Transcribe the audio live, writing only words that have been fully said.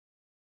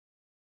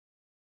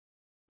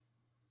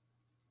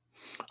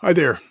Hi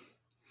there.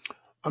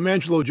 I'm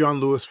Angelo John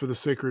Lewis for the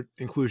Sacred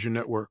Inclusion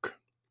Network.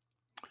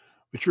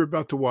 What you're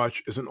about to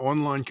watch is an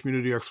online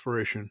community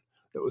exploration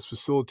that was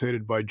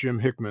facilitated by Jim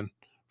Hickman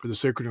for the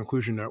Sacred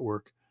Inclusion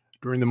Network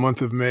during the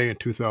month of May in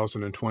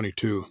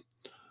 2022.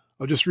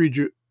 I'll just read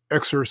you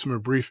excerpts from a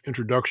brief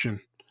introduction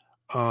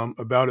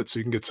about it so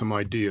you can get some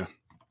idea.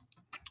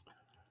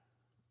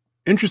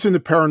 Interest in the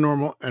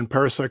paranormal and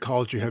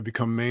parapsychology have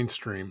become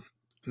mainstream,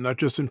 not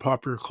just in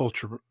popular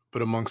culture,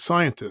 but among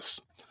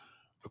scientists.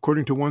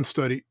 According to one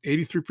study,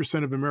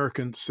 83% of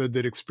Americans said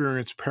they'd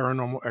experienced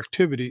paranormal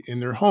activity in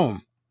their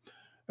home.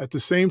 At the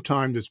same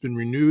time, there's been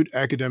renewed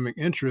academic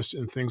interest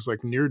in things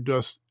like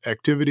near-death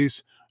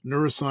activities,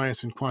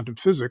 neuroscience, and quantum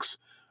physics,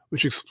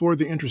 which explore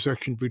the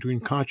intersection between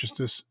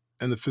consciousness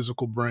and the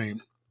physical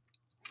brain.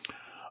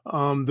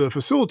 The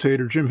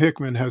facilitator, Jim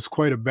Hickman, has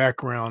quite a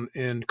background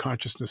in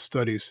consciousness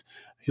studies.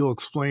 He'll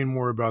explain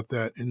more about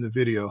that in the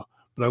video,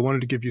 but I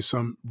wanted to give you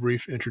some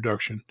brief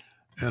introduction,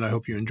 and I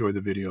hope you enjoy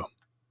the video.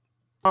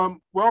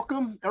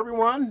 Welcome,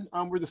 everyone.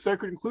 We're the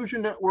Sacred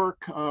Inclusion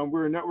Network.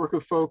 We're a network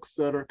of folks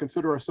that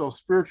consider ourselves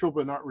spiritual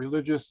but not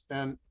religious,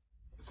 and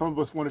some of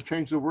us want to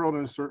change the world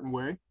in a certain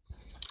way.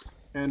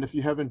 And if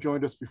you haven't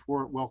joined us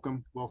before,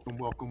 welcome, welcome,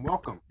 welcome,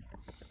 welcome.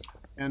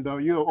 And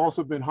you have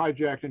also been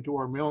hijacked into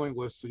our mailing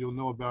list, so you'll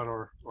know about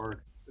our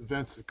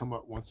events that come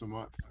up once a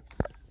month.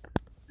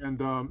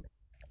 And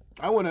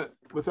I want to,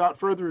 without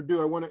further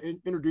ado, I want to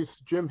introduce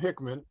Jim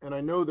Hickman, and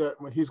I know that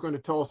he's going to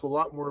tell us a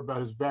lot more about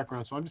his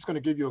background. So I'm just going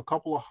to give you a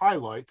couple of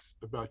highlights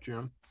about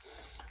Jim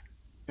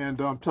and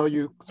tell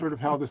you sort of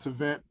how this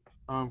event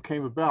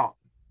came about.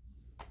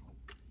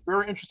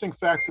 Very interesting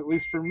facts, at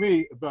least for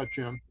me, about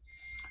Jim,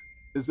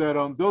 is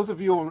that those of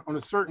you on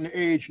a certain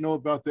age know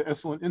about the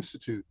Esalen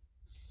Institute.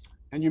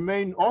 And you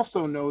may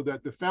also know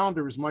that the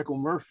founder is Michael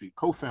Murphy,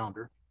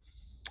 co-founder.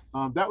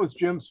 That was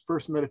Jim's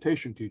first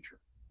meditation teacher.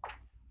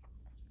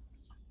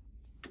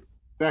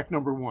 Fact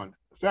number one.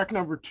 Fact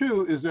number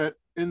two is that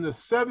in the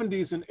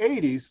 70s and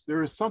 80s,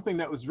 there is something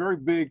that was very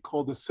big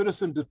called the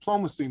citizen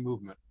diplomacy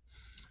movement,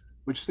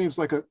 which seems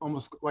like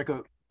almost like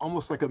a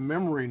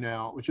memory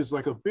now, which is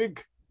like a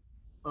big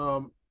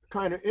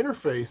kind of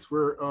interface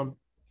where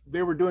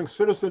they were doing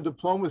citizen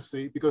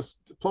diplomacy because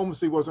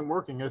diplomacy wasn't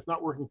working, and it's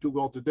not working too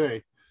well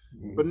today.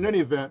 But in any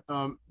event,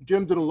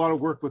 Jim did a lot of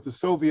work with the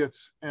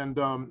Soviets and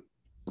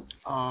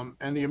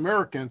the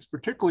Americans,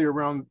 particularly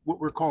around what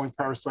we're calling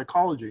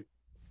parapsychology.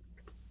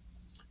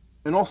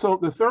 And also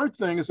the third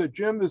thing is that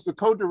Jim is the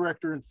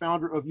co-director and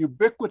founder of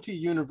Ubiquity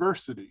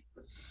University,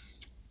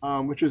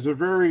 which is a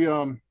very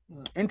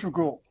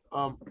integral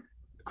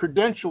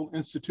credential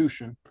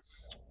institution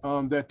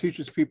that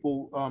teaches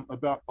people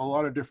about a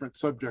lot of different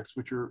subjects,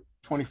 which are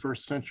 21st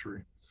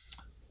century.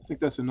 I think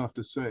that's enough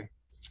to say.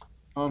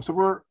 So I'm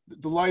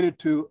delighted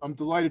to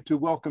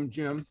welcome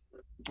Jim,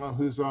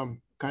 who's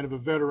kind of a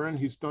veteran.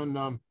 He's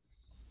done,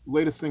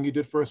 latest thing he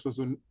did for us was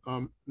what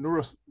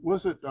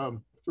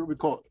we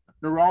call it?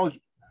 Neuroscience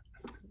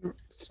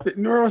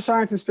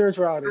and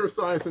spirituality.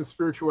 Neuroscience and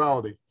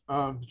spirituality.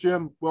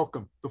 Jim,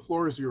 welcome. The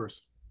floor is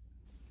yours.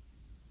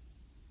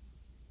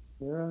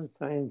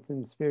 Neuroscience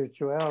and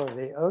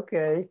spirituality.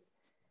 Okay.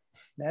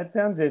 That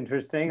sounds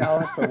interesting. I'll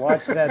have to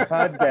watch that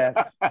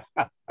podcast.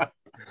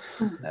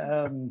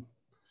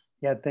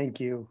 Yeah,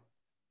 thank you,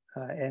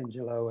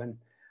 Angelo. And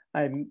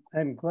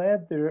I'm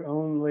glad they're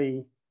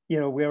only,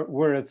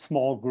 we're a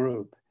small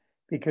group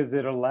because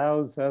it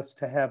allows us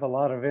to have a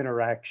lot of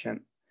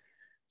interaction.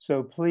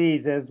 So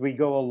please, as we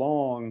go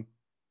along,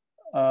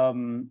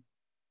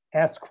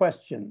 ask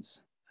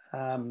questions.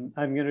 I'm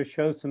going to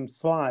show some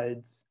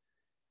slides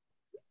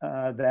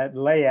that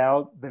lay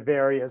out the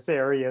various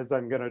areas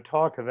I'm going to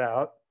talk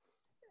about.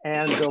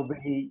 And there'll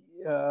be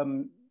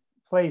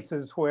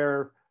places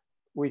where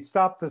we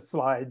stop the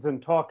slides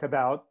and talk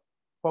about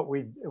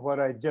what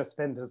I've just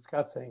been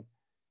discussing.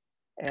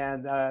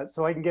 And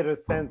so I can get a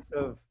sense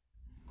of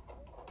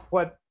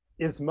what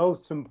is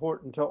most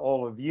important to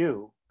all of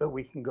you that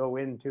we can go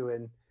into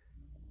in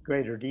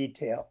greater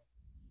detail.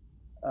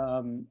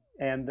 And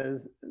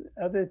the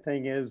other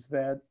thing is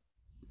that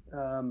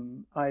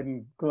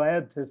I'm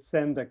glad to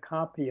send a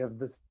copy of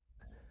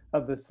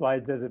the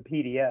slides as a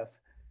PDF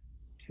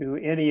to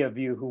any of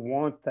you who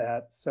want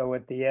that. So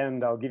at the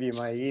end, I'll give you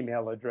my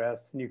email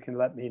address and you can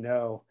let me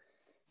know,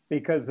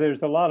 because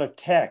there's a lot of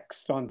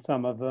text on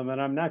some of them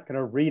and I'm not going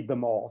to read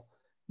them all,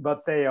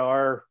 but they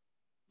are,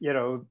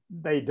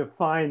 they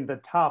define the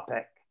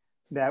topic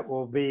that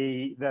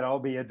I'll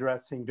be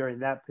addressing during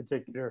that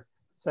particular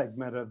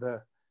segment of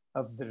the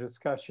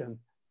discussion.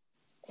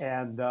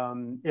 And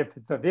if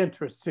it's of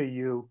interest to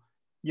you,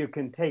 you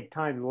can take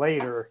time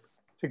later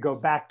to go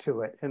back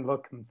to it and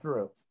look them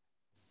through.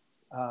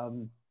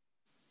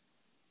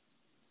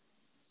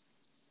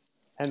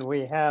 And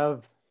we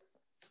have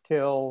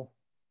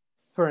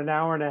for an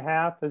hour and a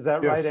half. Is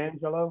that right,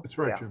 Angelo? That's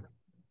right, Jim.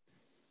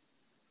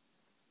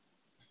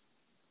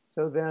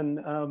 So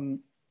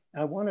then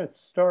I want to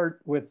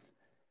start with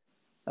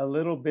a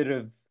little bit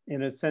of,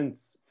 in a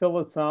sense,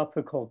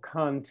 philosophical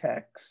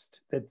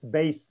context that's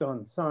based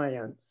on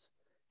science,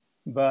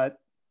 but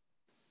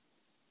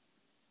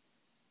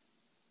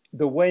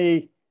the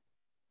way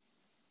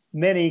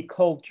many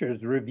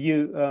cultures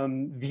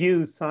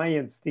view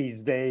science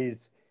these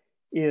days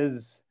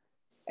is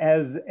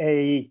as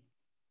a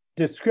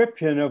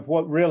description of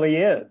what really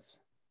is,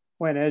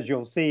 when, as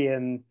you'll see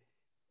in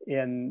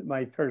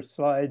my first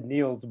slide,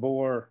 Niels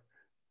Bohr,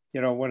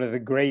 one of the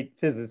great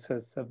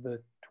physicists of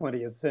the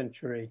 20th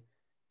century,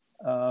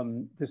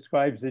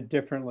 describes it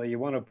differently. You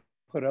want to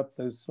put up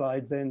those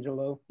slides,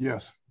 Angelo?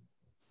 Yes.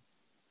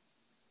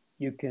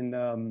 You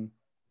can,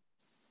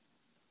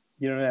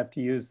 you don't have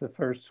to use the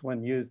first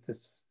one, use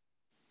this.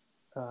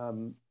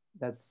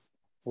 That's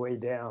way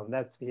down,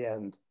 that's the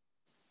end.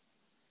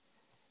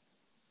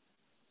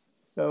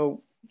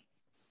 So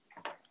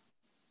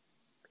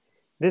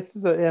this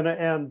is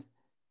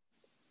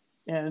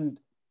and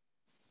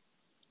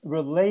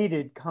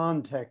related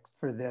context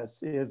for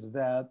this is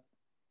that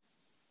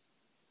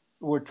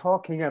we're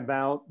talking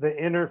about the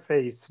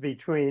interface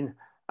between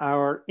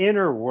our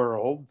inner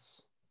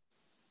worlds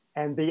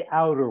and the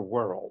outer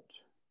world.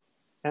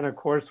 And of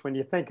course, when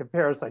you think of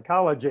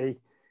parapsychology,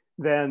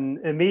 then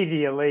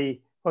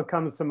immediately what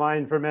comes to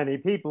mind for many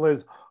people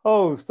is,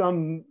 oh,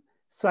 some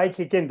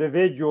psychic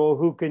individual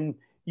who can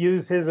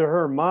use his or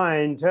her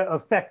mind to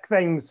affect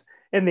things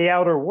in the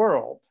outer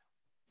world.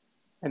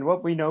 And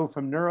what we know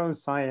from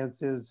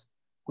neuroscience is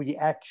we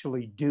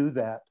actually do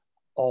that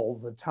all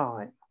the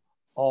time,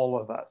 all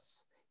of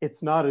us.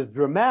 It's not as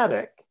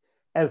dramatic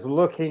as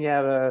looking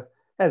at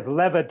as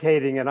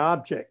levitating an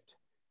object,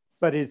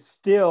 but is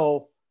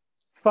still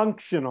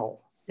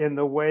functional in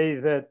the way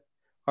that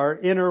our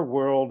inner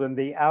world and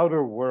the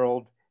outer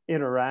world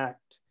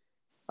interact.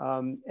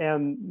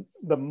 And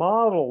the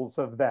models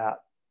of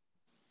that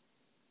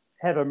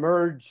have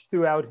emerged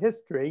throughout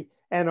history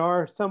and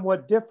are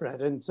somewhat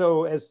different. And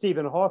so, as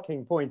Stephen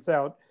Hawking points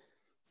out,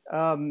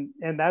 and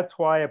that's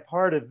why a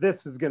part of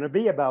this is going to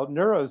be about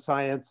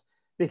neuroscience,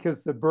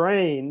 because the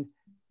brain,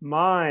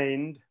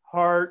 mind,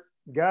 heart,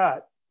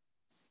 gut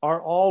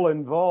are all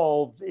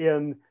involved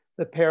in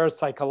the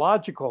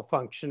parapsychological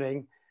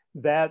functioning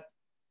that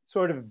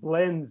sort of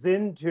blends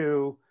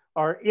into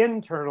our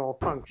internal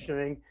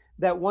functioning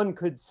that one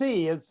could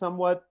see as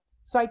somewhat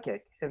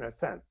psychic in a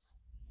sense.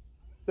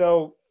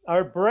 So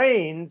our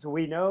brains,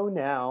 we know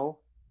now,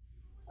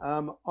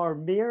 are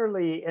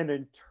merely an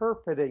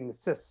interpreting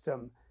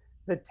system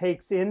that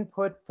takes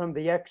input from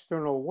the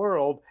external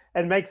world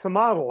and makes a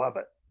model of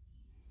it.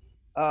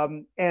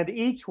 And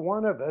each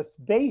one of us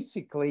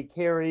basically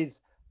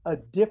carries a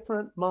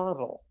different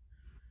model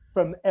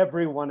from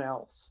everyone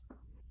else,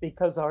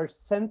 because our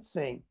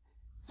sensing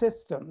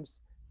systems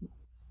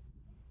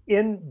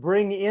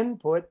bring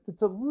input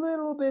that's a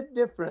little bit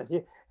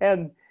different.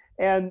 And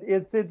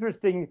it's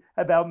interesting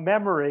about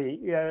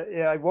memory.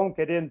 I won't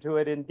get into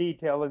it in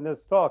detail in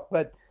this talk,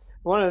 but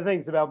one of the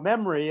things about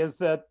memory is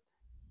that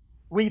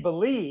we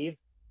believe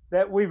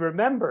that we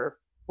remember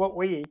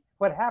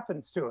what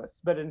happens to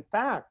us. But in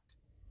fact,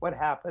 what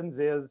happens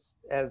is,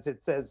 as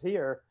it says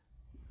here,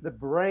 the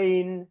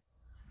brain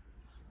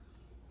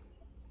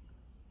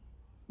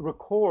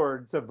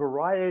records a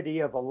variety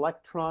of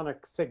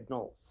electronic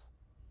signals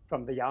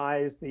from the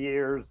eyes, the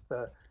ears,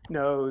 the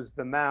nose,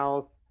 the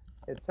mouth,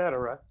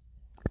 etc.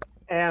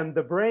 And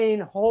the brain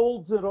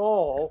holds it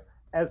all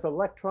as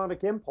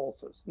electronic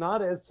impulses,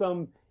 not as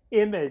some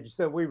image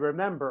that we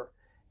remember.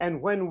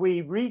 And when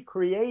we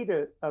recreate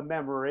a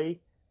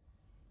memory,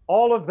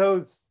 all of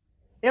those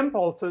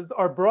impulses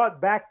are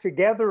brought back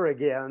together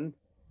again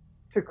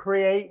to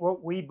create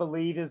what we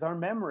believe is our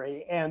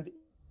memory. And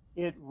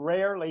it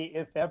rarely,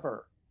 if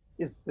ever,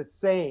 is the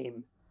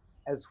same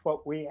as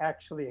what we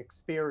actually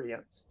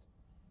experienced.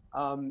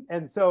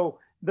 And so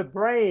the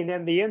brain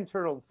and the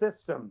internal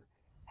system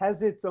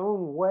has its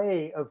own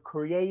way of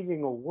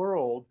creating a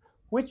world,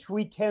 which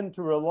we tend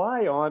to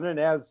rely on. And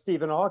as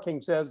Stephen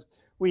Hawking says,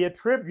 we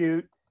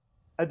attribute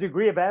a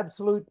degree of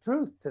absolute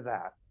truth to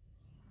that,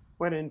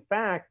 when in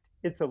fact,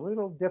 it's a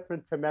little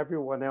different from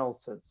everyone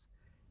else's.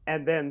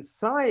 And then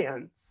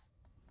science,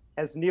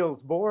 as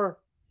Niels Bohr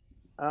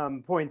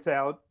points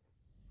out,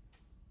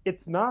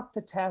 it's not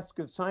the task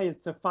of science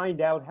to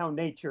find out how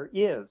nature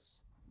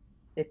is.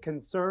 It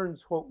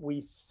concerns what we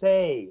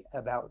say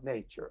about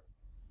nature.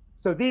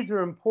 So these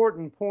are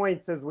important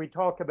points as we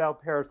talk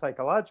about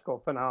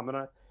parapsychological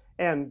phenomena.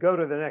 And go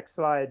to the next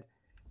slide.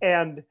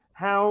 And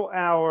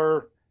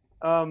how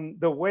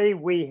the way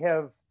we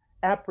have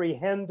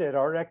apprehended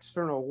our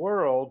external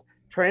world,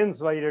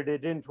 translated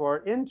it into our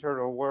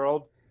internal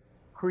world,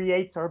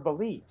 creates our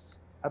beliefs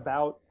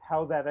about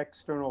how that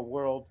external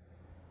world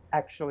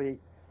actually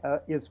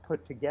is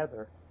put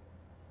together.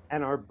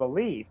 And our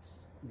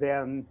beliefs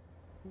then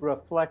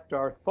reflect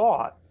our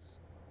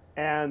thoughts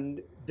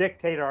and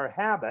dictate our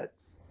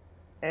habits.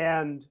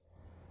 And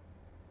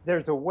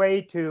there's a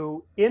way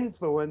to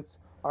influence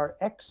our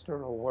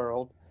external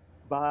world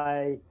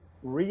by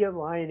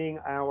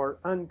realigning our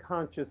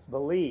unconscious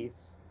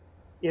beliefs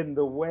in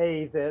the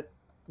way that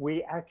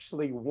we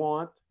actually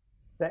want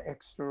the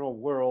external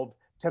world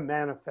to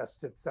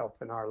manifest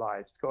itself in our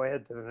lives. Go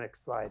ahead to the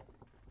next slide.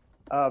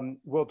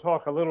 We'll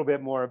talk a little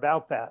bit more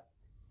about that.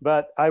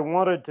 But I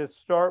wanted to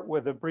start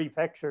with a brief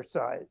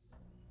exercise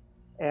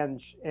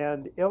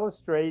and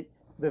illustrate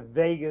the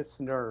vagus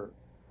nerve,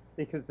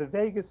 because the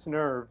vagus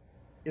nerve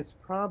is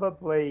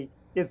probably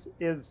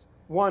is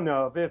one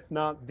of, if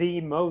not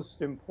the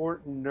most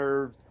important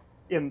nerves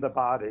in the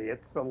body.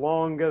 It's the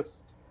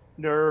longest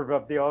nerve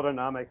of the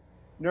autonomic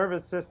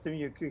nervous system.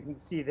 You can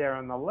see there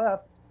on the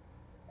left,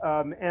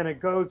 and it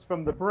goes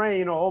from the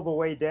brain all the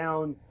way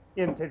down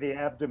into the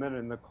abdomen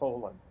and the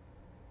colon.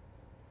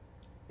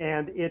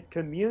 And it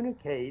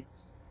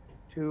communicates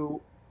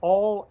to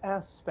all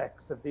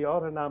aspects of the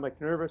autonomic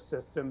nervous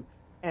system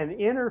and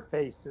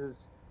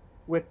interfaces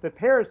with the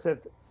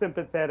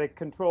parasympathetic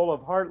control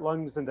of heart,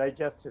 lungs, and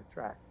digestive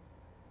tract.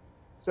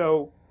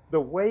 So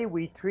the way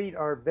we treat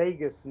our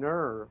vagus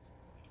nerve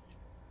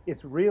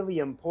is really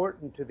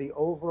important to the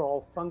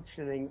overall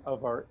functioning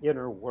of our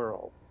inner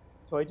world.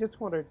 So I just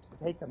wanted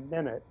to take a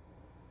minute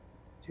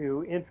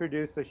to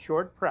introduce a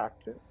short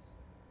practice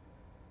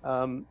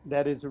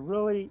that is a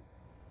really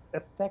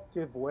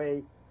effective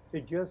way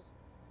to just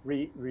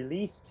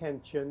release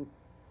tension,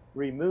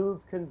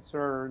 remove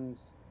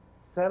concerns,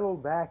 settle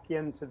back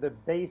into the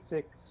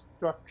basic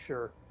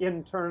structure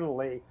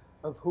internally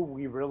of who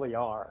we really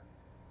are,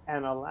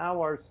 and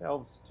allow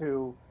ourselves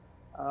to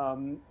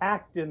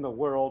act in the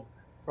world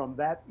from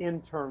that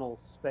internal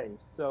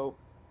space. So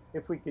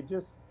if we could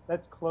just,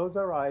 let's close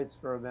our eyes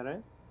for a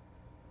minute.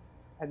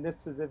 And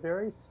this is a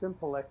very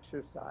simple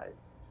exercise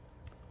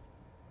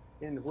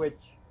in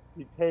which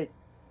you take,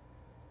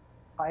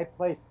 I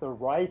place my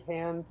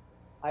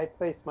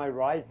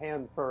right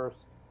hand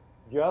first,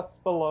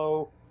 just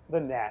below the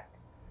neck.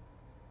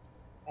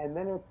 And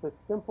then it's a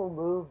simple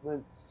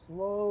movement,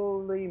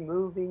 slowly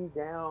moving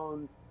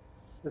down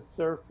the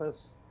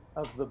surface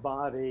of the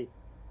body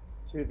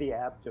to the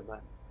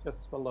abdomen,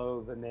 just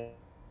below the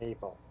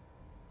navel.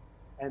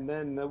 And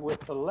then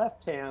with the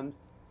left hand,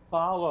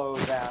 follow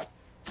that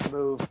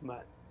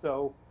movement.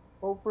 So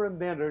over a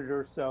minute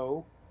or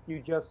so, you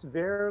just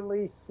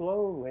very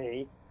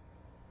slowly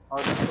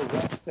are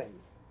caressing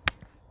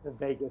the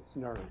vagus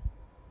nerve.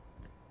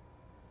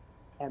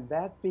 And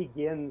that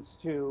begins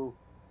to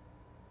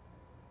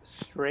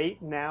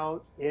straighten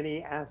out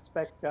any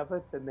aspect of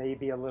it that may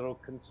be a little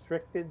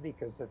constricted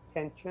because of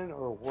tension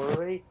or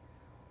worry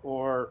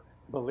or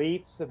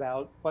beliefs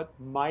about what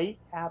might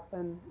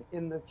happen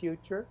in the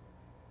future.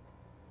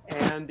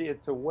 And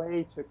it's a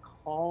way to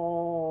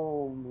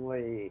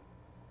calmly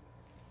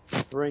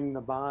bring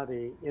the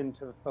body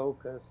into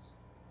focus,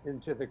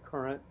 into the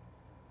current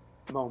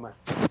moment.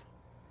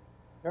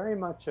 Very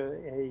much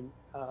a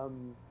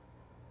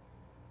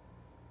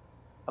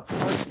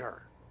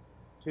partner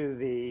to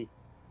the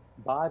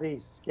body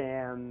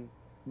scan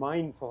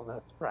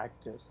mindfulness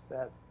practice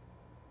that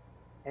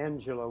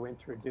Angelo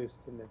introduced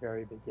in the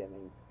very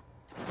beginning.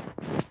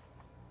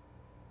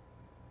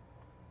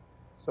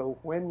 So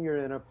when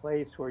you're in a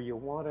place where you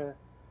want to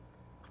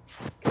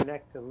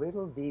connect a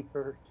little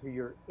deeper to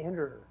your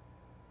inner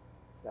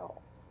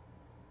self,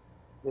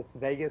 this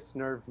vagus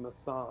nerve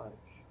massage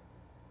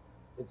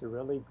is a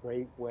really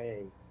great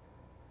way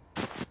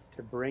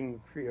to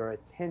bring your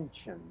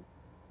attention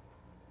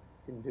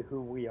into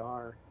who we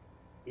are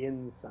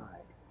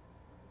inside.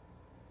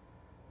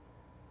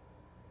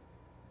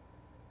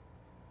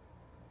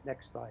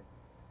 Next slide.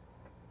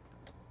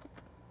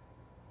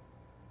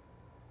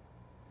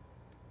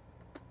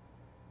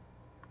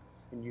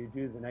 Can you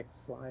do the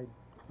next slide?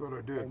 I thought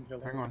I did.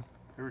 Angelo? Hang on.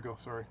 Here we go.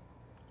 Sorry.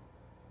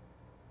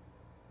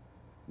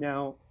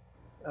 Now,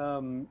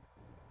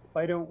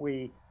 why don't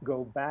we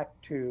go back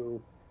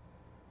to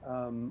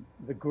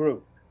the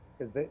group?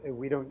 Because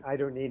I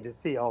don't need to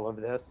see all of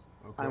this.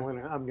 Okay.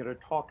 I'm gonna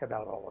talk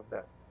about all of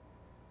this.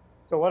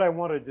 So what I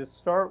wanted to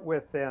start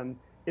with then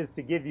is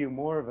to give you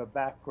more of a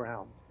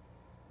background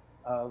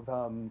of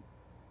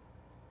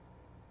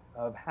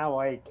how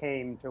I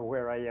came to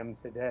where I am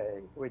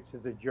today, which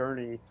is a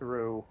journey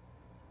through,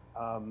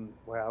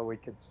 well, we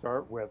could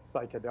start with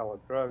psychedelic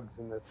drugs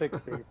in the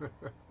 60s,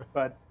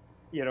 but,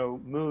 you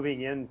know,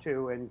 moving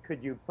into, and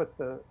could you put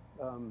the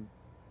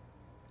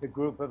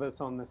group of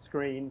us on the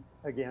screen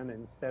again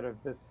instead of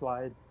this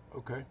slide?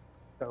 Okay.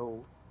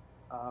 So,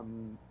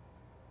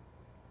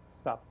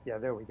 stop, yeah,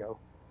 there we go.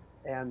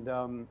 And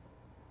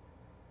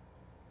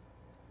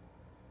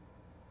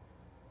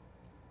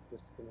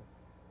just gonna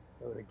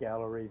go to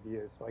gallery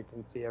view so I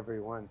can see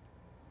everyone.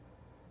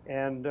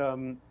 And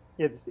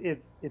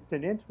it's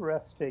an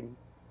interesting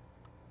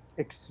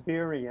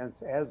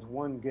experience as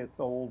one gets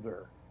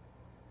older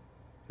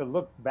to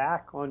look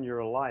back on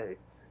your life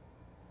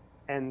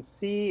and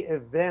see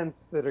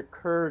events that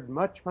occurred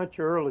much, much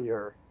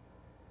earlier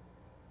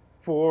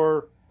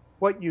for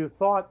what you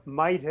thought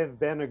might have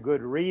been a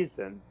good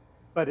reason,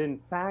 but in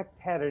fact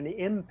had an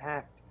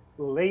impact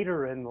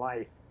later in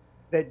life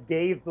that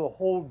gave the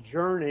whole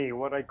journey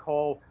what I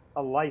call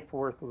a life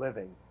worth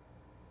living.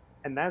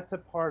 And that's a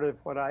part of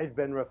what I've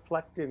been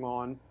reflecting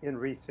on in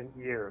recent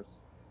years.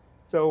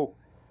 So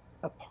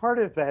a part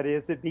of that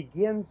is it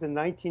begins in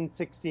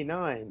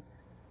 1969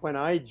 when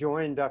I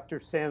joined Dr.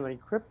 Stanley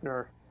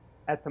Krippner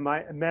at the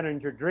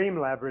Menninger Dream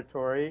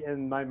Laboratory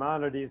in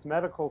Maimonides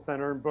Medical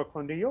Center in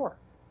Brooklyn, New York,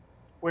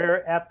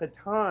 where at the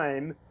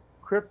time,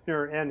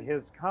 Krippner and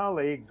his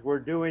colleagues were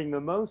doing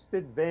the most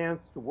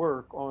advanced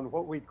work on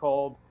what we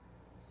called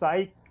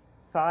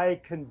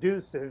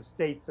psi-conducive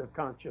states of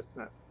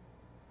consciousness.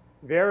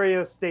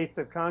 Various states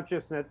of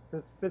consciousness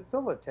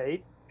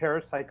facilitate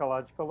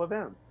parapsychological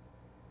events.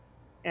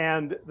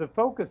 And the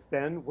focus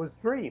then was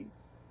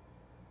dreams.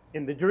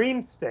 In the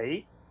dream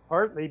state,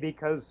 partly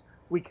because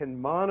we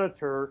can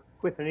monitor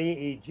with an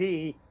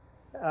EEG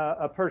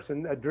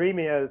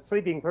a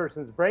sleeping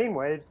person's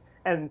brainwaves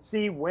and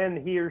see when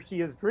he or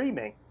she is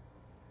dreaming.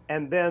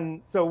 And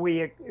then, so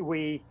we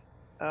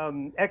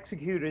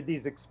executed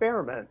these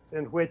experiments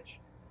in which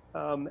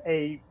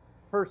a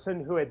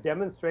person who had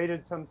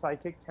demonstrated some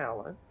psychic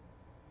talent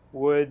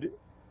would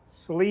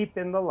sleep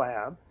in the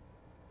lab,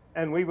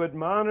 and we would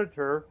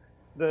monitor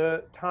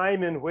the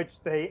time in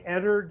which they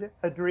entered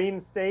a dream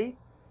state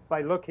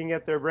by looking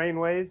at their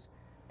brainwaves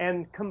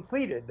and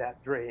completed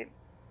that dream.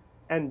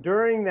 And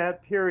during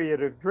that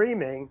period of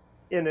dreaming,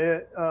 in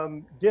a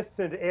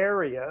distant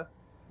area,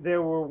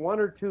 there were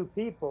one or two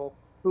people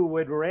who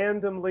would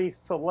randomly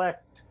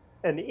select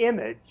an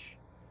image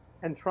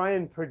and try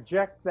and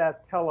project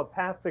that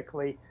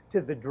telepathically to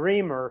the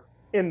dreamer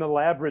in the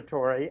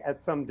laboratory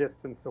at some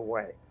distance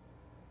away.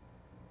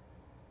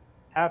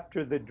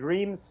 After the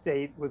dream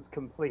state was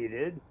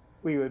completed,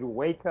 we would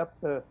wake up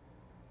the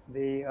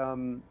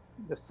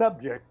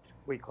subject,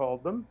 we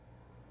called them,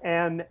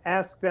 and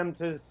ask them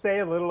to say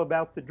a little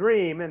about the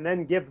dream, and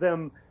then give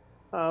them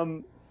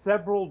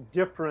several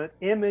different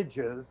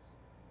images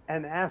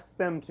and ask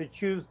them to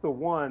choose the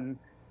one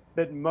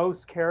that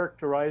most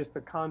characterized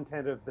the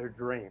content of their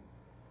dream.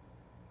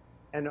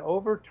 And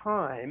over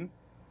time,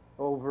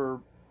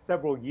 over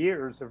several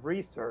years of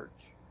research,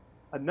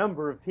 a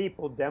number of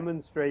people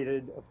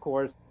demonstrated, of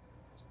course,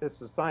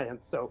 this is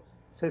science, so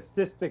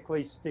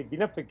statistically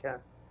significant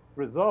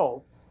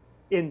results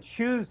in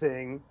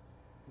choosing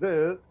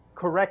the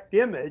correct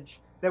image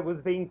that was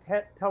being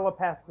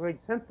telepathically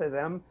sent to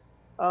them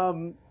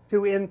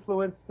to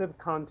influence the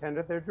content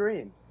of their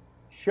dreams,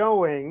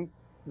 showing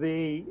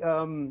the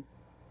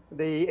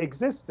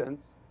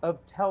existence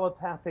of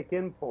telepathic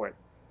input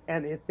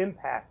and its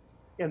impact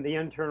in the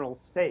internal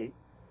state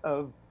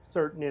of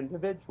certain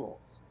individuals.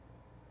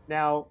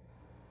 Now,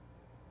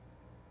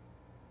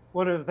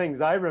 one of the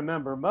things I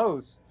remember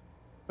most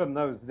from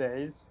those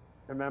days,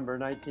 remember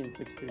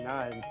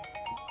 1969,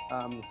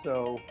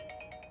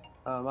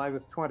 I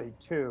was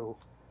 22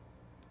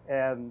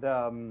 and,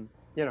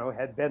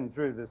 had been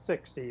through the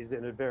 60s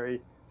in a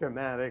very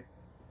dramatic,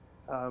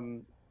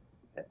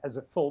 as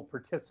a full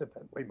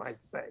participant, we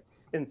might say,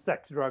 in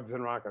sex, drugs,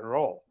 and rock and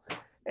roll.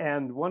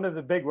 And one of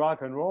the big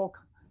rock and roll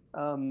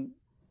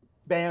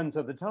bands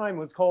of the time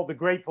was called the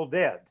Grateful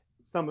Dead.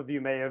 Some of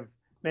you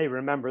may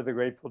remember the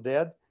Grateful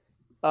Dead.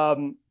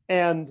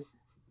 And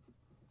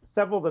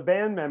several of the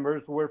band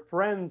members were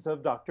friends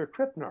of Dr.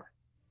 Krippner.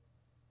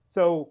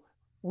 So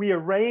we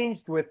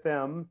arranged with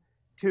them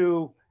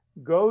to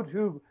go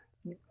to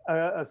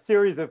a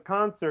series of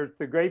concerts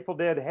the Grateful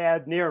Dead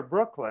had near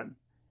Brooklyn,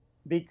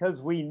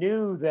 because we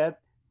knew that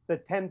the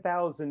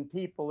 10,000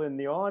 people in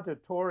the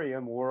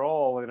auditorium were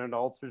all in an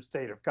altered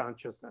state of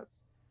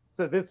consciousness.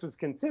 So this was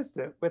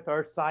consistent with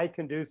our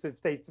psi-conducive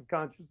states of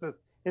consciousness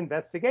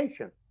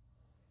investigation.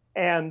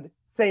 And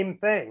same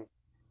thing,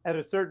 at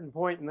a certain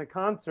point in the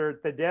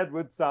concert, the Dead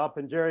would stop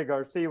and Jerry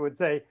Garcia would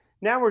say,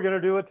 now we're going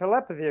to do a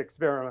telepathy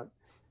experiment.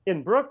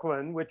 In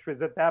Brooklyn, which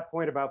was at that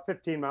point about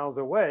 15 miles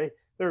away,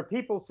 there are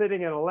people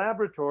sitting in a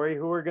laboratory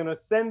who are going to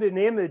send an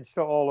image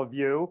to all of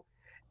you,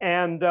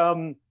 and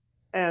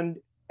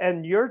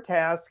your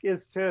task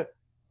is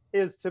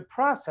to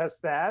process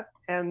that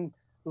and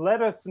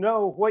let us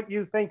know what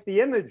you think the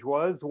image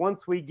was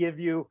once we give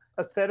you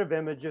a set of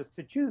images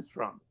to choose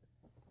from.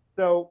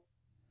 So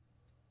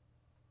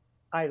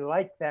I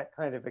like that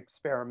kind of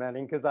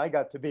experimenting because I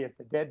got to be at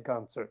the Dead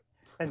concert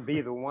and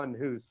be the one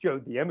who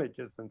showed the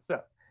images and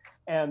stuff.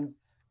 And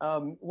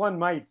one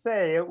might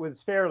say it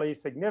was fairly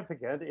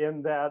significant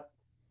in that,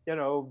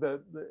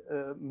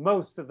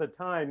 most of the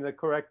time the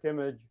correct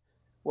image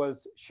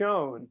was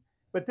shown.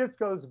 But this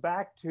goes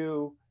back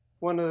to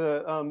one of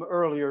the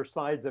earlier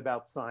slides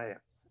about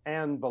science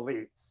and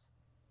beliefs.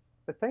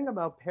 The thing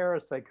about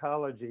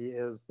parapsychology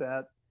is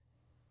that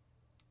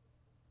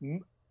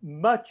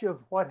much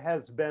of what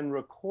has been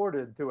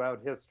recorded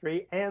throughout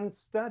history and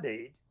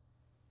studied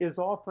is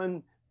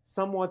often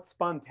somewhat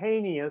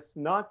spontaneous,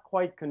 not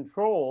quite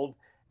controlled,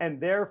 and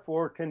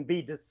therefore can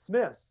be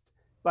dismissed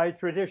by a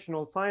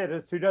traditional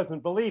scientist who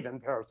doesn't believe in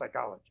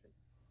parapsychology.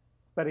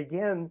 But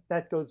again,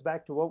 that goes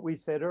back to what we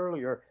said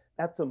earlier.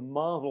 That's a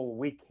model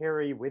we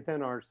carry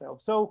within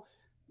ourselves. So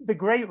the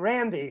great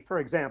Randy, for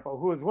example,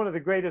 who is one of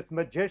the greatest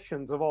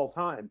magicians of all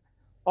time,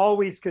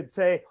 always could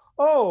say,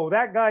 oh,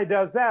 that guy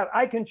does that.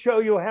 I can show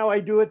you how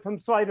I do it from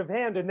sleight of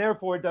hand, and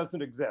therefore it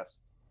doesn't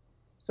exist.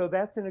 So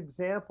that's an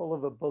example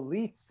of a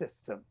belief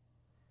system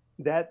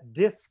that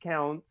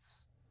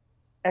discounts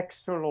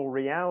external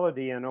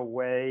reality in a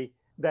way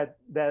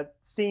that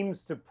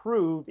seems to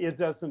prove it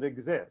doesn't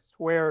exist.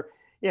 Where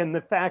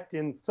in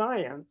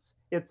science,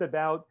 it's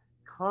about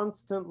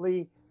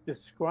constantly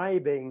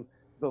describing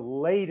the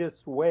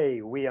latest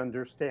way we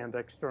understand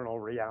external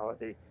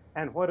reality.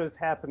 And what has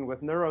happened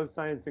with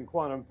neuroscience and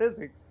quantum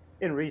physics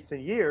in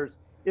recent years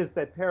is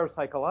that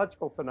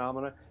parapsychological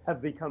phenomena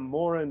have become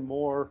more and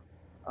more,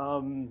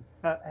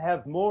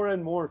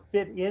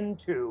 fit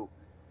into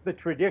the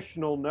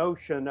traditional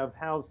notion of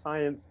how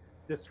science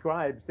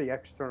describes the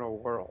external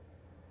world.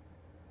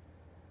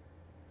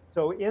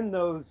 So in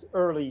those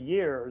early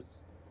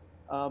years,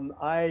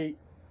 I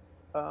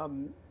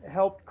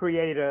helped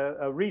create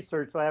a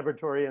research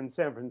laboratory in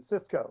San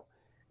Francisco,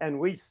 and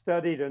we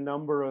studied a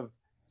number of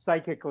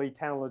psychically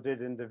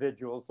talented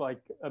individuals, like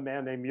a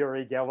man named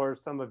Uri Geller.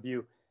 Some of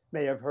you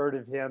may have heard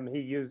of him.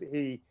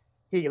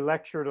 He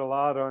lectured a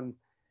lot on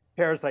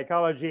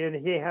parapsychology, and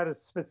he had a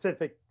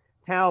specific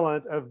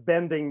talent of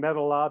bending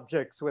metal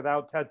objects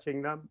without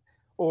touching them,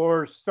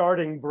 or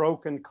starting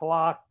broken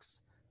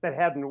clocks that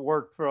hadn't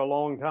worked for a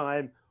long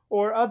time,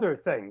 or other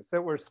things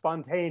that were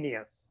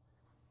spontaneous.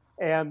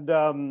 And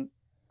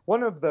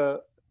one of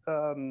the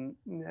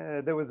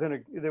there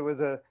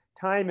was a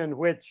time in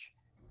which,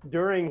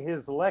 during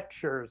his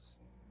lectures,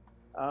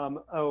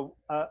 a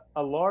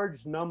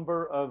large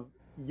number of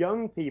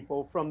young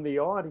people from the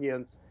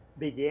audience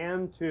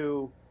began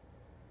to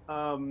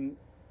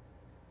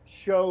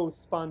show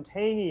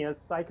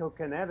spontaneous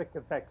psychokinetic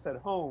effects at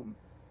home.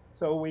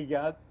 So we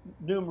got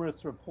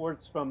numerous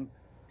reports from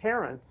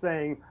parents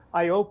saying,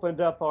 I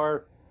opened up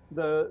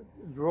the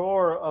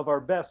drawer of our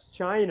best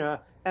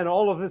china and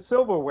all of the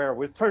silverware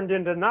was turned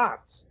into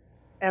knots.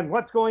 And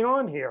what's going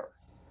on here?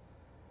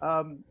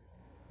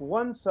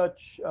 One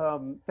such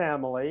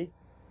family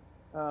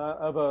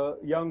of a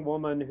young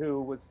woman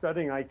who was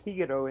studying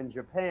Aikido in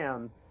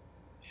Japan,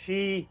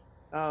 she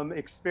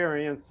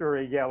experienced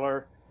Uri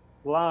Geller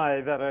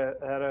live at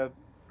a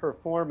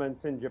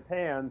performance in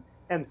Japan,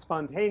 and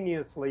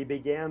spontaneously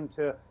began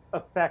to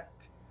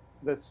affect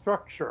the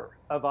structure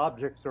of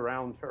objects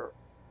around her.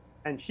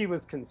 And she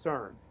was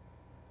concerned.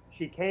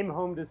 She came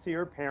home to see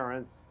her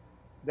parents.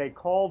 They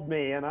called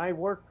me, and I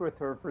worked with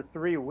her for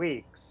 3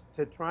 weeks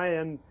to try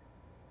and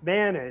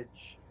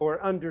manage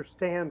or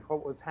understand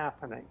what was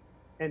happening.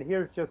 And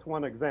here's just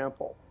one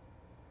example.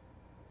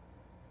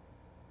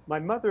 My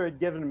mother had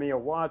given me a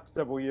watch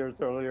several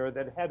years earlier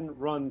that hadn't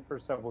run for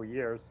several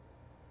years.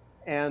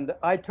 And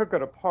I took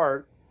it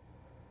apart,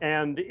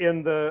 and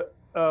in the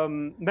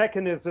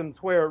mechanisms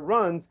where it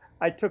runs,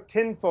 I took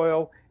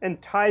tinfoil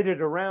and tied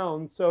it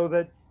around so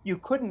that you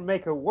couldn't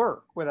make it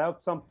work without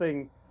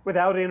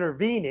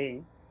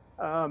intervening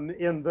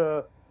in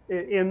the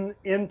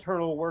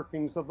internal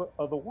workings of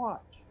the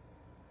watch.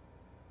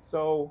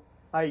 So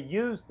I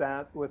used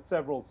that with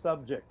several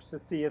subjects to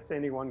see if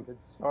anyone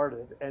could start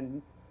it,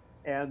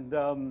 and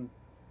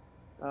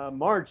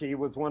Margie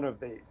was one of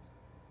these.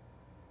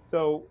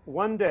 So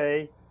one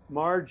day,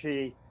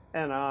 Margie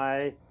and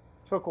I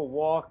took a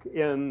walk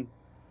in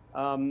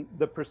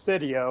the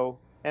Presidio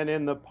and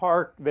in the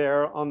park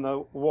there on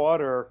the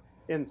water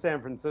in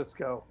San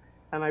Francisco.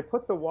 And I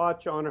put the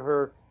watch on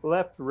her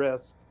left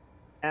wrist,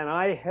 and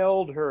I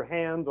held her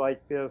hand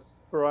like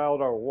this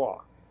throughout our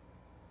walk.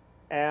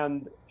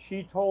 And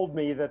she told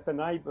me that the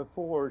night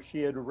before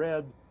she had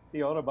read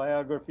the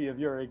autobiography of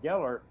Uri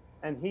Geller,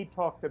 and he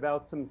talked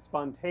about some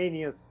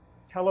spontaneous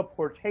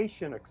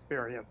teleportation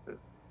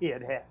experiences he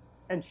had had.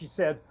 And she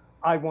said,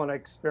 I want to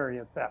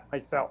experience that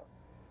myself.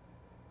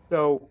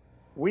 So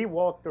we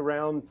walked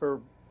around for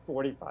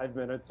 45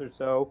 minutes or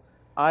so.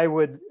 I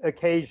would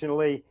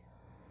occasionally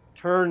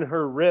turn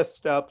her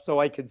wrist up so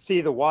I could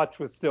see the watch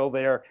was still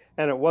there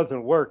and it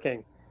wasn't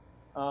working.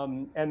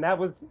 And that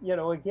was,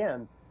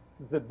 again,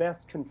 the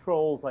best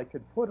controls I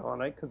could put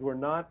on it, because we're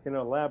not in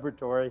a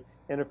laboratory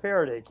in a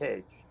Faraday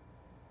cage.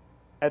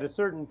 At a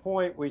certain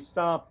point, we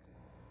stopped,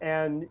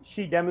 and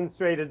she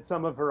demonstrated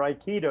some of her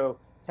Aikido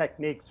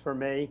techniques for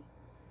me.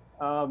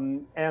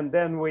 And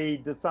then we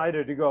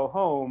decided to go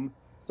home.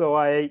 So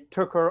I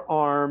took her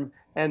arm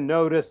and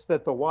noticed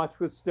that the watch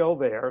was still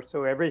there.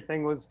 So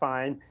everything was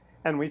fine.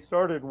 And we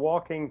started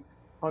walking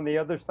on the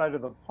other side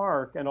of the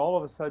park, and all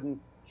of a sudden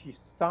she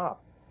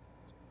stopped.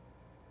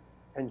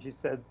 And she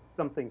said,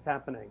 something's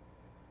happening.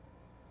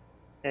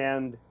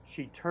 And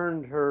she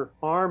turned her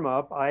arm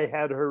up. I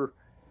had her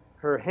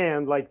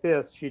hand like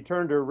this. She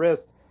turned her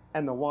wrist,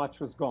 and the watch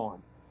was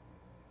gone.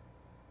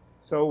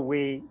 So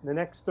the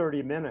next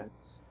 30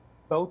 minutes,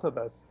 both of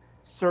us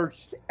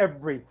searched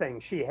everything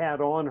she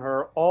had on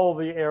her, all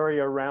the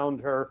area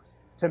around her,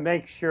 to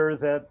make sure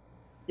that,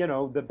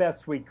 the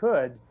best we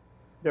could,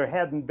 there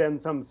hadn't been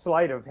some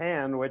sleight of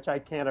hand, which I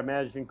can't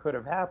imagine could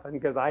have happened,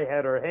 because I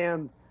had her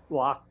hand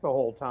locked the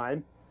whole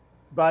time.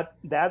 But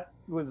that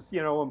was,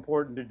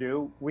 important to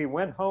do. We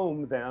went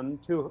home then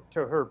to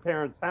her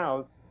parents'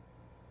 house,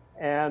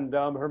 and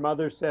her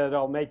mother said,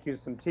 I'll make you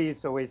some tea.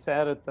 So we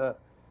sat at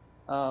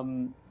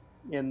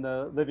in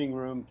the living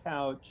room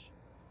couch,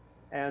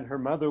 and her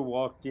mother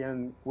walked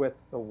in with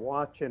the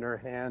watch in her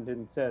hand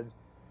and said,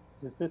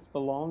 Does this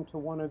belong to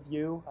one of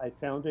you? I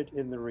found it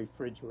in the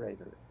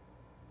refrigerator.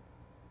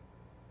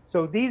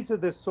 So these are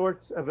the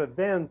sorts of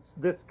events.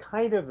 This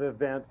kind of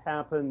event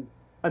happened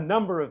a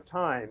number of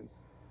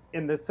times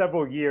in the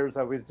several years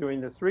I was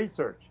doing this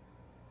research.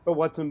 But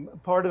what's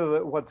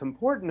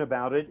important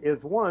about it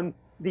is, one,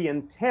 the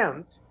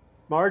intent.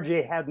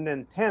 Margie had an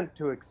intent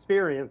to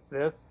experience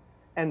this.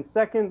 And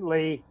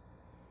secondly,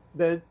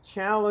 the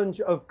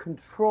challenge of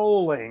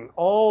controlling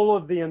all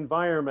of the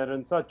environment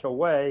in such a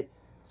way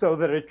so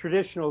that a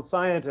traditional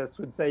scientist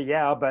would say,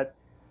 yeah, but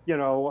you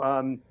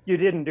know, you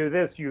didn't do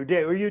this, you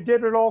did, or you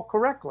did it all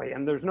correctly,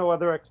 and there's no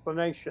other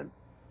explanation.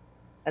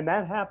 And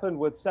that happened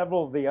with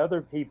several of the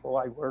other people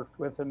I worked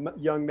with. A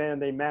young man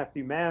named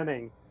Matthew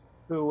Manning,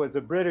 who was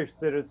a British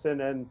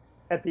citizen, and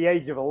at the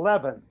age of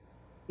 11,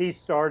 he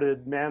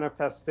started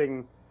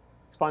manifesting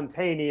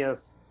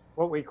spontaneous,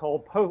 what we call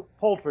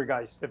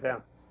poltergeist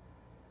events,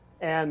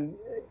 and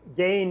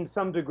gained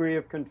some degree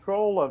of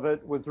control of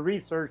it, was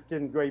researched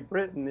in Great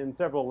Britain in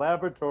several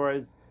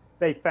laboratories.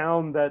 They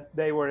found that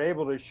they were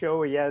able to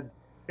show he had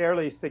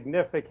fairly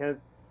significant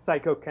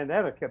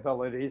psychokinetic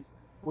abilities.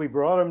 We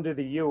brought him to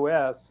the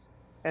US,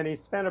 and he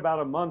spent about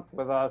a month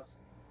with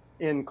us,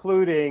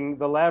 including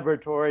the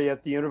laboratory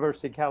at the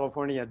University of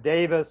California,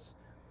 Davis,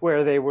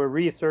 where they were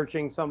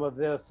researching some of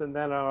this, and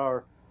then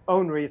our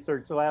own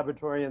research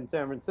laboratory in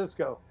San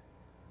Francisco.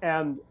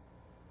 And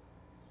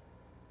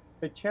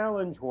the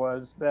challenge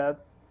was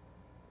that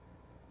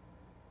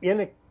in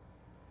a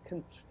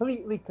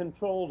completely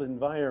controlled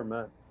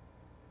environment,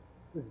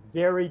 it was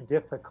very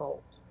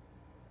difficult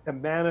to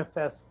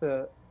manifest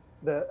the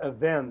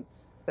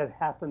events that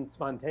happened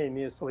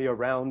spontaneously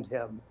around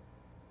him.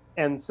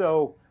 And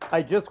so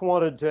I just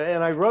wanted to,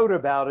 and I wrote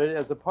about it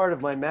as a part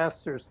of my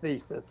master's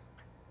thesis,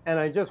 and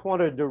I just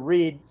wanted to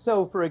read.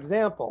 So for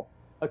example,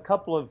 a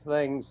couple of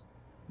things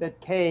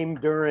that came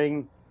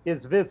during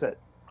his visit.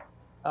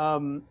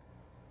 For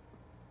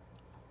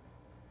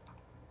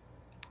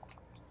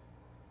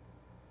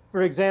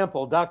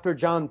example, Dr.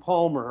 John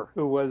Palmer,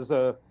 who was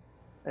a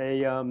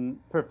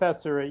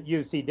professor at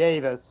UC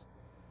Davis,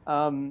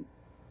 who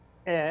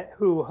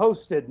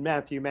hosted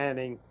Matthew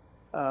Manning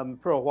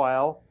for a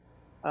while,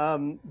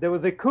 there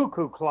was a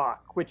cuckoo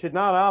clock, which had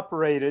not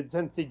operated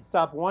since he'd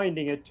stopped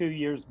winding it 2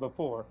 years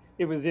before.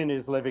 It was in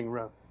his living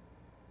room.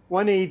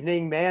 One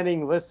evening,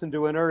 Manning listened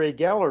to an Uri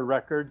Geller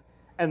record,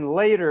 and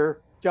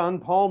later, John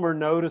Palmer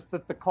noticed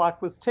that the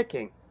clock was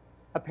ticking,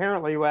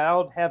 apparently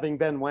without having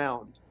been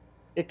wound.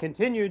 It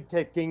continued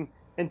ticking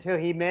until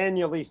he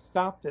manually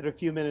stopped it a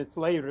few minutes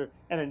later,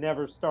 and it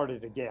never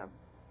started again.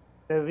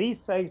 Now,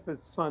 these types of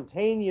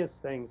spontaneous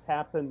things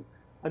happen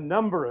a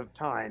number of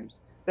times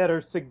that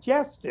are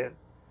suggestive,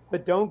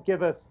 but don't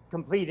give us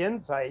complete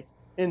insight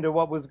into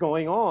what was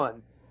going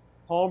on.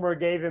 Palmer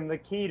gave him the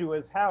key to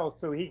his house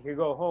so he could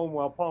go home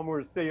while Palmer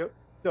was still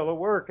at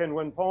work. And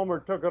when Palmer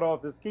took it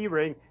off his key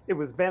ring, it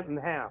was bent in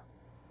half.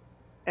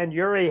 And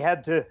Uri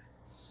had to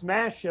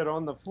smash it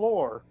on the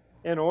floor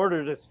in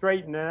order to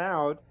straighten it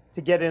out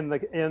to get into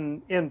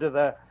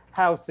the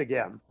house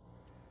again.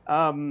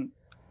 A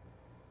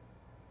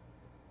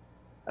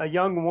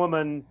young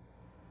woman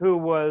who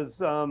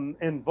was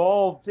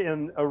involved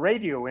in a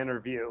radio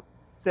interview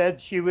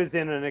said she was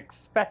in an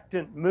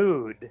expectant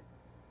mood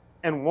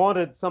and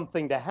wanted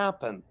something to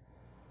happen.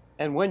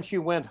 And when she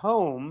went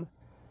home,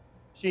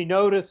 she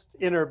noticed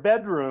in her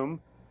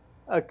bedroom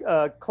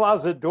a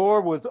closet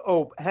door was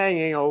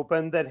hanging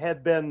open that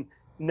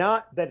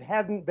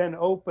hadn't been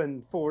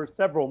opened for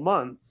several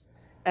months.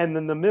 And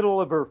in the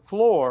middle of her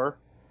floor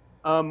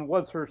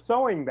was her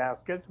sewing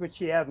basket, which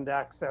she hadn't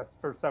accessed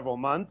for several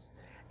months.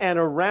 And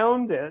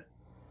around it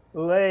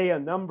lay a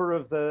number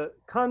of the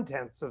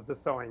contents of the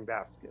sewing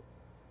basket.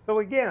 So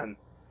again,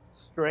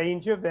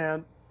 strange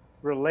event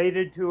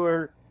related to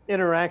her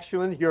interaction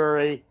with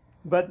Uri,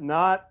 but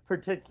not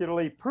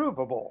particularly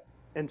provable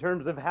in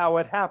terms of how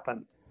it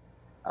happened.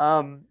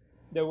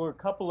 There were a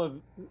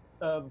couple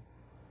of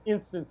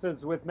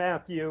instances with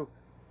Matthew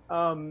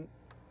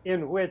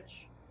in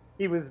which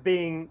he was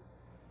being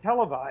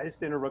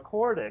televised in a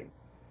recording,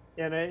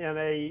 in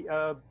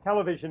a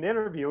television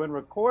interview and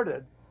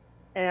recorded,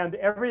 and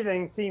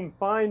everything seemed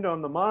fine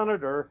on the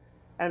monitor.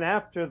 And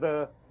after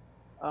the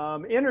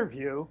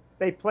interview,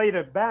 they played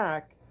it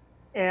back,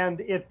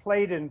 and it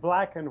played in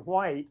black and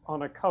white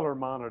on a color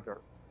monitor.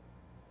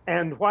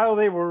 And while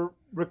they were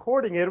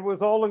recording it, it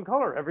was all in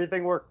color.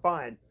 Everything worked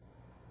fine.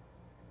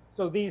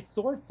 So these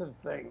sorts of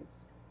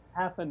things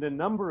happened a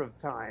number of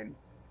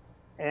times.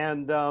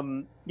 And,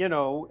 you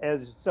know,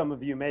 as some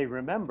of you may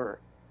remember,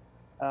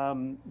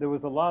 there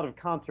was a lot of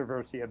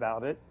controversy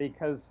about it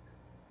because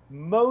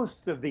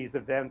most of these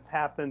events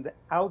happened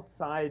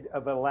outside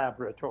of a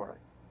laboratory.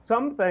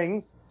 Some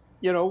things,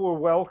 you know, were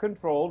well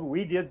controlled.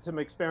 We did some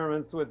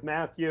experiments with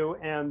Matthew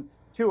and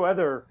two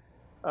other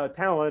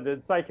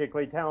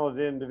psychically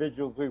talented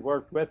individuals we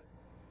worked with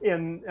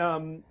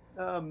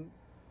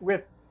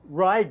with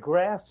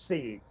ryegrass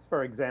seeds,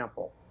 for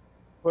example.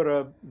 Put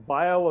a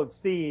vial of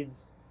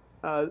seeds,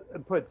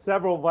 put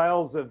several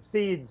vials of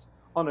seeds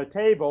on a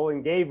table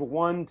and gave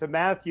one to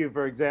Matthew,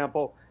 for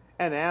example,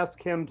 and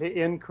asked him to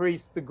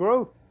increase the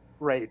growth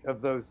rate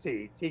of those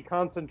seeds. He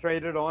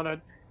concentrated on it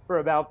for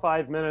about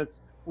 5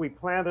 minutes. We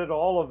planted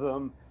all of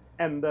them,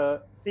 and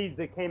the seeds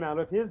that came out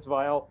of his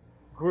vial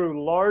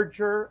grew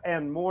larger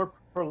and more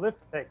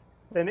prolific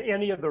than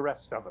any of the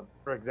rest of them,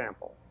 for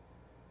example.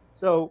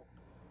 So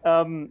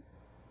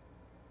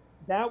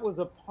that was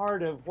a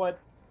part of what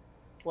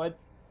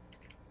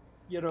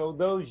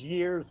those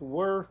years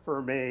were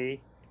for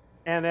me.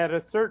 And at a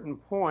certain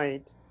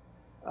point,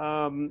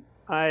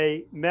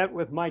 I met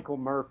with Michael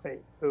Murphy,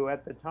 who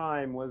at the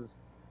time was,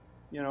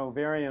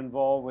 very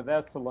involved with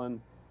Esalen,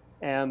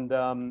 and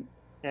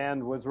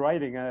was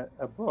writing a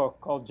book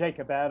called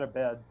Jacob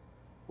Adabed,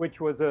 which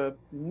was a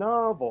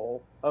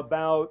novel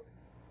about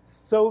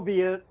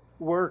Soviet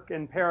work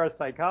in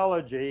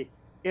parapsychology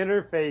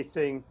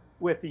interfacing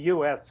with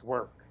US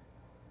work.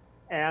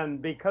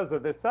 And because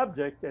of the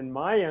subject and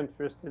my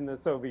interest in the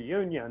Soviet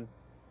Union,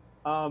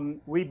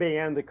 we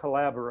began to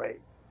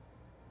collaborate.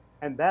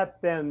 And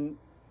that then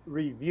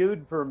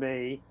reviewed for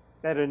me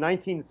that in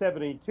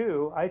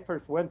 1972, I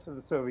first went to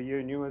the Soviet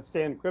Union with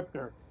Stan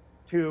Krippner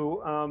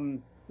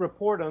to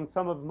report on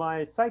some of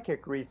my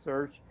psychic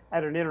research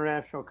at an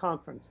international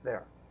conference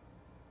there.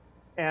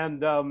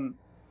 And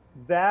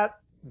that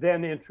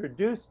then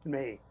introduced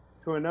me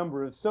to a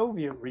number of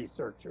Soviet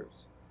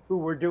researchers who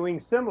were doing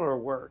similar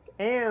work.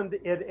 And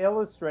it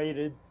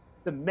illustrated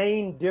the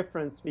main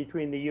difference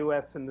between the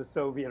US and the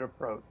Soviet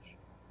approach.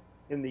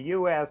 In the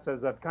US,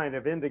 as I've kind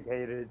of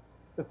indicated,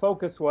 the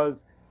focus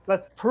was,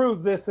 let's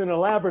prove this in a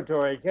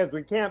laboratory because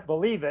we can't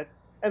believe it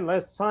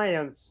unless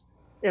science,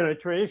 in a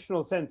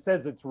traditional sense,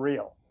 says it's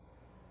real.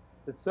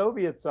 The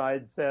Soviet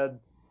side said,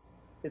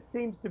 it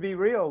seems to be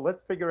real.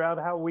 Let's figure out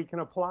how we can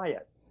apply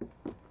it.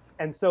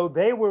 And so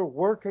they were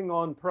working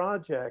on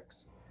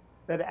projects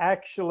that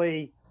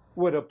actually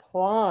would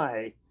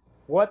apply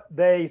what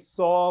they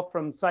saw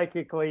from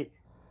psychically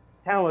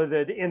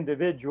talented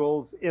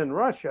individuals in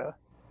Russia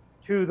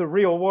to the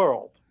real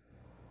world.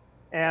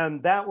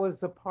 And that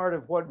was a part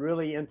of what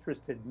really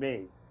interested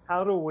me.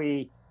 How do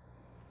we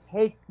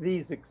take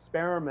these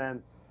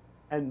experiments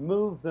and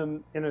move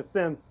them, in a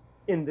sense,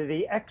 into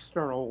the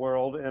external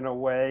world in a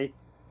way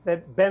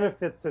that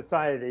benefits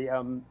society?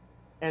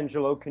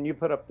 Angelo, can you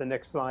put up the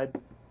next slide?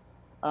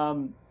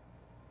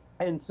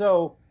 And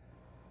so,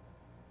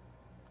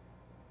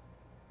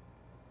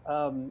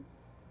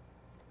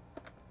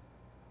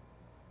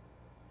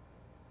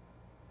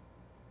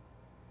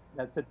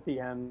 that's at the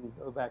end.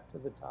 Go back to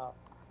the top.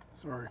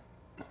 Sorry.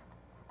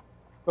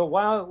 But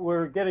while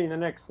we're getting the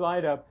next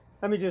slide up,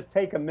 let me just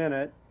take a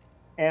minute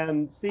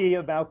and see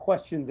about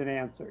questions and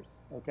answers,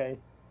 okay?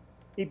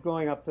 Keep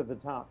going up to the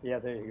top. Yeah,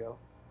 there you go.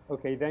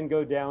 Okay, then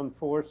go down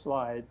 4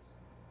 slides.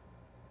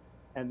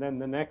 And then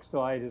the next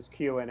slide is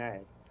Q&A,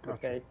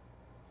 okay?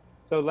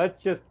 So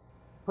let's just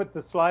put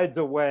the slides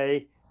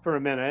away for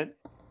a minute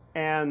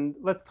and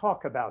let's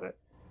talk about it,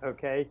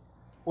 okay?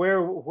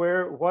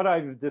 What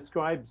I've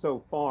described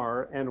so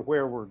far and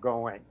where we're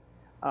going.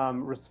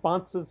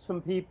 Responses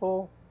from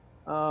people,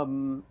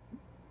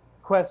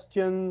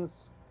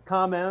 questions,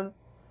 comments.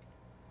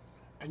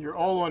 And you're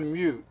all on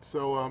mute,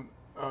 so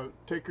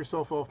take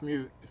yourself off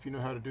mute if you know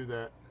how to do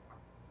that.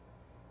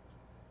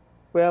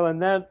 Well,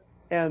 and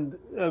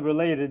a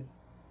related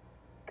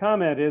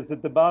comment is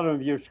at the bottom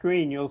of your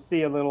screen, you'll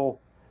see a little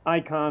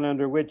icon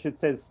under which it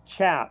says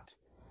chat.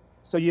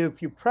 So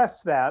if you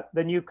press that,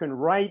 then you can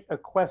write a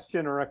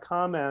question or a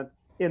comment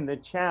in the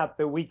chat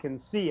that we can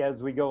see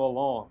as we go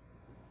along.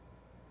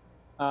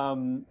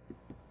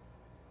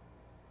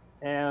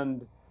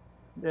 And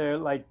they're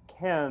like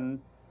Ken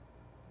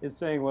is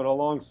saying what a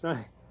long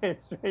straight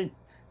trip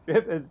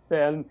it's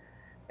been.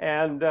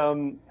 And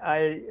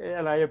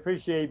I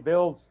appreciate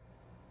Bill's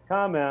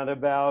comment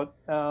about,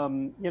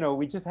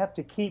 we just have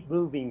to keep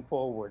moving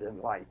forward in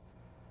life.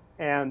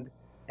 And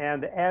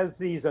as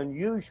these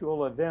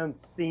unusual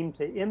events seem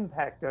to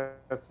impact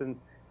us in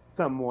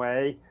some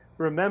way,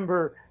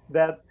 remember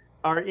that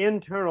our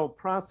internal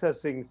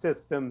processing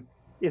system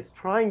is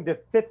trying to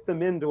fit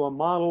them into a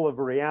model of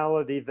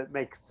reality that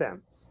makes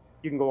sense.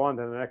 You can go on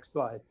to the next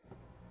slide.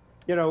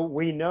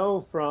 We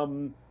know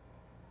from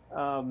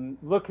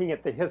looking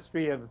at the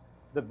history of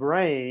the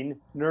brain,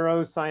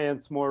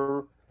 neuroscience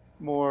more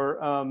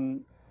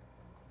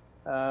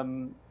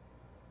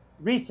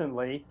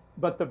recently,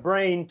 but the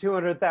brain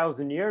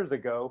 200,000 years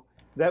ago,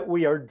 that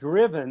we are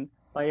driven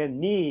by a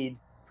need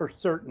for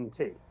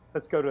certainty.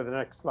 Let's go to the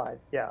next slide.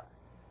 Yeah.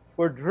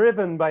 We're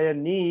driven by a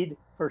need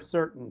for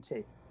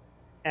certainty.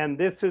 And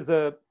this is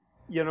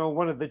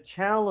one of the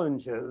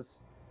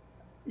challenges.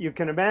 You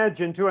can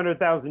imagine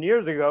 200,000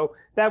 years ago,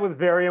 that was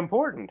very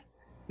important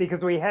because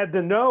we had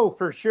to know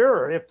for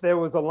sure if there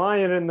was a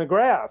lion in the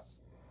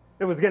grass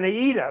that was going to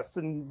eat us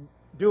and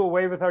do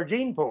away with our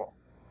gene pool.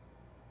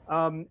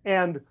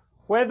 And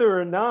whether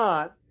or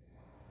not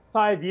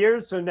 5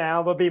 years from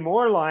now there'll be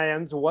more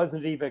lions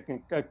wasn't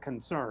even a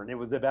concern. It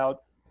was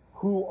about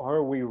who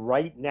are we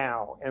right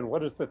now and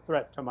what is the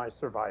threat to my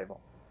survival.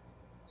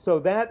 So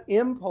that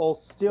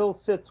impulse still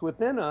sits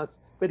within us,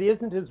 but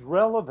isn't as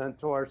relevant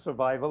to our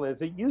survival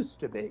as it used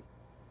to be.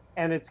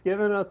 And it's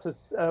given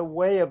us a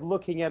way of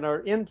looking at our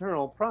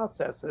internal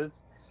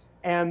processes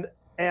and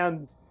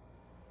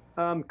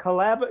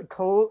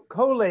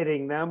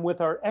collating them with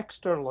our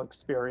external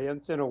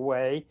experience in a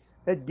way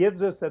that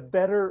gives us a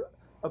better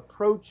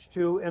approach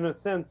to, in a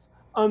sense,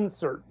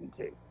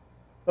 uncertainty.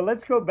 But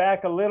let's go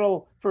back a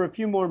little for a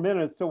few more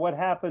minutes to what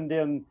happened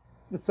in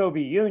the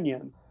Soviet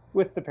Union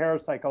with the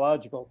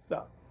parapsychological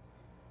stuff.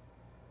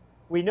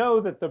 We know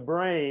that the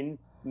brain,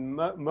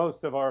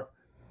 most of our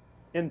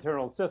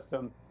internal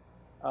system,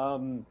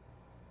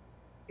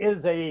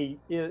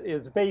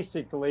 is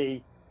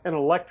basically an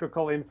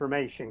electrical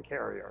information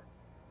carrier.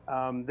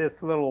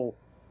 This little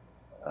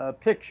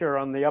picture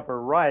on the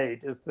upper right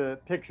is the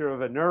picture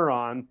of a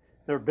neuron.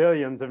 There are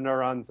billions of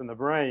neurons in the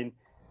brain,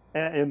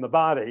 in the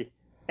body,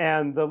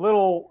 and the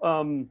little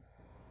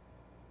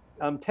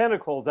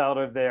tentacles out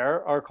of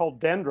there are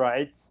called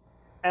dendrites,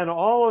 and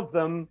all of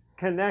them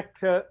connect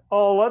to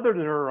all other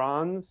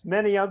neurons,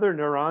 many other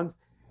neurons,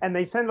 and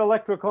they send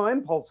electrical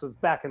impulses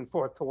back and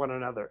forth to one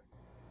another.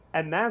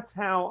 And that's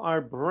how our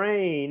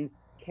brain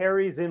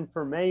carries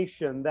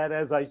information that,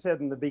 as I said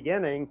in the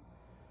beginning,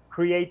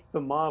 creates the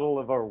model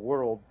of our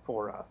world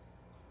for us.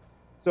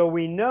 So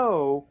we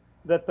know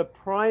that the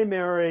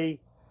primary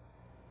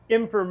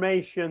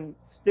information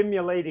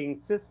stimulating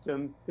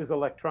system is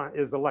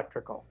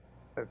electrical,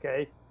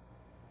 okay?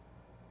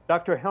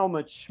 Dr.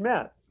 Helmut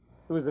Schmidt,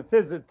 who was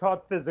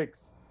taught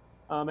physics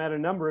at a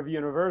number of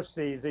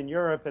universities in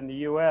Europe and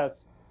the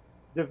US,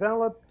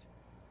 developed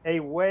a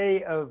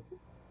way of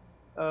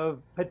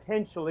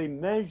potentially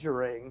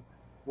measuring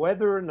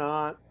whether or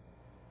not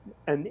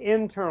an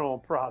internal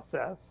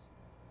process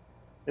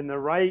in the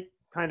right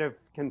kind of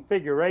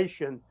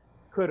configuration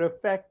could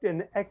affect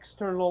an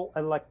external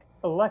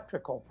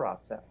electrical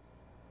process.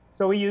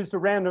 So he used a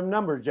random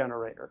number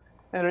generator.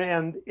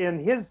 And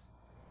in his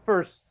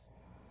first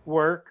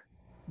work,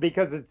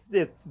 because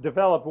it's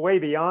developed way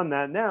beyond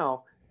that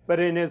now, but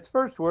in his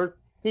first work,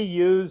 he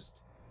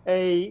used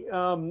a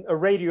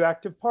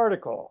radioactive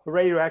particle, a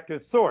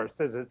radioactive source,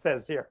 as it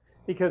says here,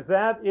 because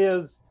that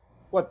is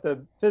what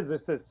the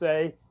physicists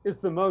say is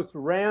the most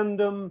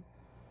random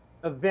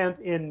event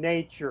in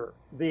nature.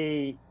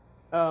 The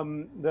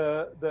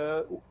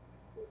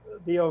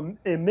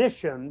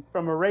emission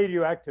from a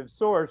radioactive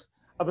source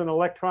of an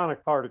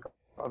electronic particle,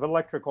 of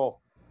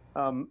electrical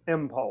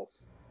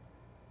impulse.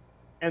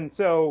 And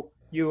so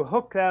you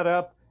hook that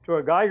up to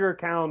a Geiger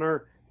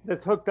counter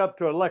that's hooked up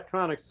to an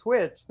electronic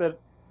switch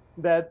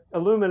that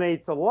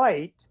illuminates a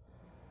light,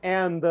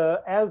 and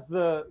as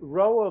the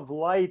row of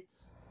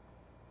lights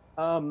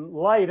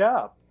light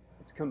up,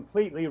 it's a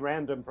completely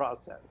random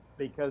process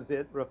because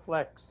it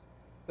reflects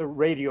the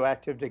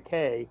radioactive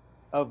decay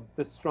of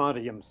the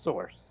strontium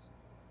source.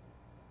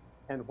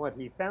 And what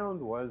he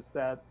found was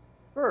that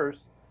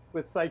first,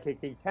 with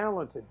psychically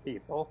talented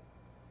people,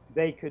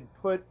 they could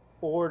put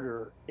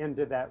order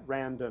into that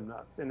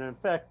randomness. And in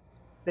fact,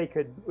 they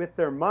could, with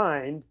their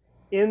mind,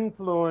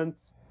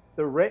 influence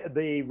the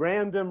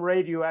random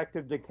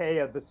radioactive decay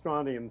of the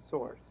strontium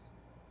source.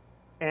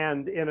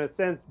 And in a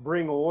sense,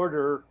 bring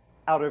order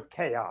out of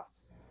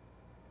chaos.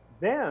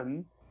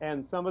 Then,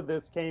 and some of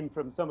this came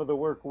from some of the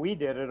work we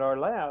did at our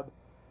lab,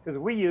 because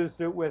we used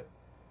it with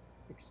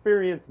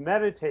experienced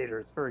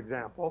meditators, for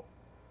example,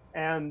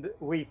 and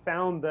we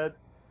found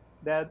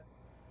that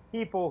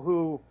people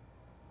who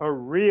are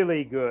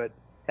really good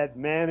at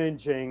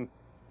managing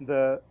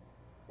the,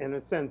 in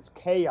a sense,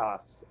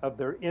 chaos of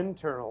their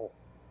internal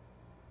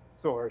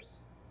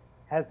source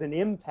has an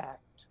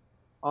impact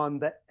on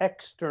the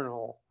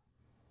external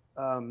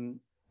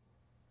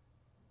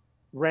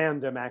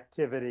random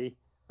activity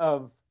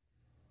of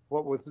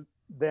what was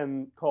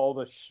then called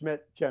a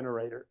Schmidt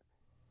generator.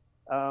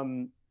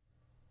 And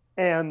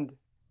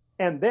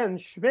then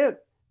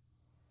Schmidt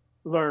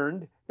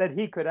learned that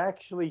he could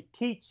actually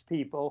teach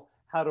people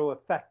how to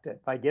affect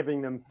it by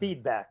giving them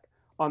feedback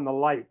on the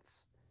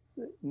lights.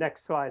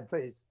 Next slide,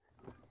 please.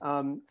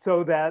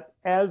 So that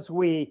as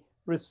we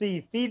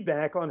receive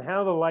feedback on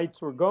how the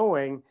lights were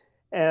going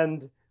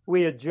and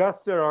we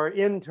adjusted our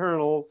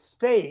internal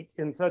state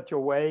in such a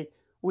way,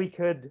 we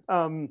could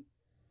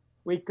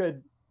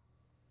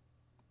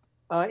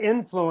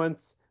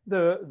influence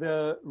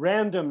the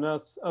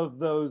randomness of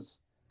those.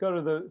 Go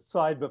to the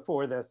slide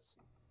before this.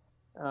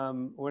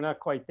 We're not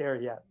quite there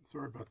yet.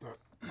 Sorry about that.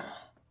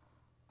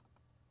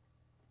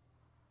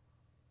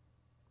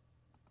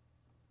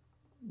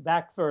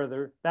 Back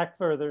further, back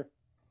further.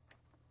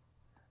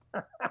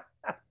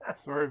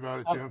 Sorry about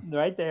it, Jim.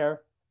 Right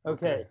there.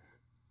 Okay.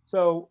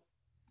 So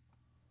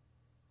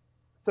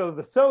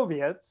the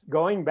Soviets,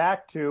 going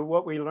back to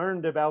what we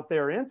learned about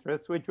their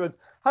interests, which was,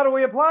 how do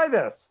we apply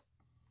this?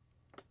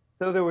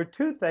 So there were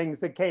two things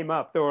that came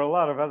up. There were a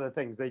lot of other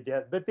things they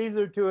did, but these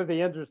are two of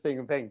the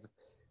interesting things.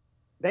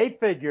 They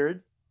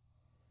figured,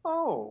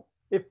 oh,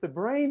 if the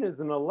brain is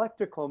an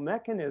electrical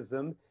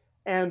mechanism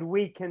and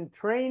we can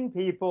train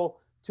people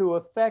to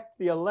affect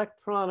the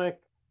electronic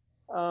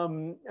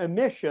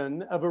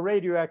emission of a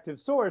radioactive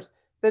source,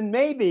 then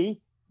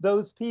maybe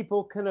those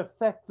people can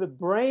affect the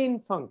brain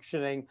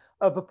functioning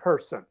of a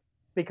person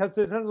because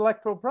it's an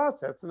electrical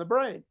process in the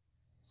brain.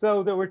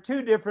 So there were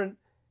two different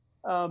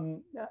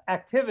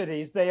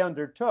activities they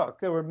undertook.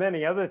 There were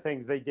many other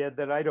things they did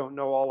that I don't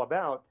know all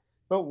about.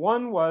 But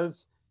one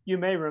was, you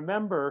may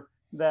remember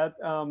that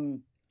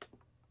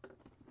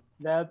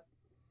that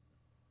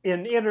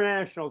in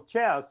international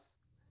chess,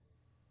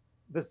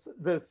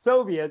 the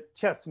Soviet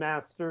chess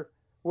master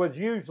was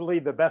usually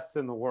the best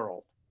in the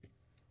world.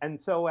 And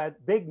so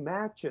at big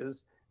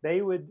matches,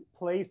 they would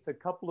place a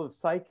couple of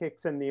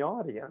psychics in the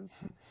audience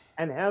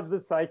and have the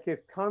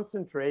psychics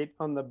concentrate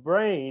on the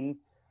brain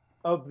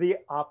of the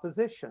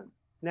opposition.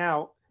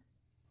 Now,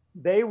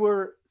 they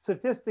were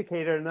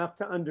sophisticated enough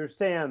to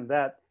understand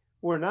that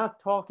we're not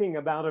talking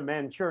about a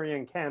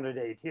Manchurian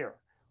candidate here.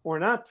 We're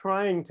not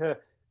trying to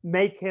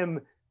make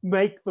him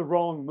make the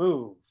wrong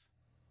move.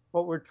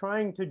 What we're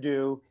trying to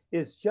do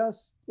is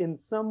just in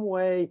some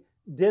way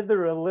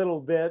dither a little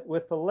bit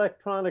with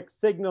electronic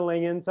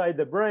signaling inside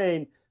the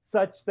brain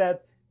such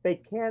that they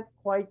can't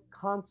quite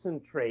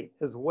concentrate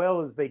as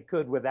well as they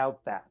could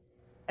without that.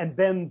 And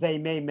then they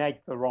may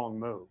make the wrong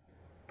move.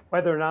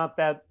 Whether or not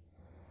that,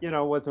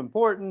 was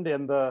important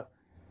in the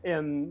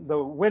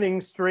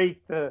winning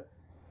streak the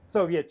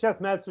Soviet chess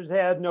masters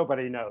had,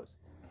 nobody knows.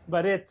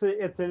 But it's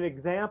an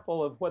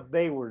example of what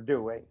they were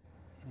doing.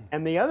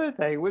 And the other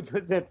thing, which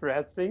was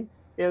interesting,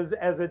 is,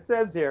 as it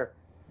says here,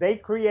 they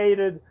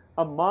created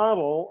a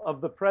model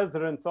of the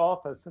president's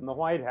office in the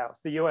White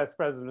House, the US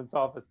president's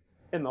office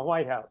in the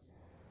White House.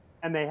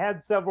 And they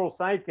had several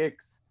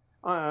psychics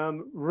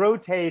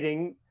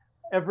rotating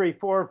every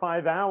 4 or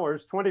 5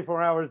 hours,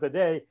 24 hours a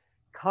day,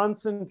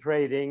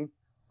 concentrating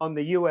on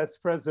the US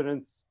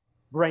president's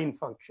brain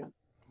function.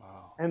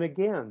 Wow. And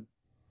again,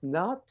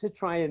 not to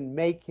try and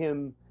make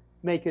him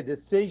make a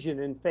decision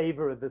in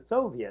favor of the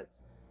Soviets,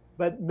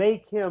 but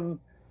make him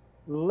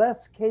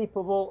less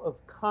capable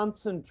of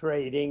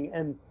concentrating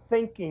and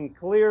thinking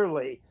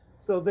clearly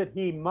so that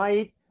he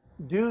might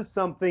do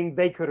something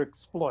they could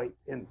exploit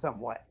in some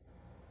way.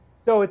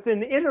 So it's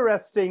an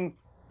interesting,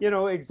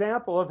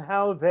 example of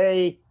how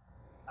they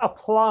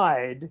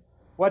applied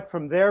what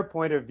from their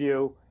point of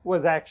view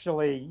was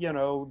actually,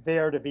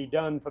 there to be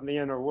done from the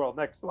inner world.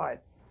 Next slide.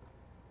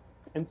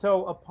 And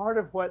so a part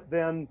of what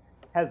then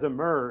has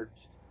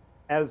emerged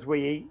as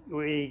we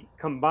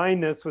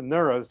combine this with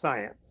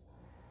neuroscience,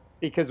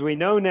 because we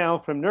know now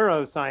from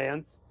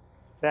neuroscience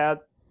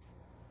that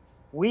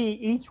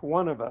each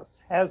one of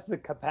us has the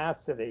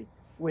capacity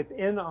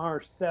within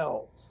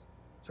ourselves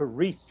to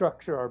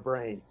restructure our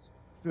brains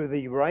through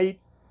the right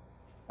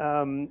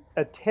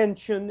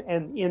attention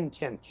and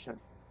intention.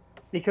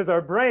 Because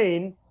our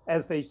brain,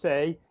 as they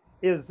say,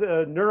 is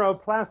a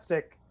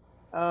neuroplastic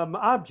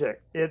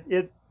object.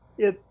 It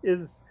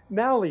is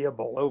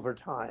malleable over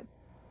time.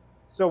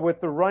 So with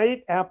the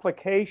right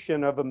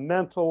application of a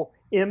mental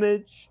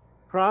image,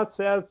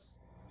 process,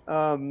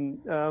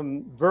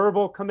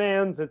 verbal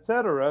commands,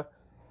 etc.,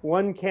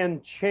 one can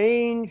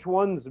change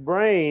one's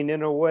brain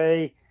in a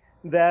way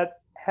that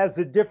has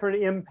a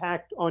different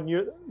impact on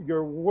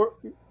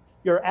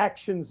your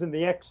actions in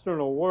the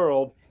external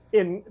world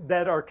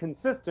that are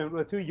consistent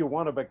with who you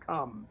want to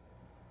become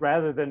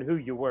rather than who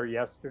you were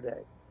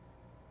yesterday.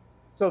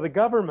 So the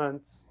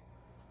governments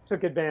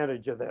took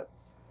advantage of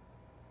this.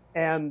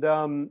 And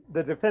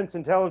the Defense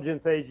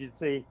Intelligence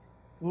Agency,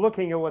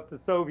 looking at what the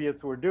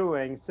Soviets were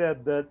doing,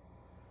 said that,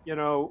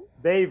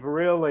 they've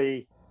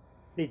really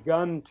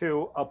begun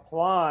to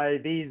apply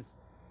these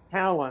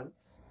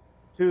talents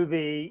to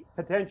the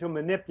potential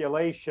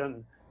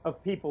manipulation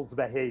of people's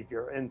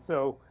behavior. And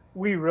so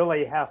we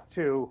really have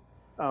to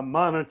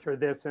monitor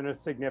this in a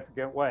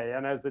significant way.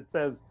 And as it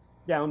says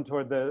down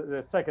toward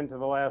the second to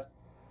the last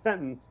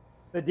sentence,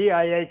 the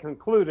DIA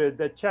concluded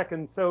that Czech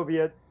and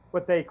Soviet,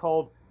 what they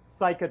called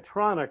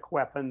psychotronic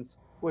weapons,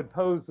 would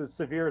pose a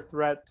severe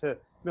threat to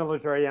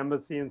military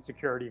embassy and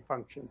security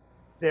functions.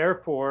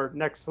 Therefore,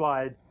 next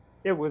slide,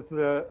 it was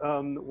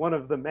one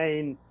of the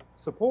main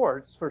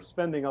supports for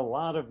spending a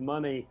lot of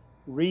money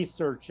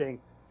researching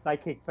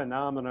psychic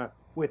phenomena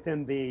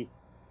within the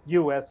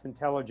US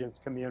intelligence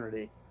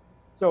community.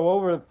 So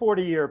over a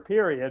 40-year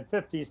period,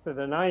 50s to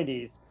the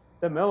 90s,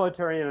 the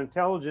military and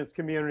intelligence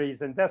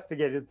communities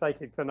investigated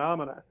psychic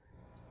phenomena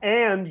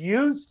and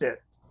used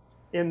it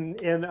in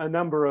a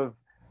number of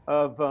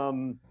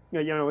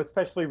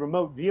especially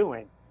remote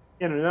viewing,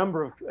 in a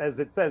number of, as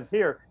it says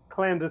here,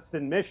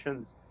 clandestine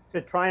missions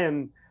to try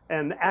and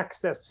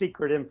access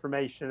secret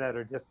information at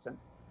a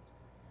distance.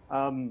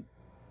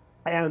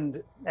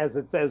 And as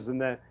it says in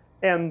the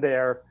end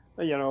there,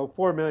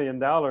 $4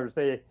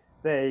 million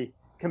they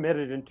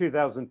committed in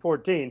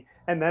 2014,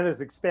 and that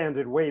has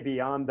expanded way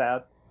beyond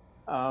that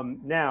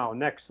now.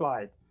 Next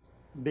slide.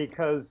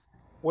 Because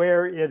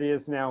where it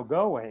is now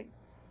going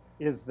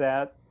is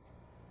that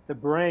the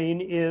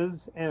brain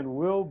is and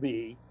will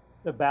be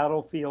the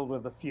battlefield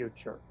of the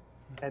future.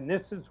 And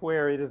this is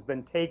where it has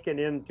been taken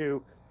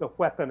into the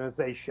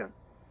weaponization.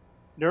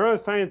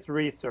 Neuroscience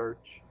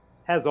research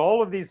has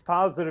all of these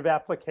positive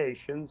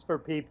applications for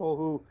people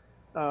who,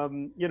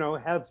 you know,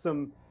 have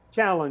some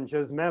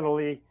challenges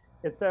mentally,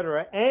 et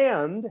cetera,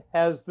 and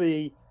has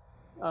the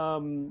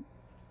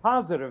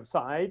positive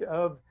side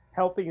of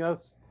helping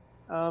us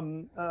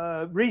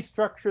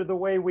restructure the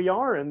way we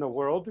are in the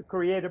world to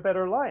create a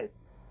better life.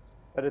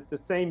 But at the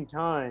same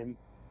time,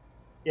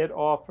 it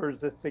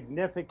offers a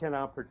significant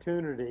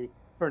opportunity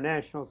for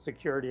national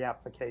security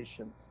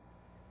applications.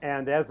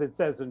 And as it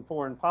says in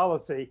foreign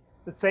policy,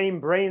 the same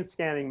brain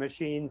scanning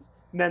machines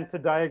meant to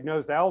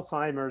diagnose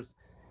Alzheimer's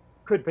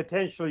could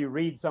potentially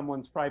read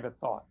someone's private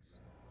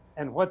thoughts.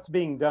 And what's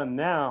being done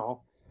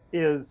now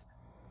is,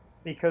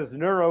 because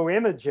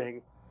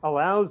neuroimaging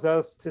allows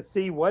us to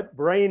see what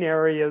brain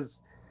areas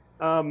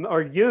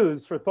are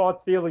used for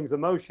thoughts, feelings,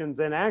 emotions,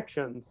 and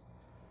actions,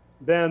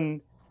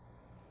 then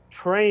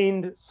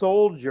trained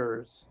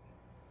soldiers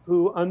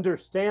who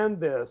understand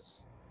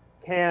this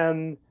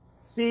can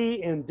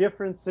see in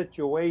different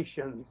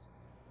situations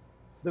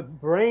the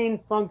brain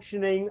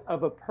functioning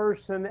of a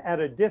person at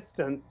a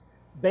distance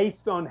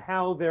based on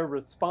how they're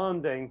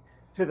responding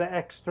to the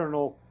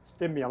external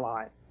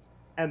stimuli.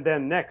 And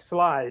then next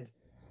slide,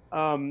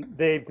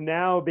 they've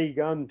now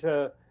begun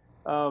to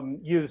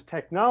use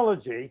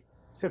technology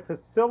to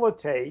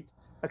facilitate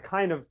a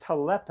kind of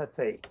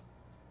telepathy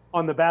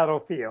on the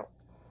battlefield.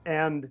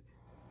 And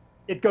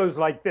it goes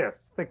like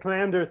this. The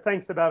commander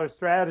thinks about a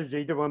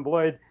strategy to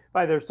employ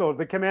by their soldiers.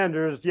 The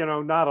commander is, you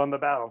know, not on the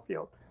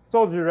battlefield.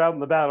 Soldiers are out in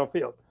the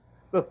battlefield.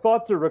 The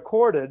thoughts are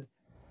recorded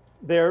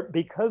there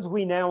because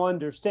we now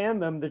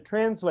understand them. They're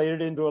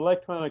translated into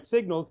electronic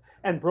signals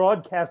and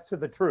broadcast to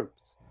the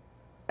troops.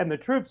 And the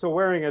troops are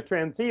wearing a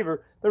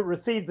transceiver that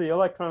receives the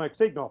electronic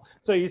signal.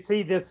 So you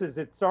see this is,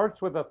 it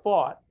starts with a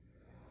thought.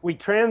 We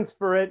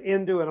transfer it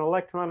into an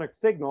electronic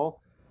signal.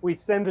 We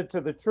send it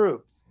to the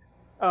troops.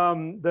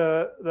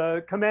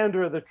 The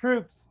commander of the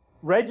troops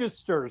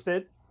registers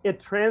it. It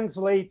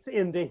translates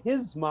into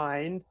his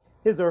mind,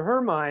 his or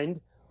her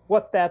mind,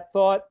 what that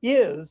thought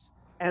is.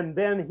 And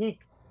then he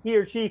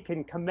or she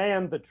can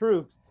command the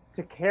troops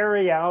to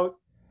carry out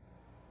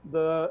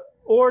the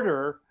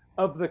order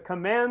of the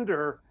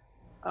commander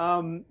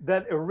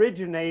that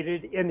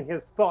originated in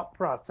his thought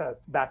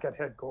process back at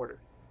headquarters.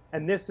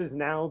 And this is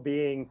now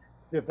being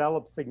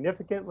developed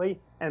significantly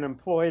and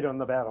employed on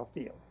the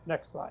battlefields.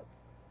 Next slide.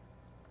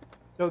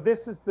 So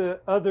this is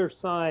the other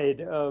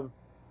side of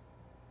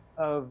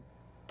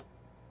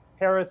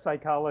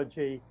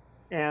parapsychology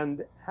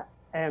and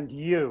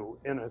you,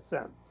 in a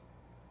sense.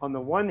 On the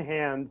one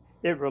hand,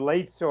 it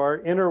relates to our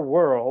inner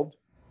world,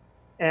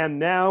 and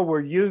now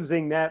we're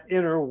using that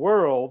inner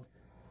world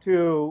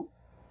to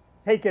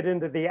take it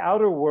into the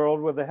outer world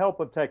with the help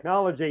of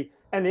technology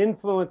and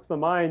influence the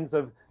minds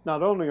of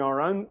not only our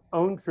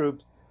own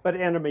troops, but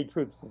enemy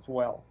troops as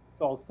well.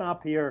 So I'll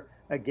stop here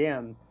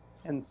again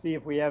and see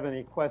if we have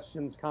any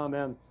questions,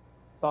 comments,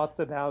 thoughts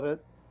about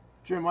it.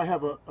 Jim, I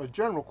have a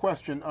general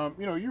question.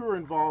 You know, you were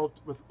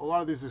involved with a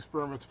lot of these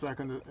experiments back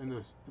in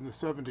the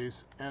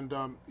 70s, and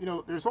you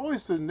know, there's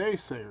always the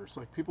naysayers,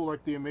 like people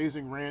like the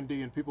amazing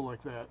Randy and people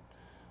like that.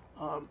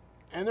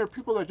 And there are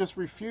people that just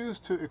refuse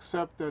to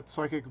accept that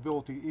psychic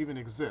ability even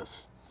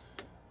exists.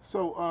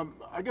 So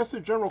I guess the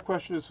general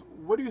question is,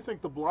 what do you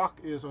think the block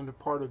is on the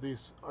part of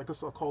these, I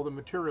guess I'll call them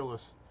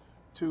materialists,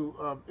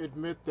 to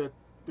admit that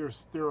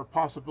there are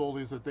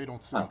possibilities that they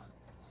don't see?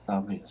 It's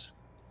obvious.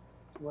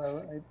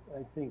 Well,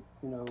 I think,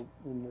 you know,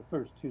 in the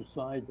first two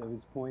slides, I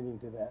was pointing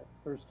to that.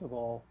 First of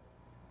all,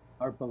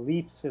 our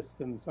belief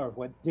systems are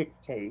what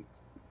dictate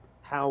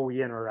how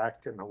we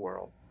interact in the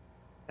world.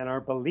 And our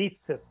belief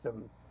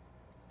systems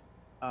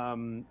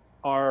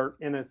are,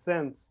 in a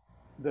sense,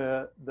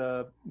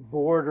 the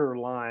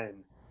borderline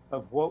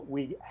of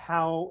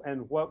how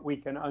and what we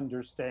can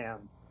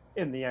understand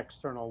in the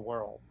external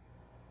world.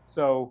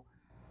 So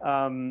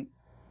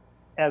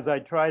as I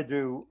tried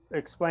to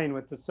explain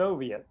with the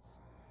Soviets,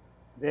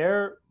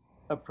 their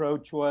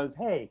approach was,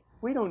 hey,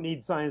 we don't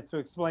need science to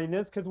explain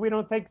this because we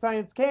don't think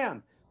science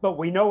can, but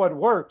we know it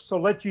works, so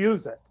let's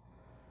use it.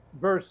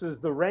 Versus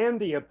the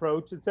Randy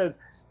approach that says,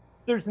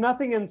 there's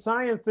nothing in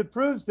science that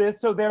proves this,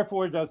 so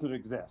therefore it doesn't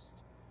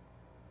exist.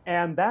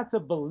 And that's a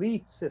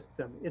belief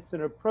system. It's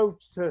an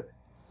approach to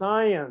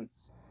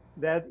science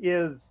that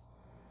is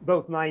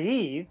both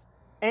naive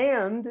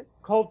and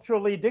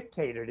culturally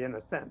dictated in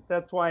a sense.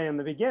 That's why in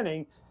the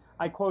beginning,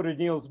 I quoted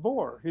Niels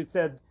Bohr, who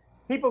said,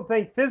 people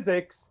think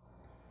physics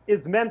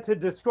is meant to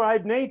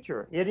describe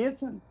nature. It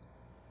isn't.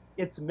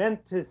 It's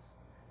meant to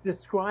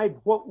describe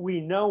what we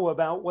know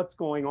about what's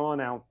going on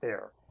out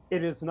there.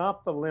 It is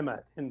not the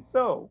limit. And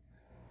so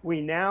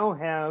we now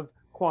have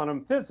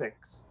quantum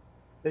physics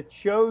that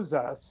shows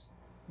us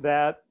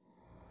that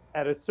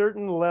at a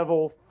certain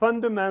level,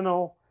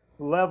 fundamental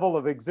level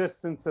of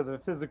existence of the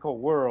physical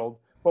world,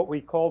 what we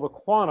call the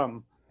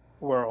quantum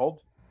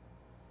world,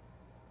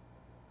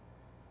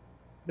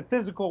 the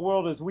physical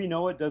world as we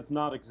know it does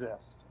not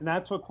exist. And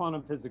that's what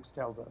quantum physics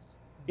tells us.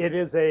 It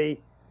is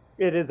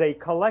a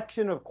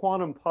collection of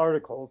quantum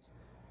particles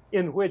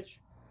in which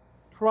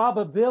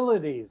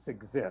probabilities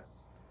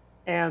exist.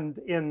 And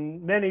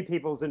in many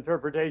people's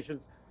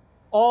interpretations,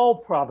 all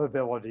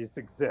probabilities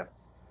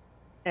exist.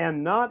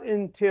 And not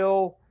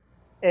until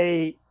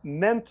a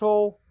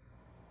mental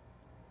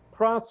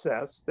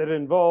process that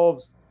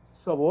involves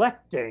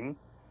selecting,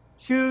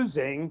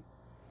 choosing,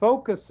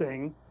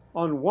 focusing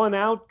on one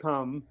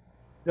outcome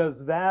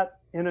does that,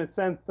 in a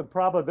sense, the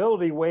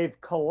probability wave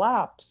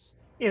collapse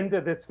into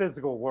this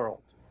physical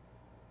world.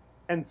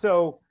 And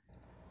so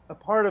a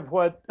part of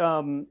what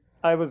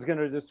I was going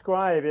to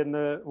describe in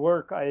the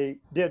work I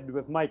did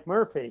with Mike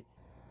Murphy,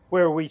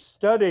 where we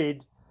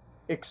studied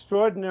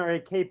extraordinary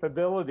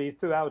capabilities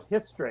throughout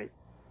history.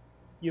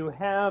 You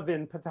have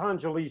in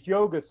Patanjali's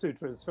Yoga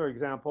Sutras, for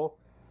example,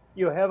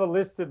 you have a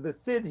list of the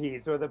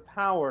siddhis, or the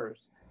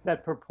powers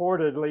that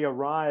purportedly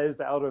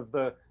arise out of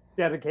the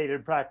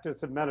dedicated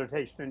practice of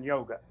meditation and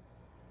yoga.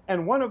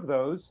 And one of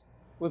those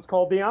was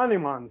called the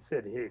Animan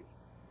Siddhi.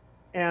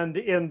 And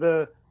in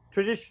the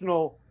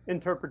traditional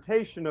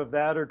interpretation of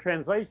that, or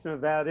translation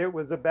of that, it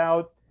was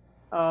about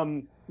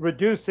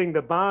reducing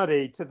the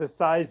body to the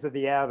size of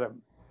the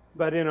atom.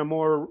 But in a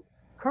more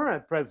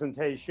current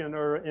presentation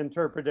or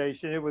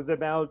interpretation, it was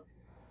about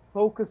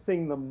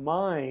focusing the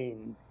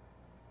mind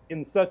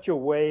in such a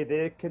way that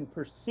it can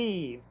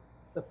perceive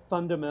the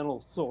fundamental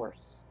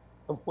source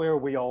of where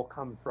we all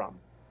come from.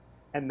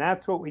 And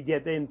that's what we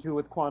get into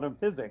with quantum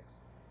physics.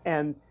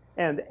 And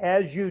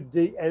as you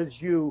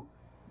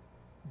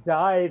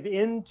dive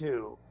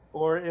into,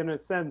 or in a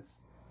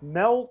sense,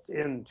 melt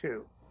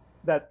into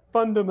that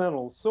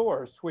fundamental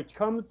source, which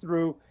comes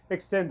through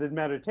extended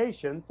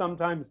meditation,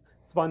 sometimes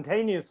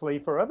spontaneously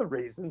for other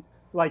reasons,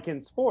 like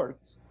in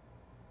sports,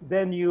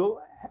 then you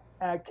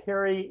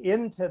carry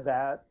into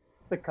that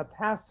the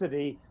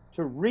capacity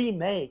to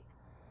remake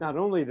not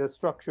only the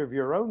structure of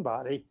your own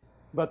body,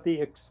 but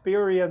the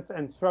experience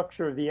and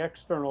structure of the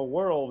external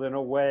world in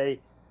a way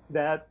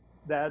that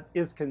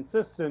is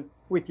consistent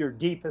with your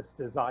deepest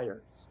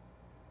desires.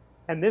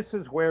 And this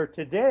is where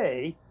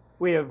today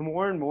we have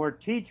more and more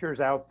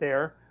teachers out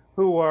there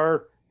who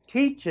are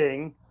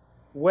teaching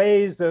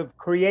ways of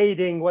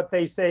creating what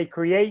they say,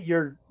 create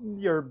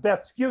your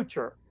best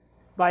future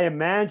by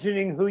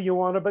imagining who you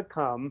want to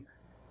become,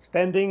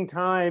 spending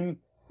time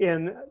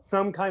in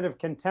some kind of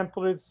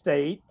contemplative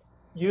state,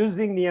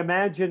 using the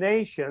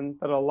imagination,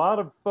 but a lot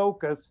of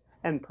focus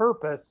and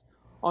purpose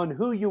on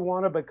who you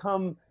want to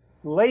become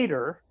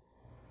later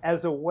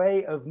as a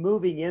way of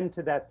moving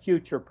into that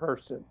future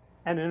person.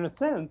 And in a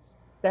sense,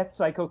 that's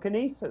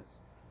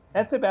psychokinesis.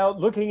 That's about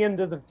looking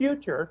into the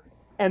future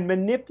and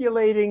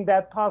manipulating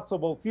that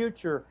possible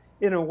future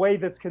in a way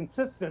that's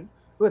consistent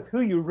with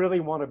who you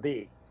really want to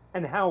be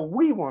and how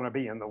we want to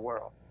be in the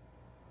world.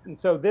 And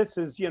so this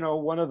is,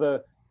 one of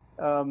the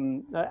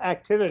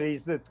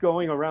activities that's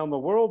going around the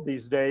world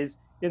these days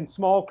in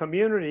small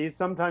communities,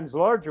 sometimes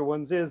larger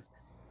ones, is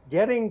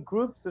getting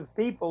groups of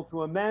people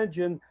to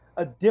imagine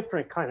a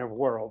different kind of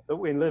world that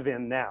we live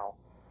in now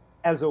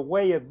as a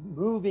way of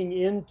moving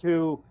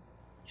into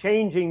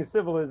changing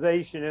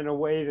civilization in a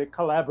way that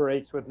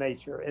collaborates with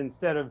nature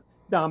instead of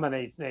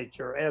dominates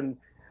nature. And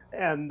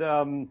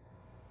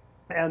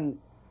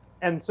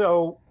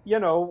so,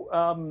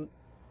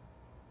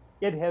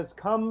 it has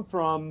come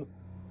from,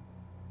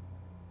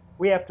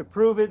 we have to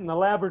prove it in the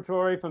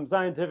laboratory from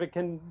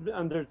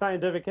under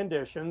scientific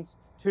conditions,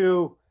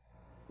 to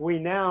we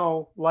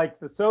now, like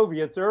the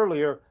Soviets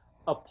earlier,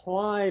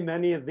 apply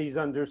many of these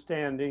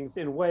understandings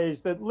in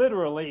ways that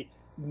literally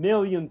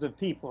millions of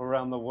people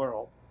around the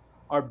world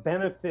are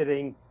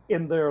benefiting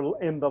in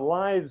the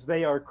lives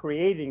they are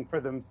creating for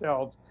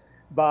themselves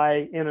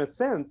by, in a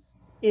sense,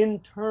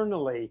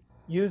 internally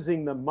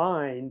using the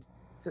mind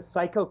to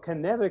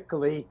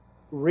psychokinetically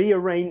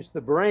rearrange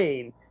the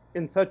brain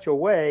in such a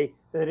way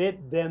that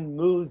it then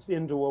moves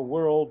into a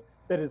world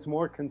that is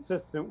more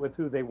consistent with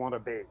who they want to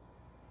be.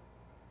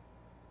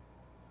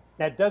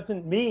 That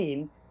doesn't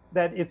mean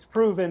that it's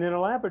proven in a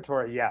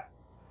laboratory yet.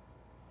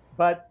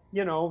 But,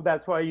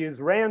 that's why I use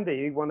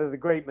Randy, one of the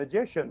great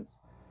magicians,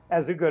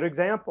 as a good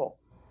example.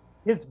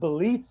 His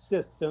belief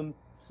system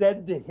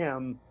said to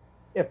him,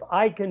 if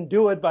I can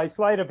do it by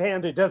sleight of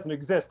hand, it doesn't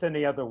exist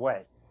any other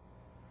way.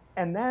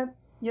 And that,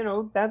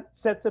 that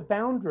sets a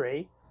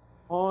boundary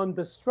on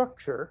the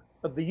structure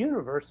of the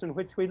universe in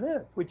which we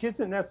live, which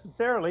isn't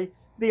necessarily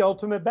the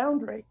ultimate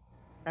boundary.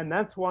 And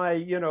that's why,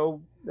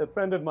 a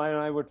friend of mine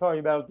and I were talking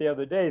about it the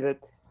other day, that,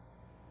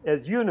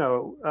 as you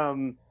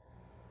know,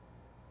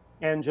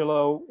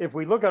 Angelo, if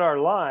we look at our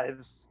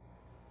lives,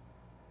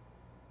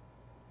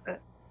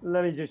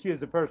 let me just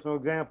use a personal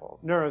example,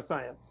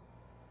 neuroscience.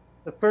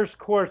 The first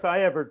course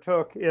I ever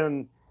took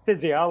in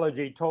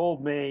physiology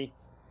told me,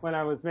 when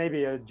I was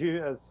maybe a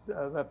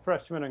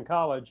freshman in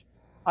college,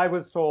 I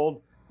was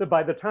told that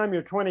by the time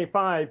you're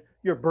 25,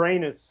 your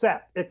brain is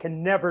set. It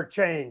can never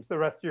change the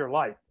rest of your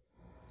life.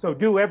 So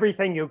do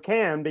everything you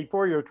can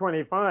before you're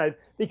 25,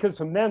 because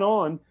from then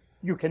on,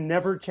 you can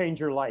never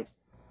change your life.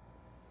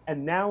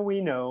 And now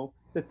we know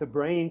that the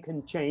brain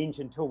can change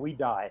until we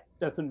die.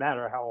 Doesn't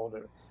matter how old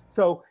it is.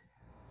 So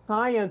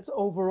science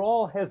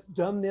overall has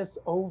done this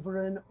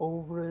over and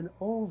over and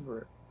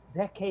over.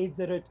 decades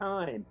at a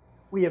time.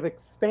 We have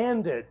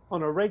expanded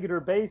on a regular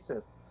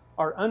basis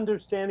our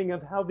understanding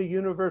of how the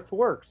universe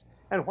works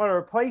and what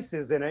our place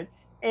is in it,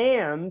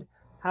 and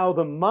how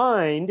the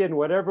mind, in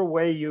whatever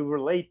way you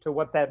relate to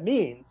what that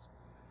means,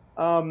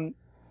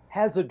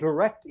 has a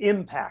direct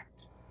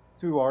impact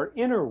through our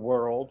inner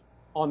world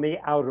on the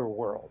outer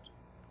world.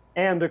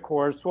 And of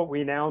course, what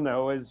we now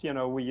know is,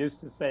 we used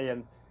to say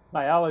in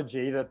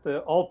biology that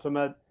the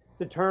ultimate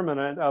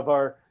determinant of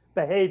our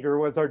behavior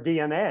was our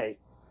DNA.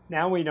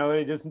 Now we know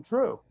it isn't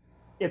true.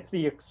 It's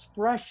the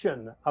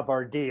expression of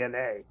our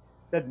DNA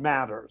that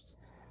matters.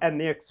 And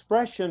the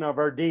expression of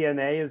our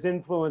DNA is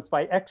influenced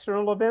by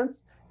external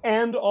events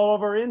and all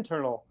of our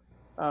internal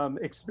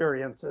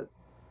experiences.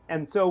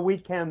 And so we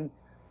can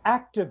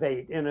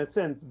activate, in a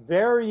sense,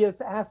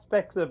 various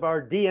aspects of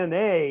our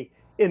DNA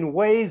in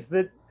ways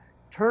that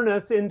turn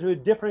us into a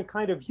different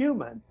kind of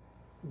human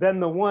than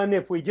the one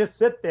if we just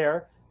sit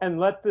there and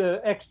let the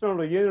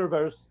external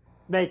universe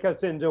make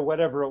us into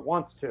whatever it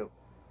wants to.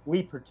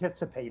 We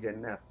participate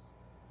in this.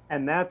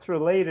 And that's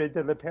related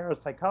to the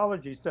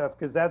parapsychology stuff,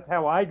 because that's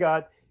how I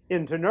got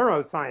into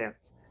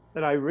neuroscience,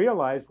 that I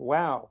realized,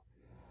 wow,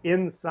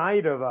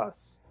 inside of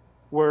us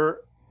we're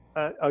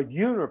a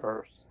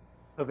universe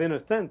of, in a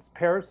sense,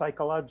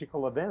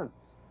 parapsychological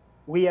events.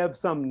 We have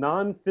some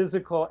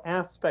non-physical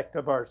aspect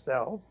of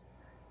ourselves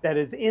that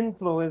is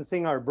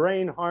influencing our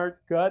brain, heart,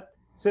 gut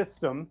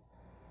system,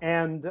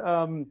 and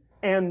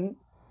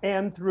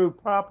through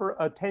proper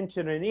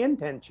attention and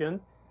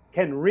intention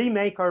can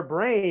remake our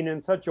brain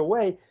in such a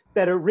way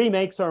that it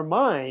remakes our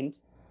mind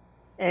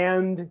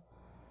and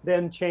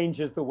then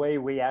changes the way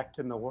we act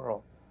in the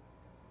world.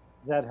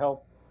 Does that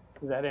help?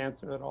 Does that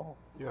answer it all?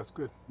 Yes,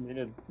 good. I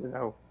mean,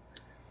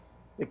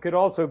 it could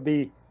also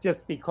be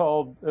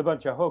called a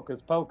bunch of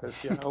hocus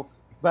pocus,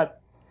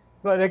 but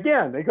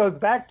again, it goes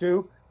back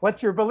to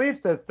what's your belief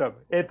system.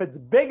 If it's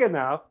big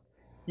enough,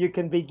 you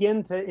can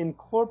begin to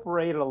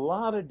incorporate a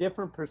lot of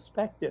different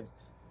perspectives.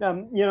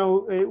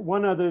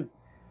 One other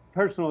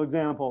personal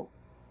example,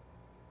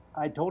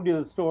 I told you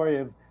the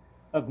story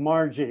of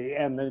Margie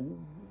and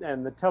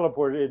the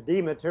teleported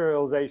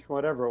dematerialization,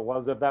 whatever it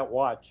was, of that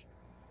watch,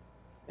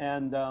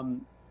 and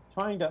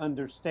trying to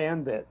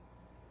understand it.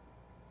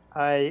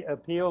 I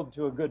appealed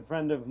to a good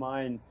friend of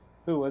mine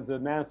who was a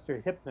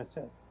master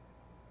hypnotist,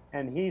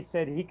 and he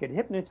said he could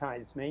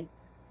hypnotize me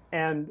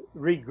and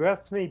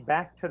regress me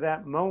back to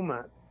that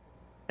moment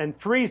and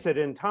freeze it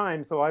in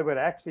time so I would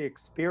actually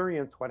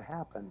experience what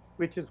happened,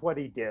 which is what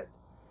he did.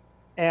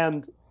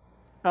 And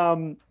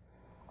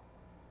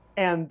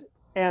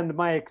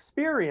my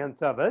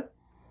experience of it,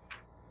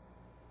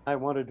 I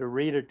wanted to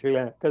read it to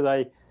you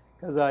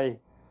because I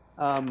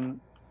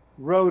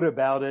wrote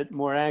about it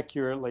more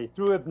accurately.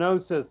 Through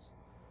hypnosis,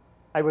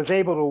 I was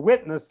able to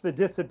witness the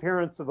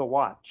disappearance of the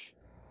watch.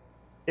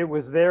 It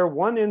was there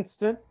one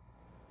instant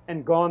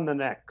and gone the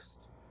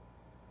next.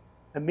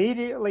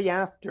 Immediately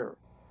after,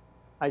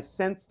 I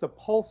sensed a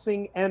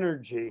pulsing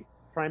energy,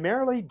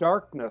 primarily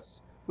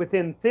darkness,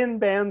 within thin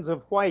bands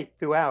of white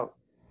throughout.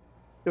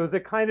 There was a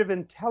kind of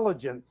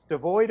intelligence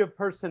devoid of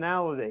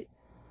personality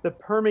that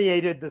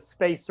permeated the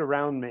space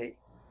around me.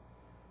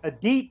 A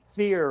deep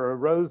fear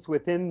arose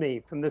within me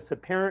from this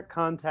apparent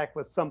contact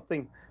with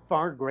something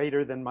far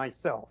greater than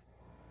myself.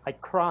 I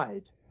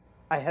cried.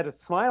 I had a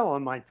smile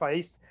on my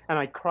face and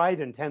I cried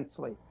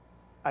intensely.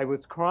 I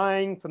was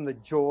crying from the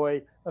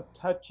joy of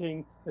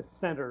touching the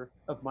center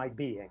of my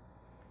being.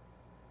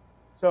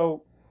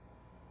 So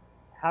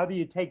how do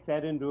you take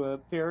that into a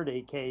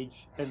Faraday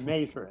cage and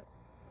measure it?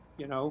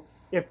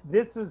 If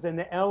this is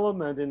an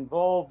element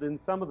involved in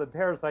some of the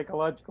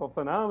parapsychological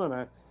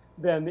phenomena,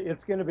 then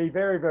it's going to be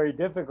very, very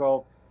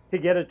difficult to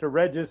get it to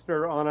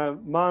register on a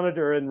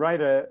monitor and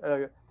write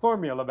a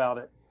formula about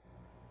it.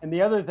 And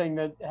the other thing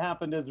that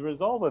happened as a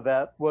result of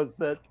that was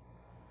that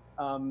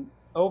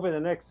over the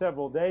next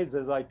several days,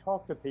 as I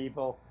talked to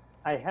people,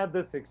 I had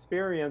this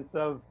experience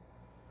of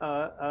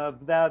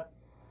that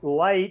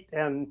light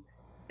and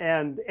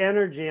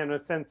energy, in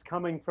a sense,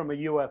 coming from a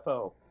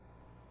UFO.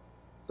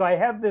 So I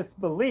have this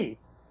belief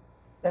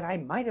that I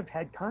might have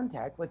had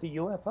contact with a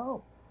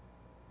UFO.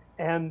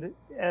 And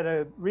at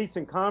a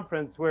recent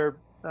conference where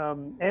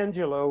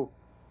Angelo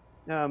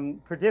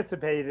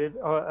participated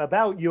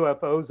about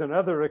UFOs and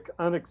other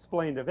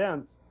unexplained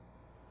events,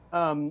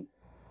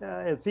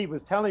 as he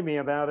was telling me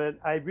about it,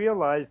 I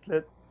realized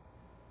that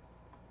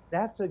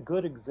that's a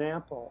good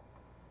example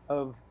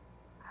of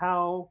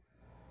how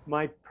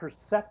my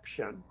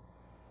perception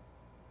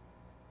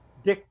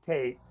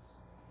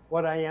dictates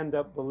what I end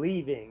up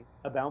believing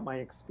about my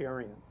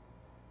experience.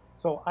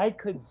 So I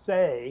could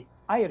say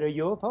I had a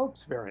UFO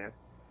experience.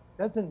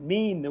 Doesn't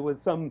mean there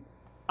was some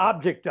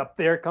object up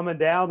there coming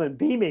down and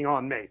beaming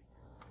on me.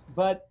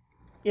 But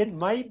it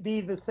might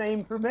be the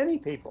same for many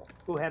people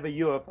who have a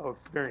UFO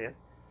experience,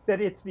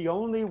 that it's the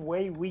only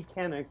way we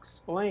can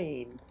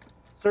explain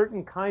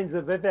certain kinds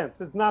of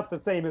events. It's not the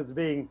same as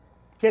being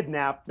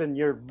kidnapped and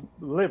your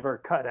liver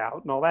cut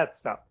out and all that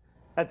stuff.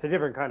 That's a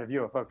different kind of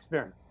UFO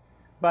experience.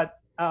 But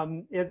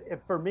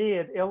for me,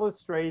 it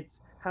illustrates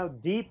how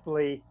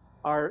deeply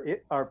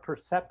our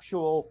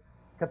perceptual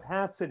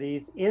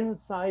capacities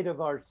inside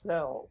of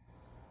ourselves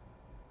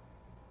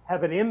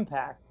have an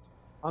impact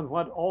on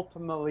what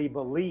ultimately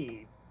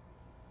believe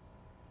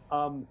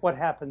what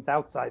happens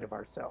outside of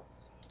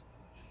ourselves.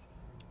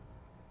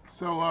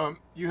 So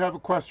you have a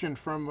question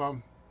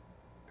from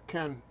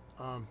Ken,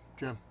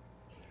 Jim.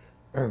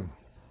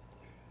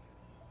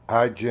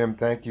 Hi, Jim.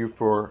 Thank you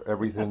for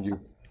everything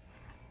you've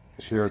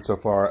shared so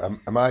far.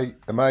 Am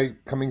I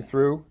coming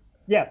through?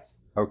 Yes.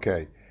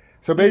 Okay.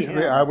 So He,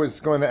 basically, him. I was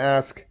going to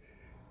ask,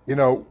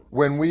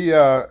 when we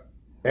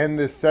end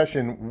this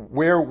session,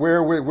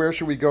 where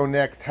should we go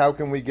next? How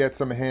can we get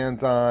some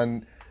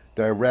hands-on,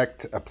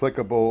 direct,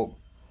 applicable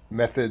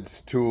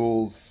methods,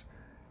 tools,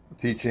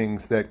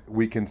 teachings that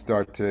we can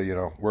start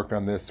to, work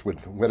on this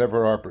with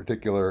whatever our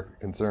particular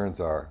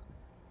concerns are?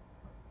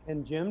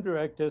 And Jim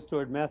direct us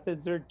toward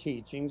methods or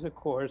teachings, of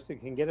course,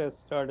 that can get us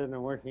started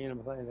and working in a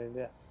plan like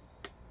that.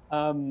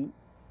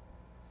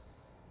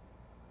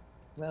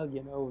 Well,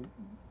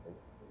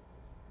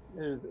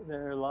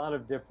 there are a lot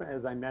of different,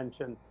 as I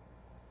mentioned,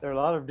 there are a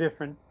lot of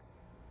different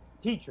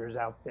teachers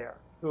out there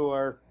who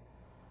are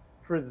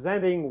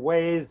presenting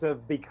ways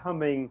of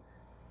becoming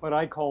what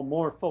I call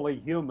more fully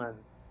human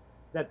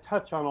that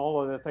touch on all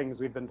of the things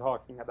we've been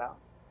talking about.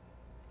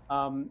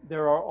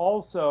 There are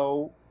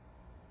also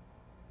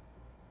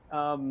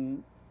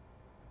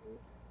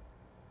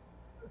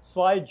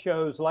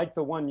slideshows like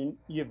the one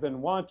you've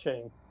been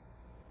watching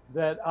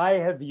that I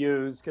have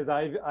used, because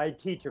I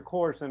teach a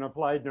course in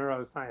applied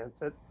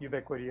neuroscience at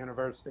Ubiquity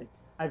University.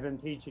 I've been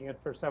teaching it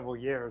for several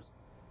years.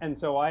 And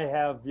so I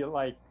have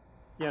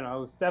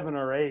 7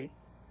 or 8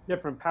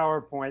 different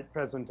PowerPoint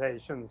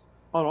presentations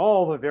on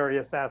all the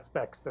various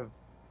aspects of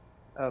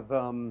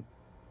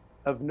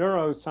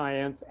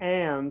neuroscience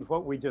and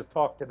what we just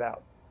talked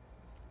about.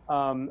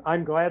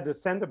 I'm glad to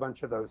send a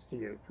bunch of those to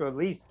you to at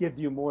least give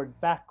you more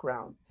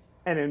background.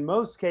 And in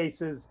most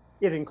cases,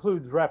 it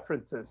includes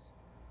references,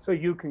 so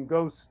you can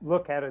go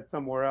look at it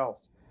somewhere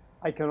else.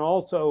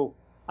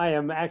 I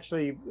am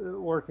actually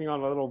working on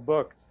a little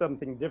book,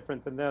 something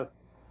different than this,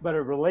 but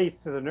it relates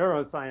to the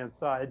neuroscience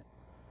side,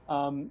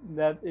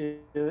 that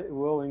it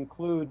will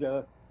include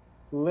a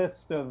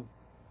list of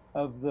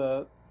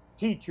the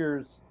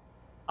teachers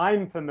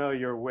I'm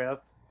familiar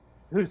with,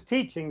 whose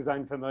teachings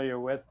I'm familiar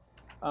with,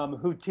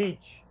 who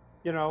teach,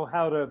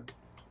 how to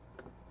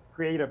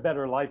create a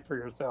better life for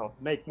yourself,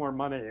 make more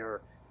money,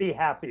 or be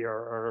happier,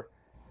 or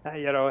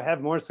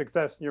have more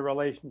success in your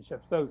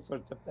relationships, those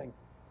sorts of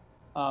things.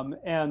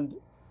 And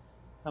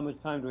how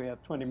much time do we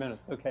have? 20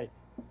 minutes. Okay.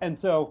 And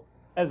so,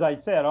 as I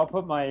said, I'll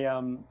put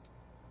my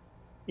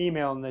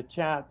email in the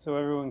chat so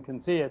everyone can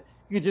see it.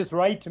 You just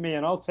write to me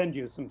and I'll send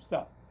you some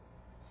stuff.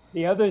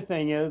 The other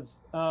thing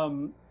is,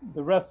 the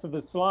rest of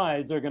the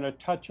slides are going to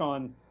touch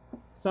on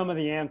some of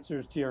the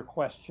answers to your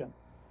question.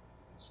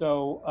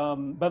 So,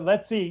 but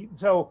let's see.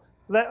 So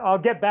I'll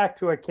get back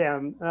to it,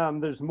 Ken.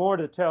 There's more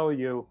to tell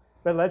you,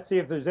 but let's see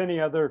if there's any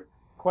other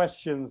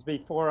questions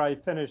before I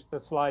finish the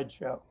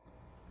slideshow.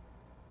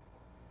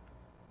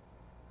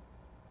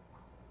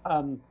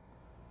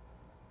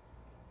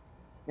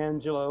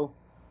 Angelo,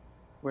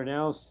 we're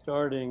now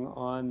starting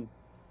on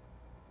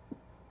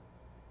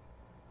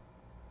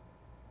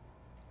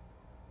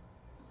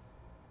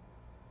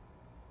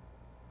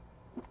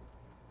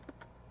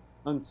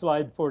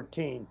slide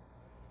 14.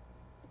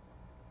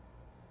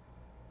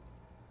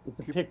 It's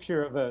a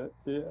picture of a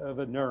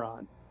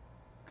neuron.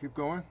 Keep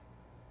going.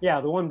 Yeah,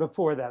 the one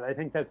before that. I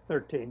think that's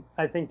 13.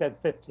 I think that's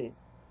 15.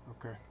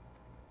 Okay.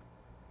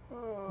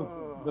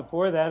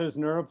 Before that is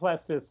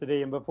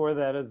neuroplasticity, and before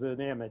that is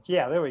an image.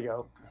 Yeah, there we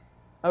go.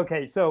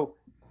 Okay, so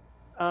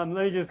let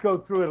me just go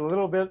through it a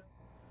little bit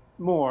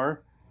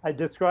more. I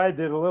described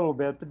it a little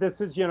bit, but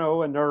this is, a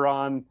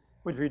neuron,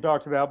 which we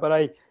talked about.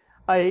 But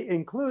I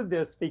include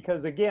this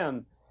because,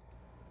 again,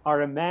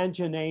 our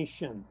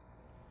imagination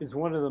is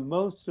one of the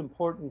most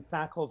important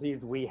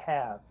faculties we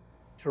have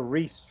to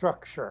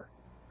restructure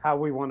how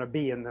we want to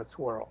be in this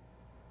world.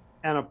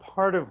 And a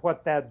part of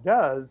what that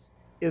does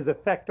is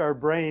affect our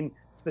brain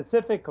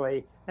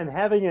specifically, and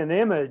having an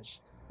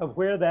image of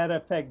where that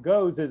effect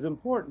goes is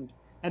important.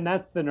 And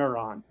that's the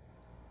neuron.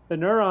 The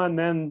neuron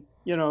then,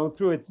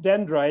 through its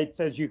dendrites,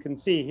 as you can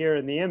see here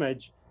in the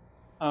image,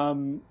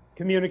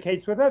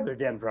 communicates with other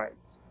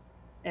dendrites.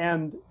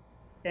 And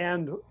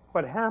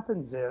what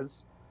happens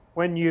is,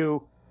 when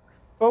you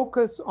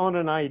focus on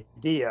an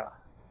idea,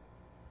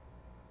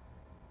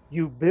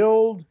 you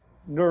build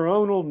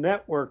neuronal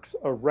networks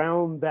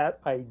around that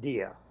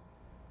idea.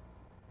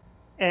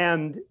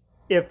 And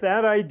if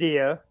that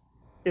idea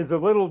is a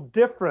little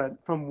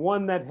different from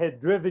one that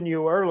had driven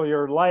you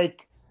earlier,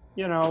 like,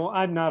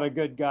 I'm not a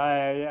good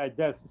guy,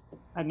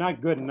 I'm not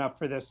good enough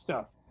for this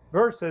stuff,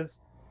 versus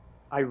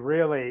I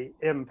really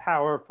am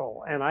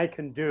powerful and I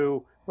can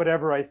do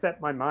whatever I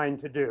set my mind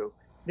to do.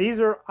 These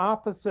are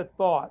opposite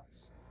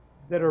thoughts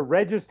that are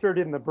registered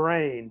in the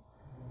brain.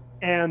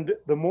 And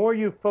the more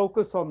you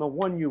focus on the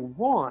one you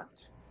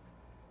want,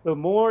 the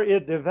more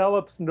it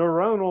develops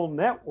neuronal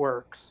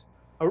networks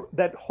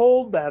that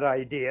hold that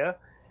idea.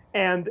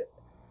 And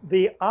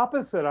the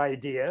opposite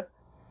idea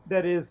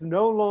that is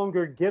no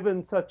longer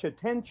given such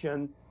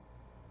attention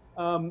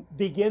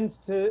begins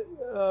to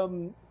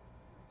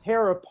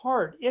tear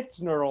apart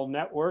its neural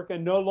network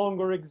and no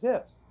longer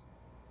exist.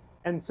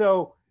 And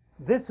so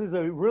this is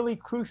a really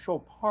crucial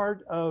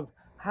part of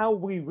how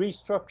we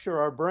restructure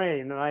our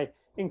brain. And I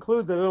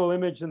include the little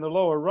image in the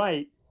lower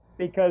right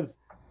because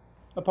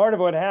a part of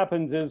what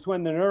happens is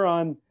when the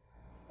neuron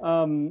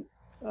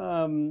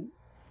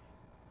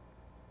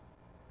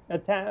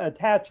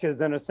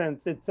attaches, in a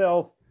sense,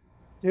 itself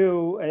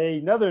to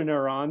another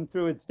neuron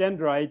through its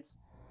dendrites,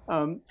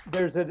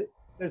 there's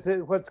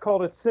what's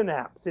called a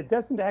synapse. It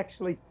doesn't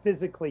actually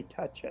physically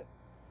touch it.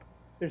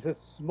 There's a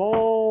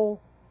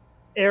small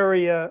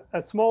area,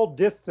 a small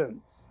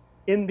distance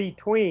in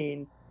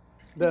between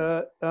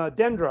the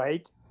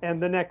dendrite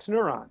and the next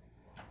neuron.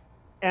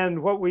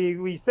 And what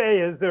we say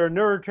is there are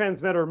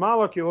neurotransmitter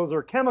molecules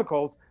or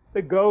chemicals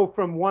that go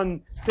from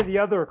one to the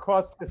other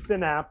across the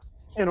synapse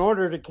in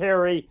order to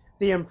carry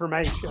the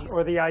information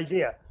or the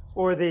idea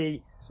or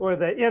the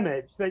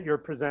image that you're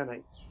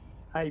presenting.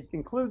 I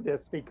include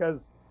this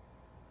because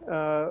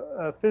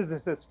a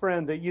physicist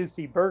friend at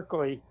UC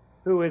Berkeley,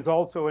 who is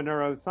also a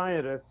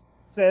neuroscientist,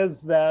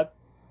 says that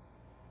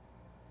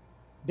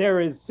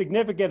there is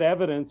significant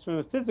evidence from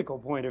a physical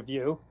point of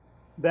view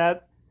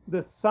that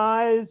the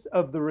size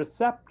of the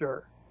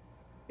receptor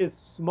is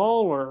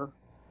smaller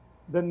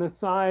than the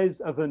size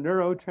of the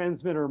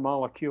neurotransmitter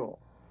molecule.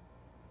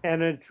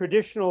 And a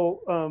traditional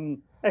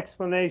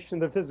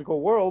explanation of the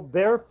physical world,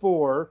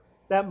 therefore,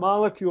 that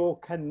molecule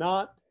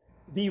cannot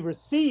be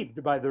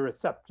received by the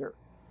receptor.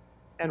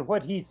 And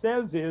what he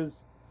says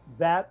is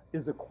that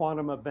is a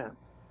quantum event.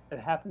 It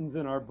happens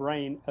in our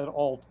brain at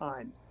all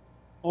times.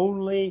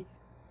 Only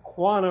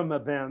quantum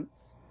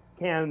events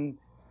can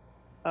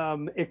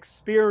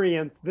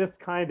experience this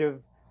kind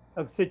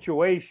of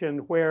situation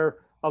where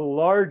a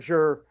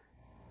larger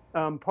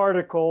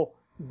particle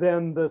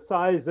than the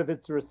size of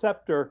its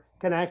receptor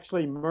can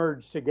actually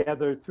merge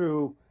together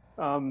through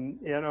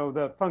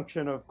the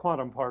function of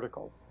quantum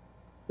particles.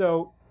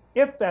 So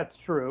if that's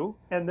true,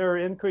 and there are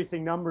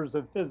increasing numbers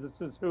of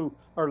physicists who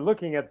are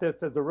looking at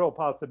this as a real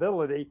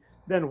possibility,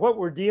 then what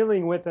we're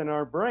dealing with in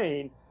our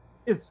brain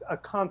is a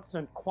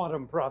constant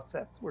quantum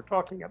process. We're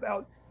talking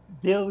about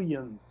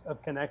billions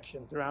of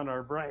connections around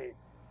our brain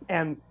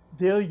and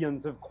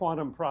billions of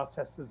quantum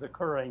processes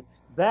occurring.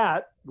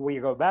 That we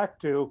go back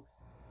to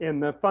in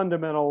the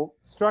fundamental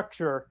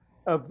structure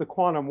of the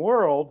quantum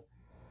world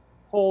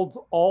holds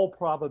all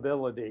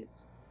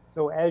probabilities.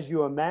 So as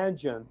you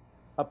imagine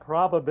a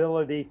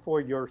probability for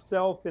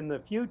yourself in the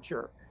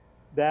future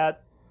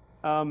that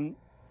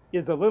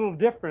is a little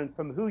different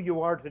from who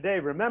you are today.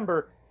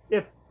 Remember,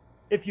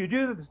 if you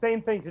do the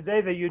same thing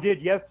today that you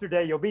did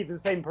yesterday, you'll be the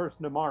same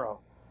person tomorrow.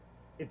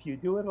 If you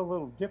do it a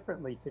little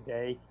differently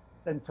today,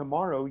 then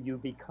tomorrow you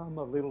become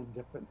a little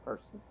different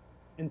person.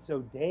 And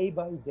so day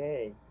by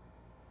day,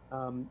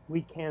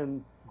 we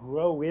can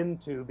grow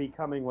into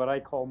becoming what I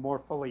call more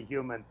fully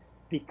human,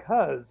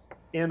 because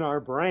in our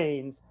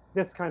brains,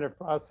 this kind of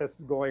process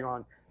is going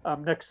on.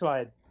 Next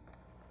slide,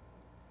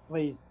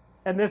 please.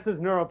 And this is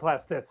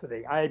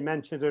neuroplasticity. I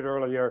mentioned it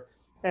earlier,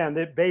 and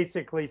it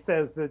basically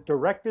says that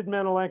directed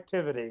mental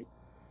activity,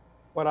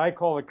 what I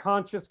call a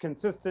conscious,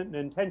 consistent, and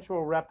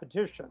intentional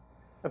repetition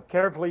of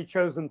carefully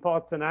chosen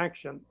thoughts and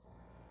actions,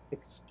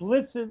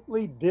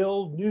 explicitly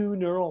build new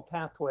neural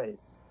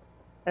pathways.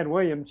 And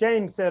William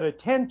James said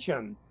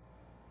attention,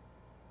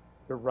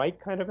 the right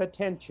kind of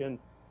attention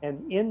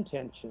and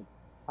intention,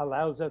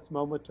 allows us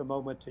moment to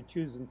moment to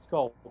choose and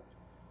sculpt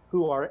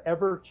how our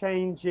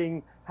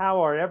ever-changing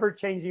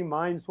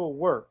minds will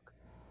work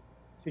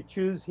to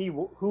choose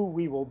who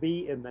we will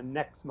be in the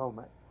next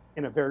moment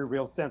in a very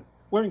real sense.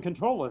 We're in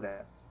control of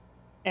this.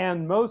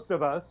 And most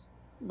of us,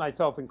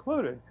 myself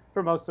included,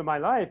 for most of my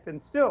life, and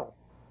still,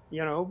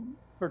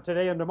 for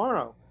today and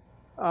tomorrow,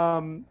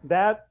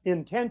 that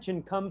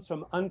intention comes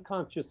from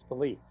unconscious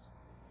beliefs.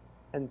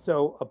 And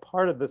so a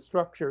part of the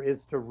structure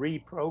is to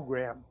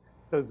reprogram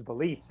those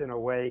beliefs in a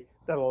way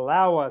that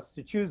allow us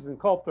to choose and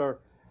sculpt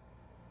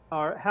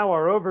how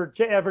our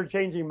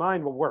ever-changing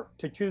mind will work,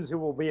 to choose who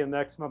will be in the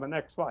next moment.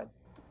 Next slide.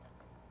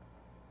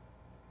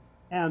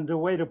 And the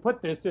way to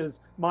put this is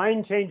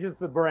mind changes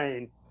the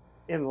brain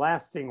in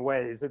lasting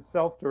ways. It's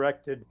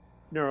self-directed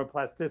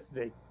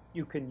neuroplasticity.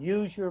 You can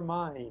use your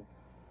mind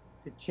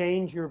to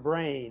change your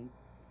brain,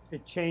 to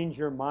change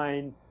your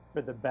mind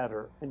for the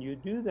better. And you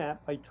do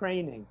that by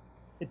training.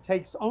 It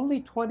takes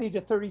only 20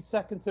 to 30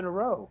 seconds in a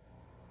row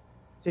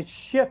to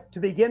shift, to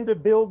begin to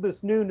build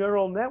this new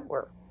neural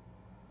network.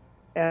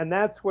 And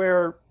that's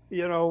where,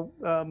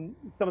 some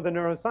of the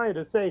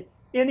neuroscientists say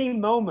any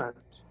moment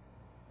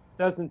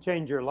doesn't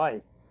change your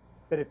life.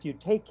 But if you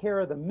take care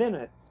of the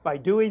minutes by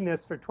doing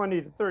this for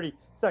 20 to 30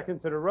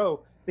 seconds in a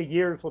row, the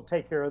years will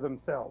take care of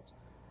themselves.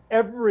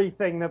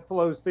 Everything that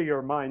flows through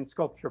your mind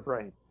sculpts your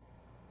brain.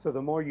 So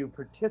the more you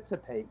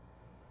participate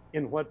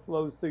in what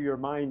flows through your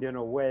mind in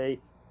a way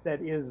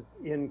that is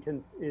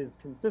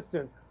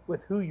consistent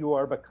with who you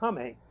are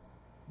becoming,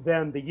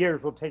 then the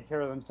years will take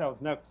care of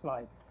themselves. Next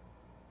slide.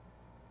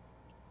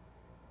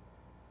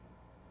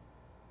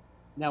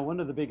 Now, one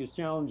of the biggest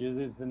challenges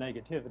is the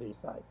negativity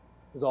side,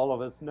 because all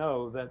of us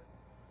know that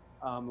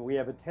we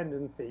have a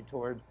tendency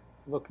toward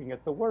looking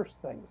at the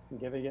worst things and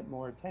giving it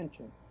more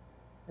attention.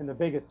 And the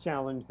biggest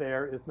challenge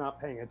there is not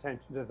paying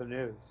attention to the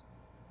news.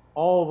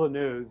 All the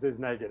news is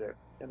negative.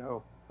 You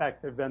know, in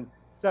fact, there have been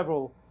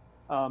several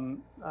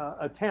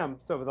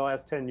attempts over the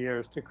last 10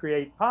 years to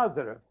create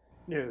positive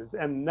news,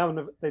 and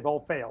they've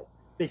all failed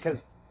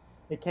because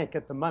they can't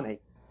get the money.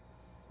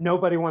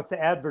 Nobody wants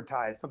to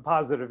advertise some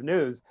positive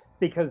news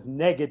because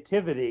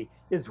negativity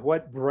is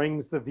what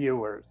brings the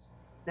viewers.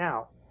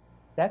 Now,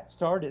 that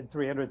started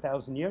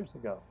 300,000 years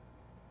ago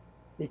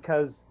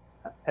because,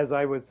 as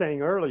I was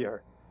saying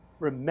earlier,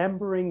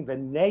 remembering the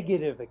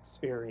negative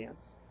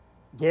experience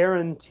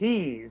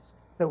guarantees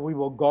that we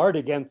will guard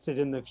against it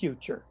in the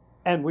future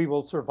and we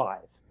will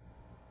survive.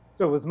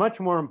 So it was much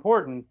more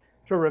important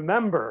to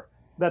remember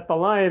that the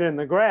lion in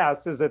the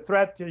grass is a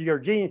threat to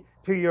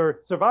your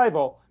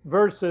survival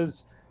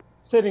versus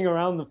sitting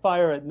around the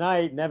fire at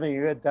night and having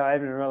a good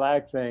time and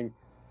relaxing,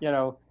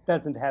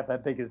 doesn't have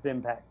that biggest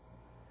impact.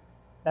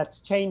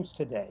 That's changed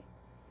today.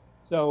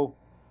 So,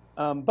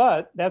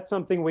 but that's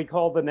something we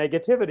call the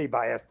negativity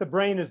bias. The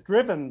brain is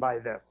driven by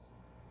this.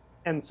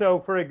 And so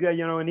for,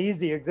 an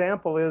easy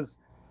example is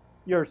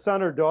your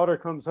son or daughter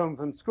comes home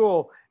from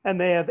school and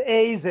they have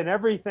A's in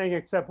everything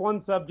except one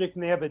subject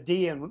and they have a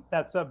D in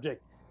that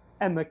subject.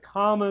 And the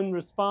common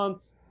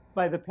response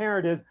by the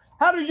parent is,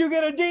 how did you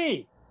get a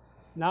D?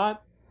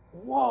 Not,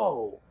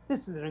 whoa,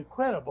 this is an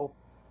incredible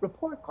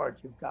report card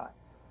you've got.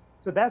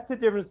 So that's the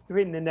difference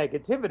between the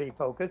negativity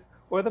focus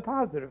or the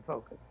positive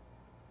focus.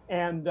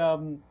 And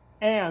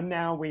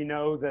now we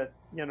know that,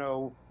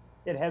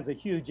 it has a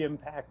huge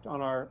impact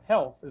on our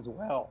health as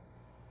well.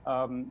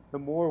 The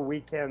more we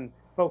can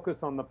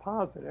focus on the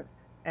positive,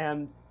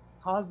 and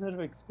positive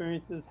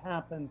experiences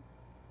happen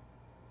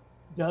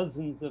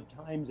dozens of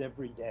times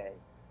every day,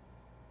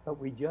 but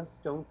we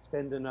just don't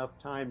spend enough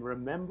time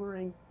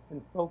remembering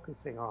and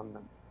focusing on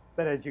them.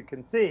 But as you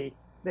can see,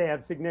 they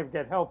have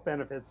significant health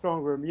benefits: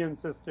 stronger immune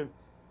system,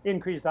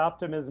 increased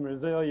optimism,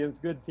 resilience,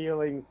 good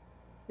feelings,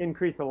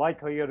 increase the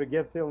likelihood to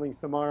get feelings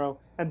tomorrow.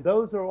 And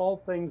those are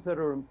all things that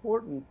are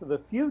important for the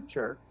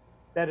future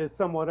that is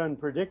somewhat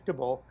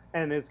unpredictable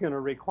and is going to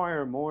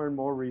require more and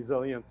more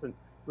resilience and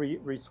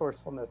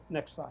resourcefulness.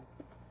 Next slide.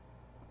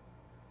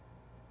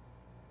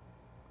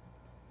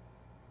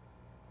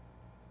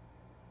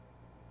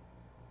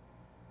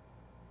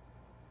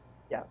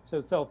 Yeah,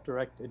 so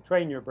self-directed,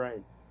 train your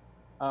brain.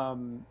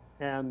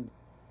 And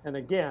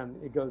again,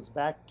 it goes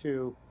back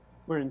to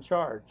we're in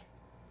charge.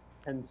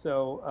 And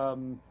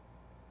so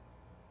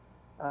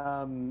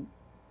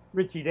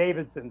Richie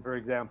Davidson, for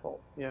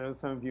example,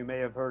 some of you may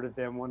have heard of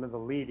him, one of the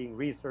leading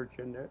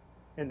researchers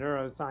in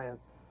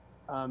neuroscience.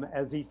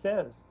 As he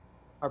says,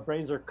 our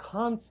brains are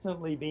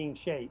constantly being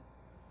shaped,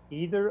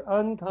 either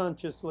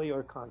unconsciously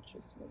or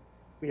consciously.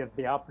 We have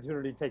the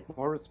opportunity to take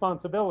more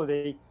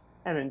responsibility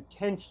and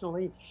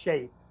intentionally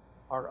shape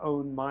our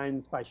own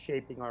minds by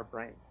shaping our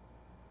brains.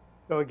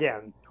 So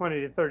again,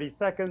 20 to 30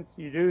 seconds,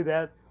 you do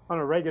that on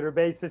a regular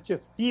basis,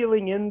 just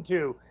feeling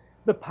into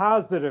the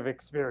positive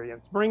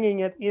experience, bringing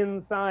it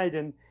inside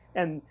and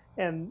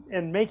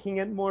making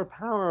it more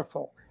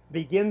powerful,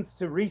 begins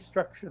to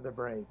restructure the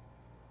brain.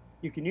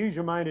 You can use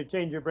your mind to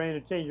change your brain,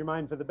 to change your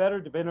mind for the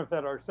better, to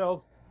benefit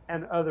ourselves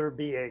and other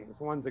beings.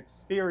 One's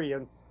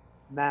experience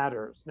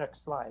matters.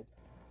 Next slide.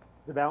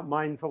 It's about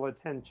mindful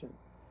attention.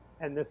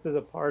 And this is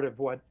a part of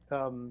what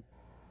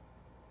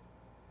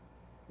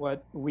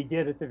we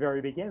did at the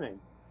very beginning.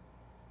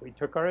 We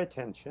took our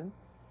attention,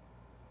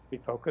 we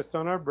focused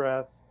on our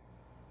breath,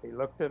 we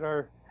looked at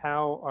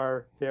how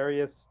our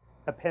various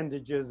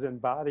appendages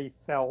and body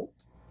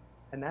felt,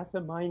 and that's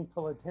a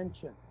mindful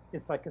attention.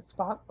 It's like a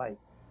spotlight.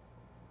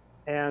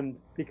 And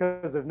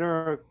because of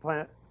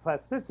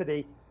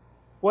neuroplasticity,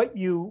 what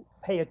you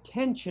pay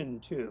attention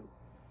to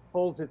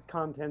pulls its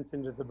contents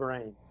into the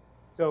brain.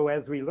 So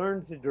as we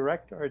learn to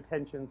direct our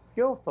attention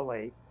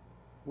skillfully,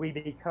 we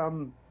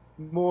become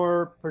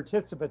more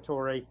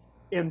participatory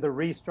in the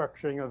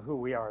restructuring of who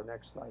we are.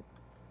 Next slide.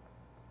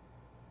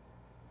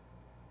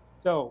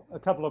 So a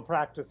couple of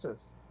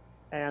practices.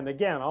 And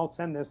again, I'll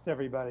send this to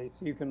everybody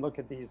so you can look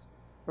at these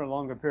for a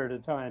longer period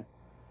of time.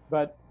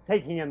 But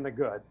taking in the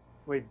good,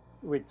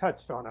 we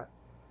touched on it.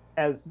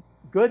 As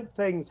good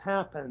things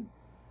happen,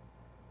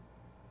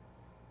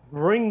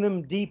 bring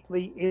them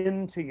deeply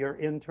into your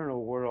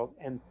internal world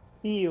and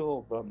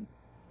feel them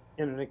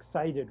in an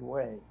excited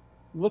way.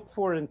 Look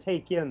for and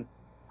take in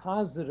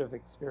positive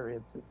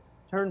experiences.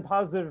 Turn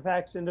positive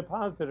facts into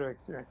positive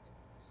experience.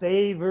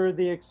 Savor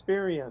the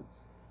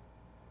experience.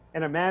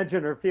 And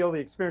imagine or feel the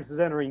experiences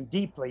entering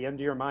deeply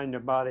into your mind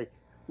and body.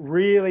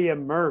 Really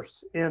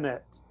immerse in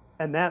it.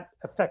 And that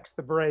affects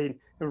the brain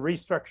and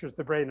restructures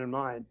the brain and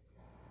mind.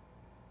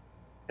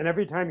 And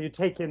every time you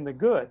take in the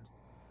good,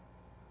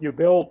 you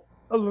build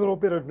a little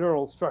bit of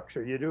neural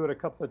structure. You do it a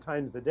couple of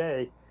times a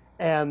day,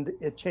 and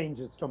it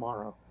changes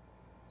tomorrow.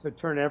 So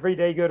turn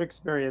everyday good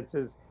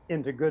experiences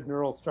into good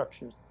neural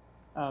structures.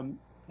 And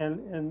And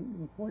an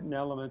important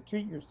element,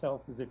 treat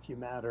yourself as if you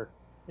matter.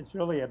 It's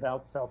really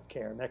about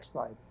self-care. Next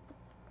slide.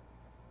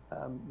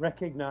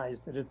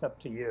 Recognize that it's up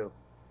to you.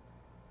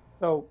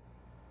 So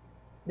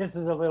this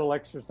is a little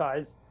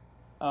exercise,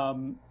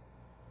 and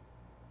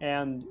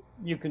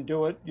you can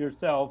do it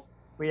yourself.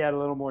 If we had a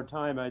little more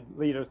time, I'd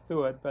lead us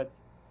through it, but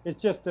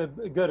it's just a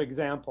good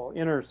example.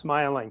 Inner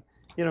smiling.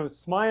 You know,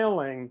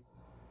 smiling,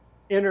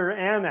 inner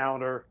and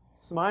outer,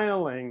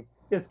 smiling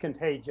is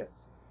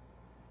contagious.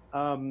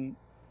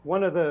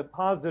 One of the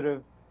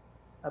positive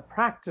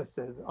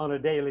practices on a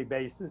daily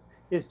basis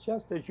is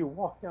just as you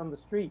walk down the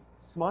street,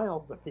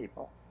 smile to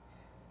people.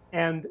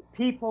 And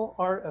people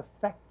are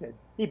affected.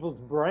 People's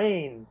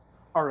brains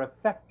are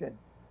affected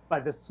by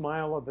the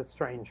smile of the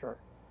stranger.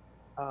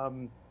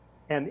 And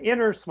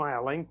inner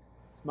smiling,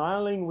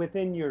 smiling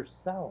within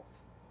yourself,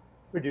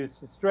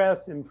 reduces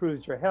stress,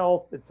 improves your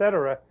health,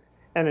 etc.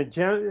 And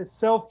it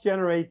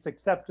self-generates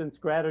acceptance,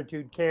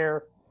 gratitude,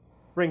 care,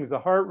 brings the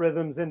heart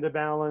rhythms into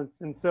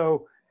balance. And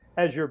so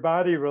as your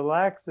body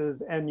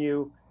relaxes and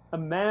you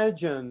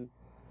imagine,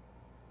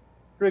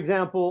 for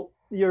example,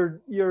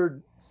 your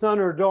son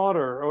or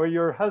daughter or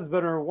your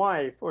husband or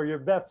wife or your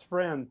best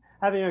friend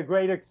having a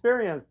great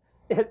experience,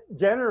 it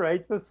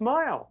generates a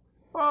smile.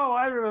 Oh,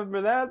 I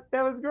remember that.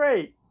 That was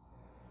great.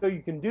 So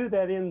you can do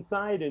that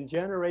inside and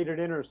generate an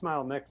inner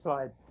smile. Next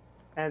slide.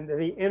 And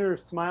the inner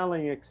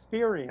smiling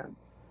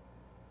experience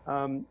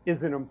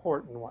is an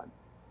important one.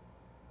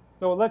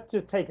 So let's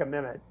just take a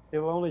minute. It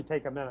will only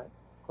take a minute.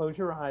 Close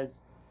your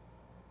eyes.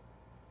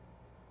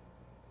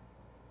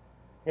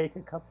 Take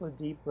a couple of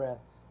deep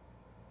breaths.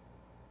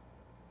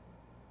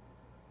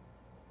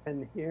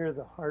 And here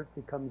the heart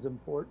becomes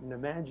important.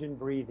 Imagine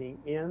breathing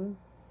in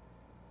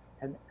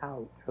and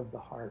out of the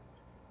heart.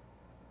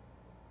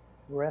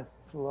 Breath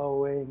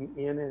flowing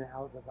in and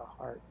out of the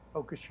heart.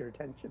 Focus your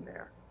attention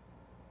there.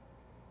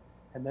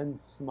 And then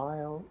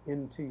smile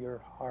into your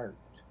heart.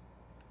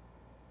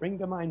 Bring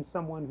to mind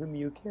someone whom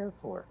you care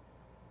for.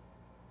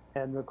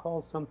 And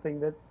recall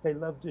something that they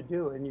love to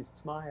do, and you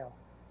smile.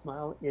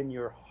 Smile in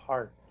your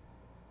heart.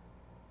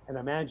 And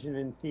imagine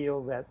and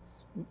feel that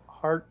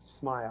heart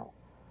smile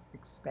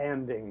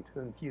expanding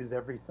to infuse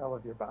every cell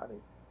of your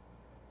body.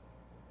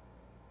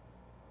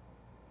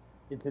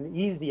 It's an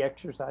easy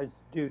exercise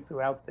to do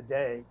throughout the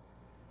day,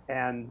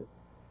 and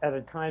at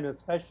a time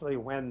especially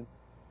when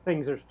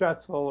things are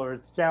stressful or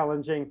it's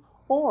challenging,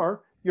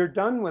 or you're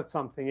done with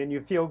something and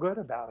you feel good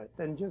about it,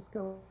 then just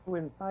go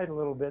inside a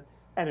little bit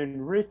and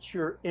enrich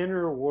your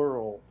inner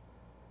world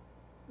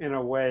in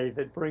a way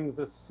that brings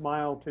a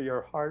smile to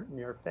your heart and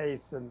your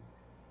face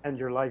and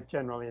your life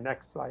generally.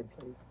 Next slide,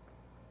 please.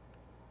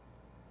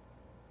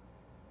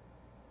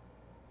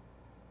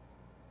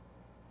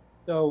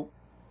 So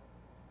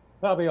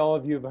probably all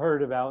of you have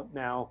heard about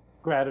now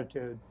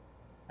gratitude,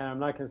 and I'm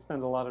not going to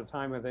spend a lot of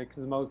time with it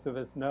because most of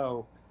us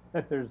know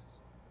that there's,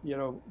 you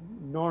know,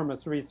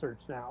 enormous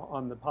research now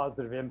on the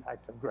positive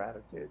impact of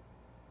gratitude.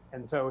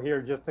 And so here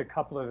are just a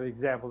couple of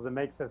examples. It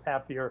makes us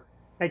happier,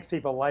 makes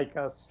people like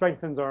us,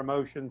 strengthens our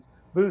emotions,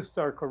 boosts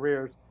our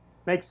careers,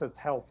 makes us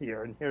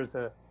healthier. And here's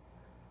a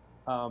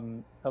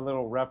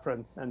little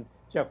reference. And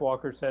Jeff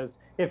Walker says,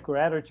 if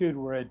gratitude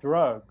were a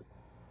drug,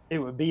 it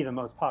would be the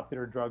most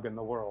popular drug in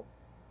the world.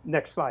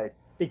 Next slide.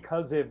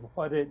 Because of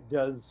what it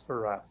does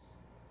for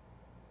us.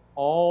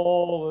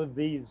 All of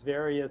these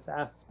various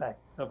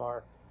aspects of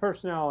our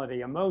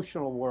personality,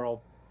 emotional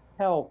world,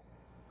 health,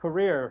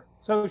 career,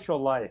 social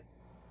life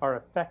are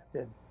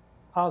affected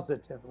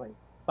positively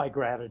by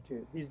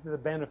gratitude. These are the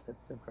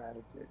benefits of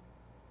gratitude.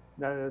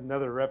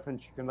 Another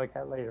reference you can look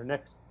at later.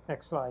 Next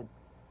slide.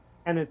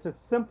 And it's a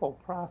simple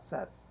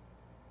process.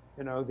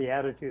 You know, the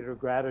attitude of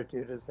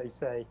gratitude, as they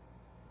say.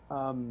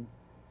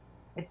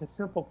 It's a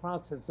simple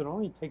process. It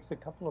only takes a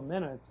couple of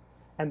minutes.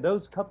 And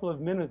those couple of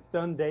minutes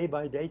done day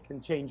by day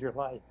can change your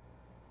life.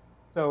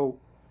 So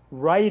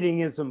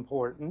writing is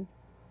important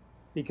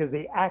because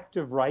the act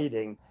of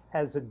writing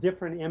has a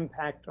different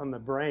impact on the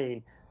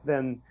brain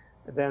than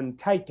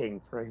typing,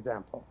 for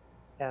example.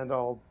 And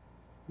I'll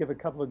give a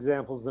couple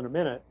examples in a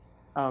minute.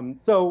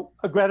 So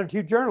a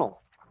gratitude journal.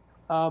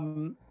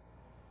 Like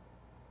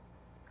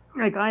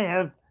I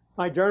have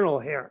my journal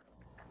here,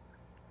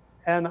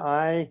 and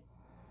I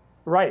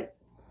write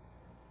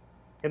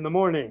in the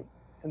morning,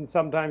 and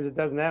sometimes it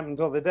doesn't happen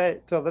till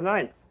the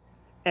night.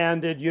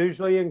 And it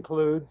usually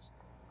includes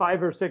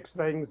 5 or 6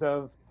 things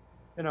of,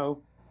 you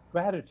know,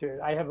 gratitude.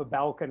 I have a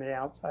balcony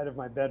outside of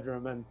my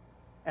bedroom,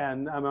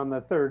 and I'm on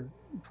the 3rd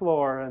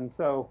floor, and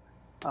so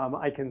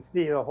I can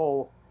see the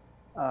whole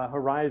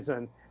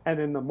horizon. And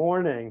in the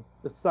morning,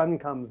 the sun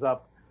comes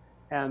up,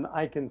 and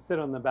I can sit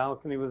on the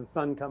balcony with the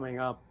sun coming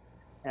up,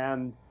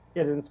 and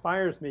it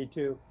inspires me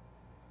to.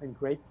 I'm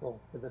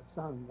grateful for the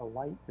sun, the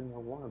light, and the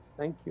warmth.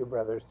 Thank you,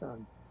 brother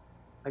sun.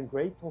 I'm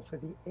grateful for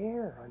the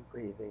air I'm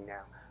breathing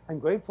now. I'm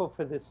grateful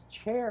for this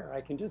chair.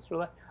 I can just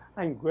relax.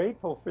 I'm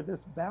grateful for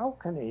this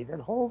balcony that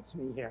holds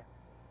me here.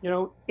 You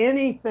know,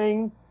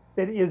 anything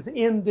that is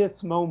in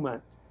this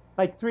moment,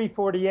 like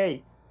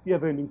 348, you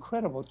have an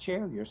incredible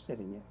chair you're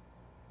sitting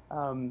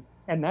in.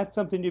 And that's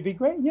something to be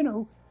great,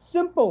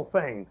 simple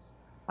things.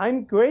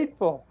 I'm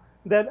grateful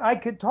that I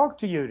could talk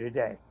to you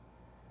today.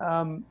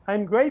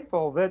 I'm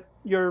grateful that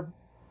your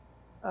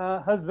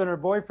husband or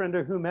boyfriend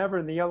or whomever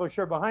in the yellow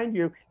shirt behind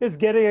you is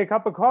getting a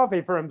cup of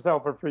coffee for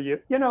himself or for you.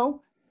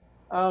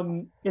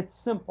 It's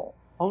simple,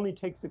 only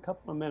takes a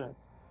couple of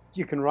minutes.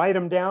 You can write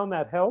them down,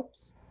 that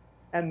helps.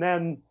 And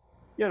then,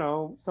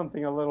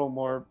 something a little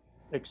more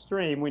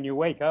extreme, when you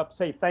wake up,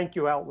 say thank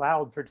you out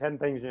loud for 10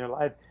 things in your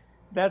life.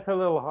 That's a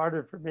little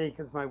harder for me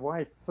because my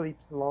wife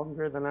sleeps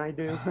longer than I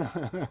do.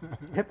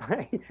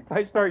 If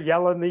I start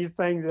yelling these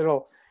things,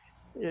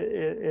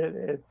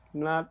 it's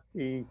not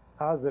the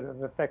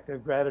positive effect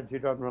of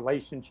gratitude on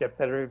relationship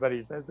that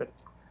everybody says it.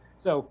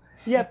 So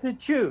you have to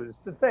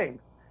choose the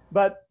things.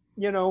 But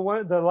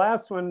the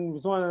last one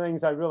was one of the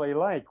things I really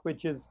like,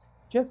 which is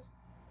just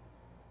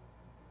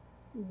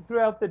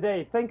throughout the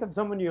day, think of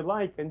someone you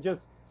like and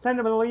just send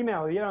them an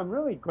email. I'm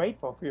really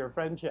grateful for your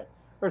friendship,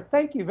 or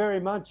thank you very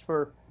much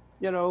for,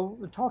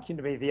 talking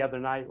to me the other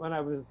night when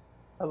I was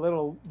a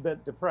little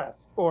bit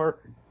depressed, or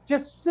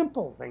just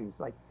simple things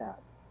like that.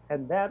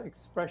 And that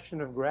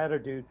expression of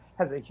gratitude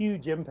has a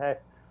huge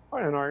impact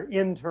on our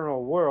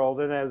internal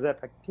world. And as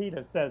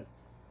Epictetus says,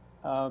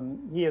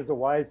 he is a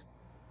wise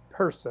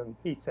person.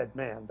 He said,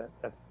 man,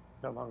 that's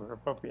no longer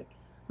appropriate.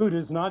 Who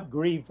does not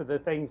grieve for the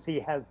things he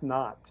has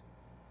not,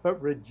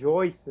 but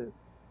rejoices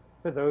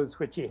for those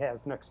which he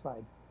has. Next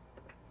slide.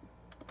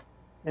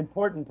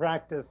 Important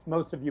practice.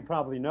 Most of you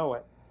probably know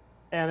it.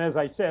 And as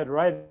I said,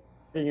 writing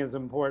is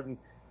important.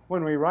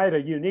 When we write,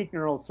 a unique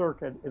neural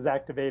circuit is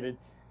activated.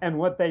 And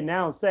what they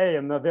now say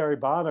in the very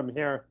bottom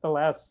here, the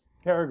last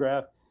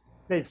paragraph,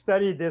 they've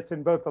studied this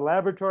in both the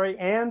laboratory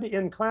and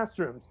in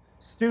classrooms.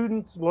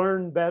 Students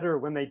learn better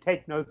when they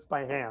take notes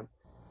by hand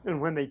and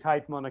when they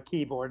type them on a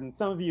keyboard. And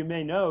some of you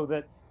may know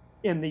that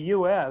in the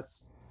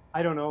US,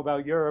 I don't know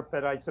about Europe,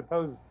 but I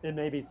suppose it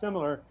may be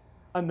similar,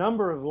 a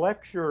number of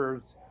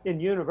lecturers in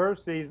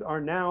universities are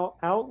now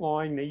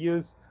outlawing the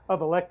use of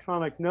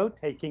electronic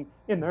note-taking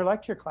in their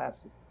lecture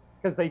classes,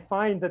 because they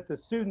find that the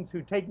students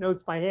who take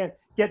notes by hand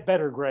get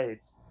better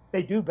grades.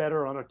 They do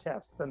better on a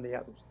test than the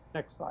others.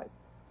 Next slide.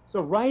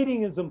 So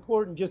writing is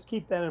important. Just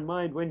keep that in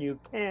mind when you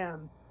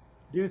can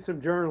do some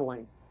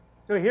journaling.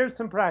 So here's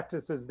some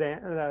practices,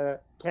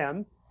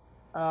 Ken.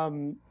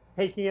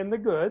 Taking in the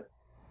good,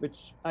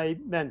 which I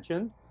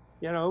mentioned,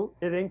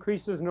 it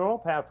increases neural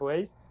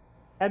pathways.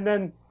 And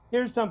then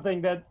here's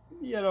something that,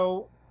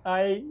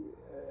 I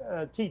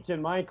teach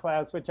in my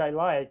class, which I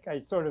like. I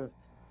sort of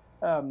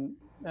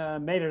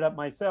made it up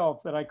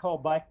myself, that I call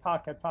back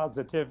pocket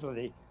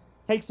positivity.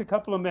 Takes a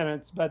couple of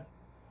minutes, but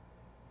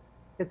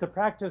it's a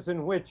practice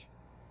in which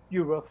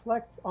you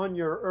reflect on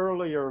your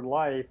earlier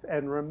life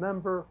and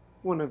remember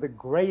one of the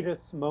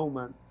greatest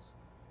moments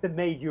that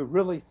made you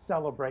really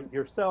celebrate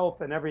yourself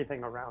and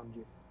everything around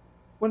you.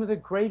 One of the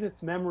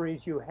greatest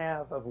memories you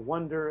have of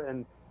wonder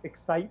and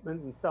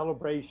excitement and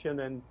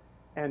celebration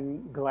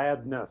and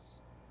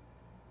gladness.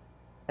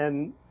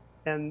 And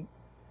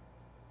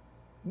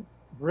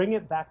bring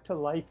it back to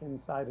life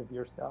inside of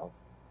yourself.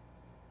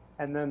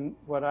 And then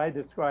what I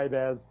describe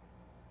as,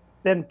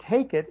 then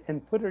take it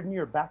and put it in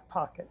your back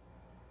pocket.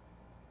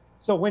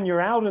 So when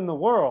you're out in the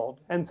world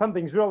and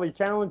something's really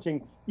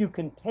challenging, you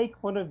can take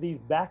one of these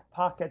back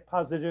pocket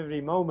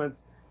positivity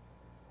moments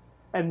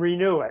and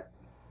renew it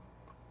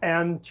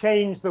and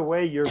change the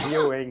way you're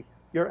viewing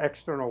your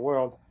external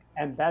world.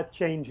 And that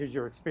changes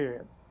your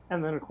experience.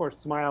 And then, of course,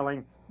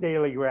 smiling,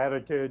 daily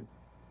gratitude,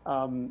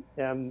 and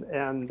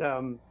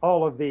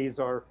all of these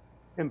are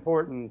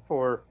important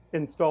for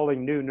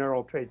installing new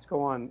neural traits.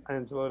 Go on,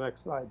 Angela,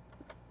 next slide.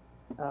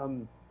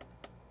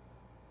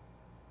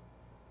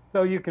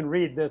 So you can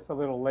read this a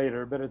little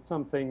later, but it's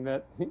something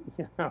that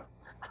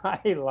I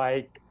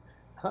like.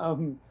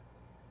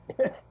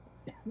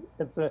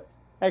 It's an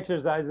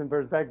exercise in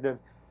perspective.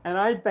 And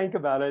I think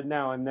about it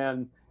now and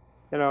then.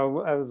 I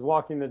was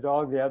walking the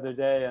dog the other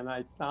day and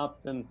I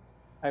stopped and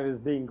I was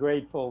being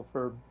grateful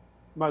for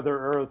Mother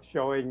Earth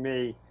showing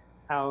me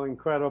how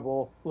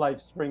incredible life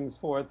springs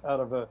forth out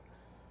of a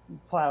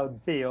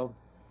plowed field.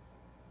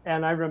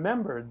 And I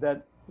remembered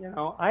that,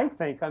 I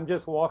think I'm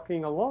just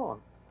walking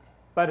along.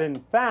 But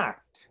in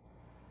fact,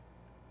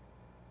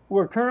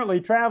 we're currently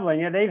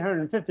traveling at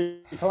 850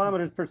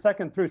 kilometers per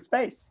second through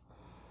space.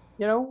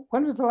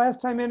 When was the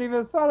last time any of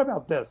us thought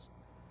about this?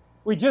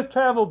 We just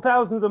traveled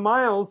thousands of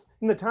miles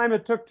in the time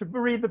it took to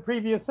read the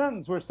previous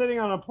sentence. We're sitting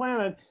on a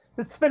planet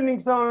that's spinning on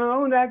its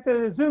own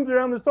axis, it zooms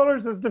around the solar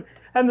system,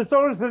 and the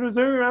solar system is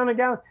zooming around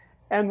again.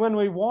 And when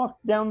we walk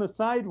down the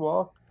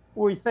sidewalk,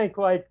 we think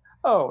like,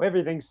 oh,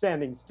 everything's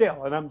standing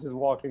still and I'm just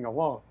walking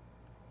along.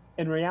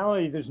 In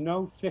reality, there's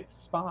no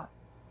fixed spot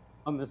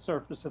on the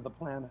surface of the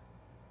planet.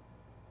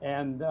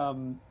 And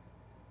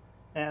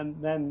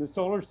then the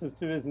solar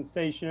system isn't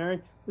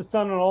stationary. The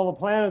sun and all the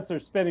planets are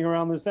spinning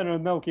around the center of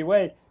the Milky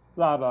Way,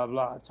 blah, blah,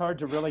 blah. It's hard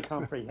to really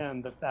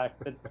comprehend the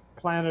fact that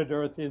planet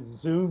Earth is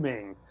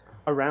zooming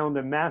around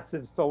a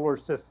massive solar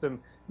system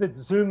that's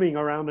zooming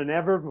around an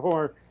ever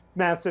more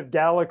massive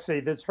galaxy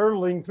that's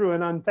hurtling through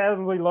an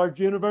unfathomably large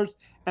universe,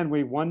 and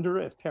we wonder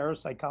if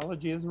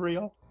parapsychology is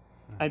real.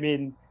 I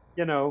mean,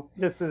 you know,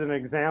 this is an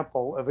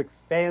example of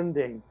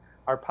expanding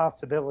our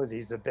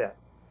possibilities a bit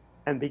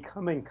and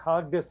becoming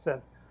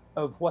cognizant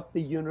of what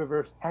the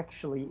universe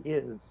actually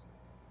is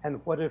and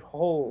what it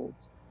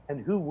holds and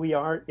who we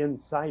are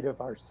inside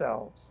of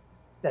ourselves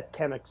that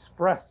can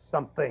express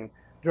something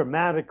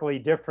dramatically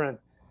different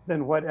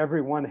than what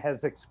everyone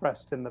has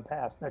expressed in the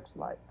past. Next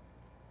slide.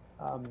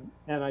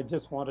 And I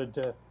just wanted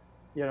to,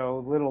 you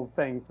know, little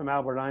thing from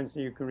Albert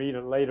Einstein, you can read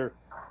it later.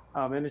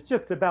 And it's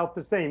just about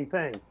the same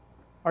thing.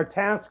 Our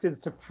task is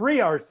to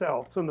free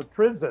ourselves from the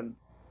prison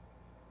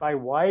by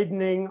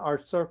widening our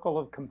circle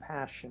of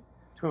compassion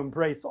to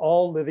embrace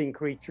all living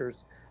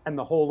creatures and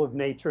the whole of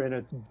nature and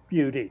its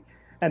beauty.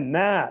 And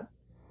that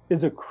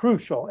is a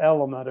crucial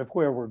element of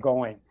where we're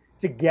going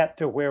to get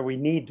to where we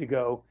need to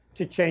go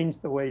to change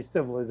the way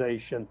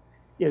civilization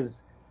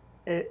is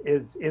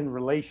in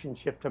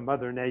relationship to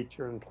Mother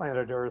Nature and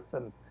planet Earth,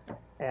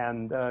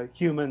 and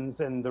humans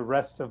and the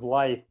rest of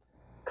life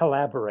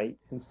collaborate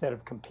instead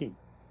of compete.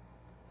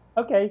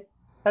 Okay,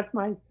 that's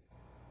mine.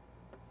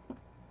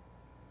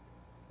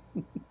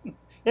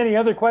 Any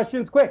other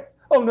questions? Quick.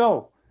 Oh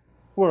no,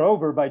 we're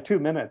over by 2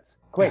 minutes.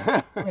 Quick,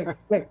 quick,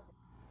 quick.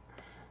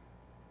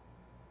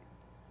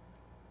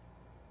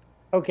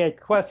 Okay,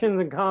 questions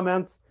and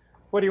comments.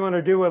 What do you want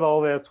to do with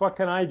all this? What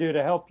can I do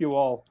to help you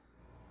all?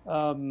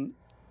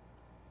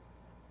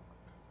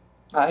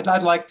 I'd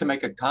like to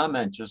make a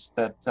comment, just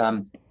that,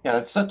 yeah,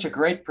 it's such a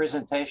great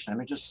presentation. I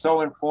mean, just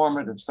so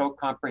informative, so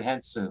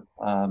comprehensive,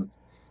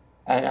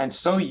 and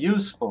so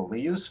useful, the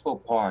useful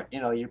part, you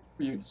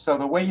know, so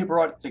the way you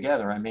brought it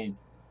together, I mean,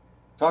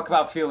 talk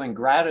about feeling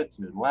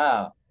gratitude.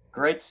 Wow,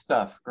 great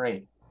stuff,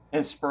 great,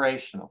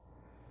 inspirational.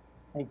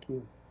 Thank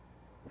you.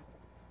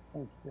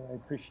 Thank you, I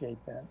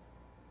appreciate that.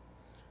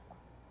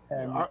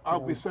 And, I'll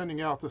be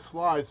sending out the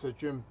slides that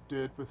Jim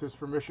did with his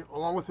permission,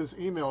 along with his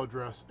email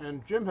address.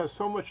 And Jim has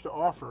so much to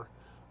offer.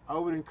 I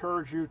would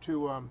encourage you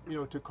to, you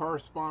know, to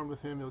correspond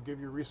with him. He'll give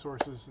you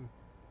resources and,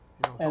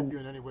 you know, help you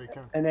in any way he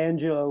can. And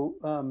Angelo,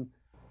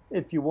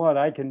 if you want,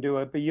 I can do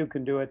it, but you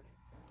can do it.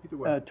 Either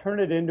way. Turn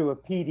it into a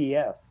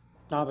PDF,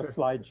 not Okay. a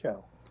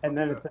slideshow. And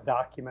then it's a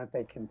document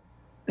they can.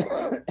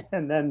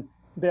 And then,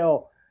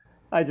 Bill,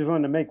 I just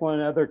wanted to make one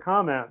other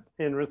comment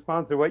in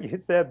response to what you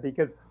said,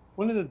 because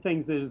one of the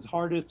things that is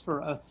hardest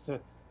for us to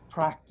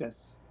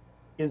practice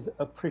is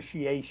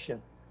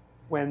appreciation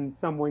when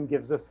someone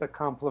gives us a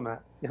compliment,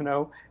 you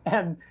know,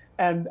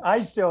 and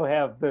I still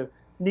have the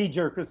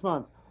knee-jerk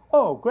response,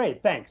 oh,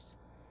 great, thanks,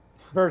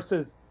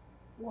 versus,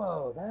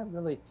 whoa, that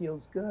really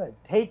feels good.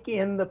 Take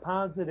in the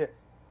positive,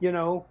 you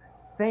know,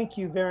 thank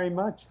you very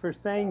much for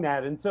saying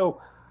that. And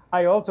so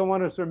I also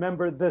want us to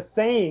remember the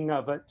saying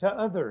of it to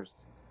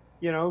others,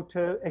 you know,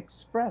 to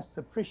express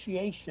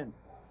appreciation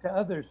to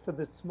others for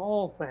the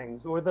small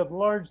things or the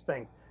large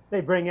things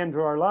they bring into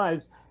our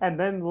lives, and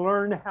then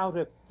learn how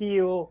to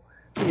feel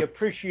the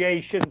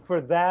appreciation for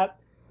that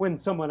when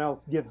someone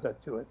else gives it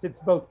to us. It's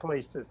both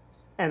places,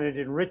 and it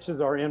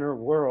enriches our inner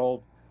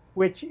world,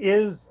 which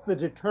is the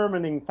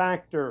determining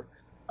factor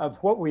of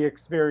what we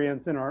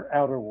experience in our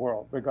outer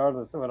world,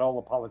 regardless of what all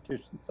the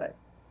politicians say.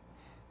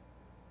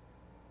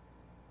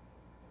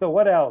 So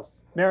what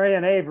else?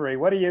 Marianne Avery,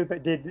 what do you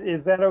think?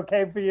 Is that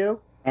okay for you?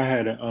 I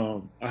had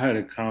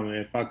a comment.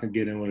 If I could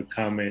get in with a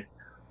comment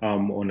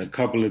on a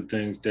couple of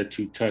things that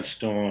you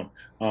touched on.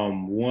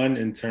 One,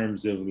 in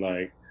terms of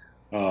like,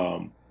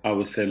 I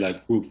would say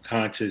like group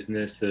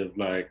consciousness of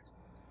like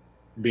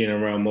being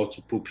around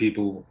multiple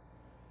people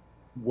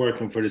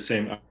working for the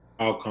same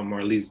outcome, or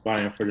at least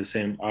vying for the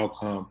same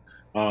outcome.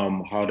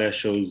 How that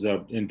shows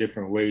up in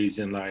different ways.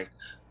 And like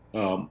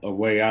a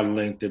way I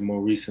linked it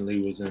more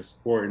recently was in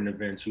sporting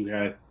events. You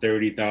had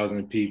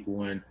 30,000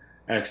 people and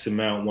X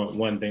amount want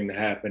one thing to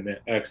happen, and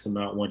X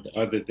amount want the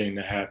other thing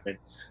to happen.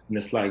 And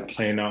it's like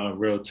playing out in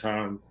real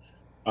time.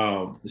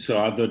 So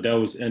I thought that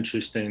was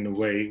interesting, the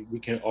way we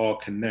can all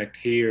connect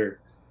here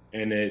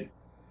and it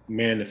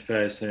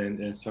manifests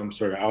in some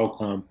sort of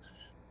outcome.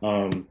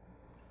 And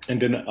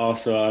then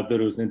also I thought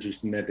it was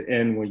interesting at the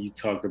end when you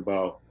talked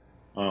about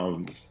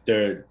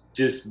the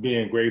just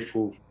being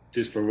grateful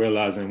just for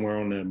realizing we're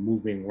on a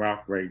moving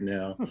rock right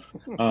now.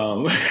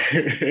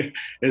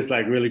 It's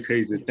like really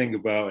crazy to think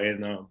about.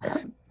 And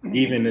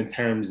even in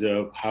terms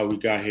of how we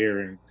got here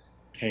and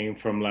came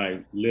from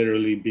like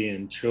literally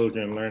being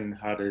children, learning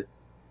how to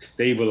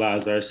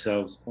stabilize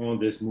ourselves on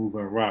this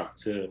moving rock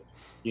to,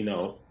 you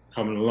know,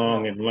 coming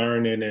along and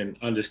learning and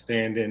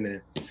understanding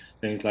and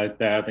things like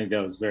that. I think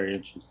that was very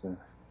interesting.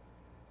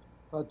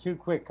 Well, two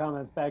quick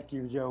comments back to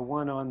you, Joe.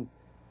 One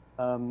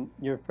on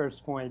your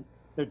first point.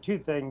 There are two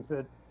things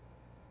that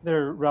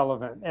they're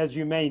relevant. As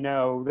you may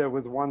know, there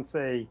was once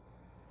a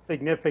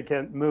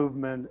significant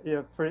movement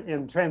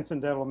in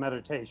transcendental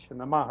meditation.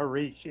 The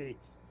Maharishi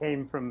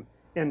came from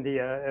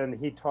India, and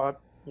he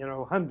taught, you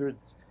know,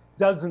 hundreds,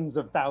 dozens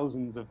of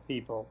thousands of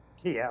people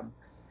TM.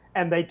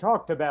 And they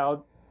talked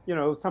about, you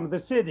know, some of the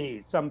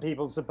cities, some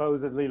people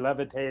supposedly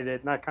levitated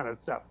and that kind of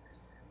stuff.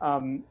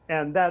 And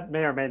that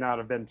may or may not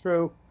have been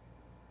true.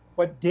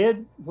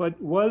 What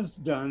was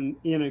done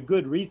in a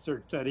good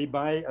research study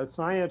by a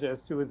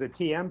scientist who was a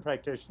TM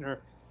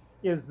practitioner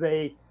is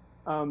they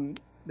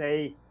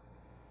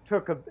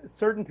took a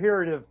certain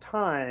period of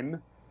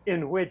time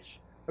in which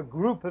a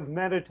group of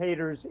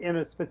meditators in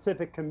a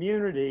specific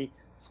community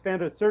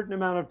spent a certain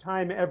amount of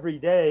time every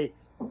day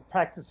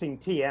practicing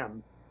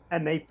TM.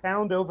 And they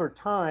found over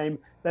time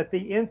that the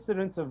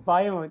incidence of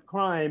violent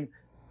crime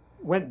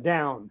went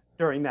down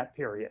during that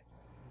period.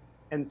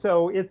 And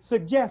so it's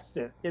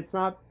suggestive. It's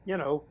not,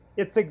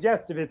 it's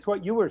suggestive. It's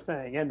what you were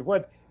saying.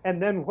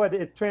 And then what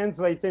it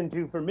translates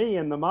into for me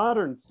in the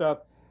modern stuff,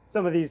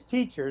 some of these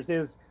teachers,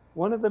 is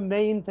one of the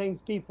main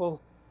things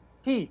people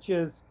teach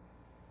is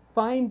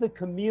find the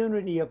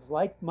community of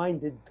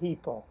like-minded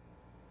people.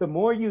 The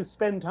more you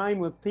spend time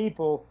with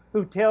people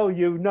who tell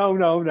you,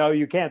 no,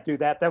 you can't do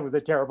that. That was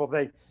a terrible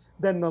thing.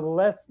 Then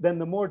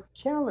the more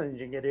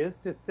challenging it is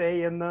to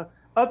stay in the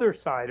other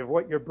side of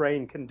what your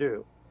brain can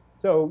do.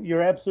 So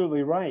you're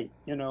absolutely right.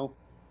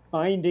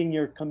 Finding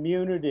your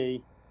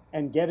community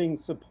and getting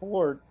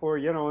support for,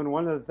 and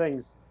one of the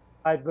things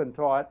I've been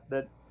taught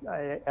that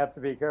I have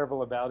to be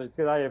careful about is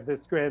that I have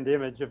this grand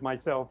image of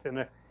myself in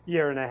a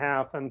year and a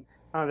half and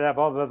I have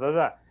all blah, blah,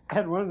 blah.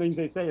 And one of the things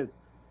they say is,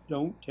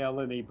 don't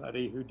tell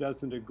anybody who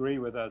doesn't agree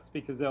with us,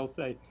 because they'll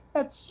say,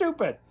 that's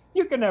stupid.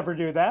 You can never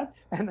do that.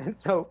 And then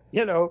so,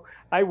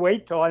 I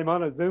wait till I'm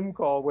on a Zoom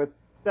call with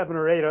 7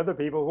 or 8 other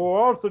people who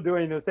are also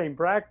doing the same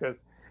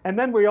practice. And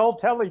then we all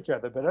tell each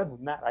other, but other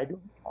than that, I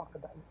don't talk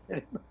about it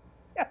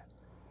anymore.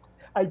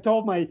 I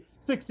told my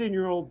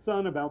 16-year-old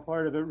son about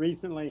part of it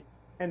recently,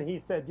 and he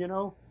said,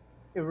 a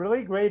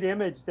really great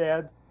image,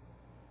 Dad.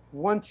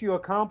 Once you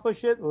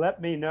accomplish it,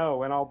 let me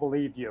know and I'll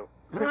believe you.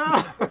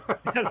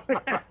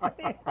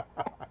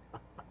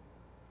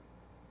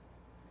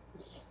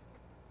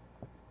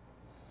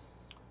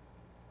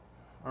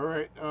 All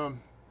right.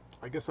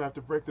 I guess I have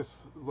to break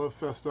this love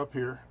fest up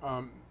here.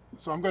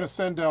 So I'm going to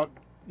send out,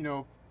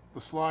 the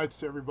slides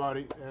to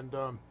everybody, and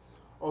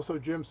also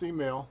Jim's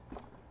email.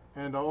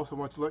 And I also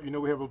want to let you know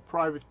we have a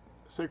private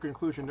Sacred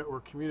Inclusion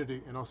Network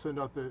community, and I'll send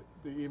out the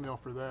email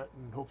for that,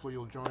 and hopefully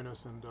you'll join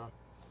us. And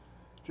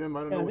Jim,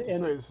 I don't know what to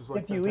say. This is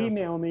like if you fantastic.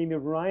 email me,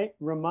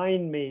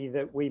 remind me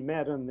that we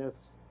met on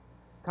this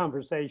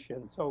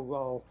conversation,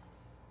 so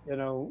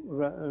I'll,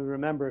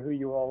 remember who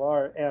you all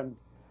are.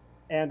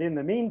 And in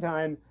the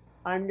meantime,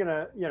 I'm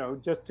gonna,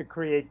 just to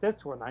create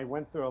this one, I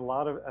went through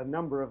a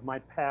number of my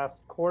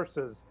past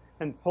courses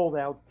and pulled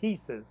out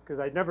pieces because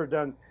I'd never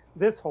done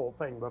this whole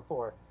thing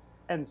before.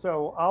 And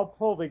so I'll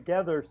pull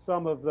together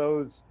some of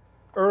those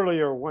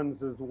earlier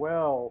ones as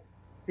well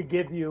to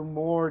give you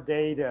more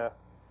data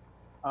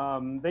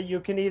that you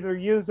can either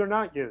use or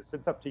not use.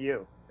 It's up to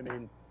you.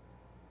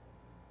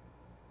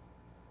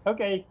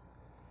 Okay.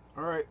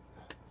 All right.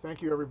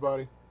 Thank you,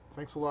 everybody.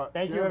 Thanks a lot.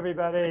 Thank Jim, you,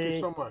 everybody. Thank you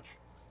so much.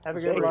 Have a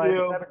That's good great.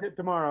 life. Have a good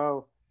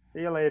tomorrow.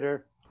 See you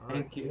later. All right.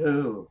 Thank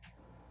you.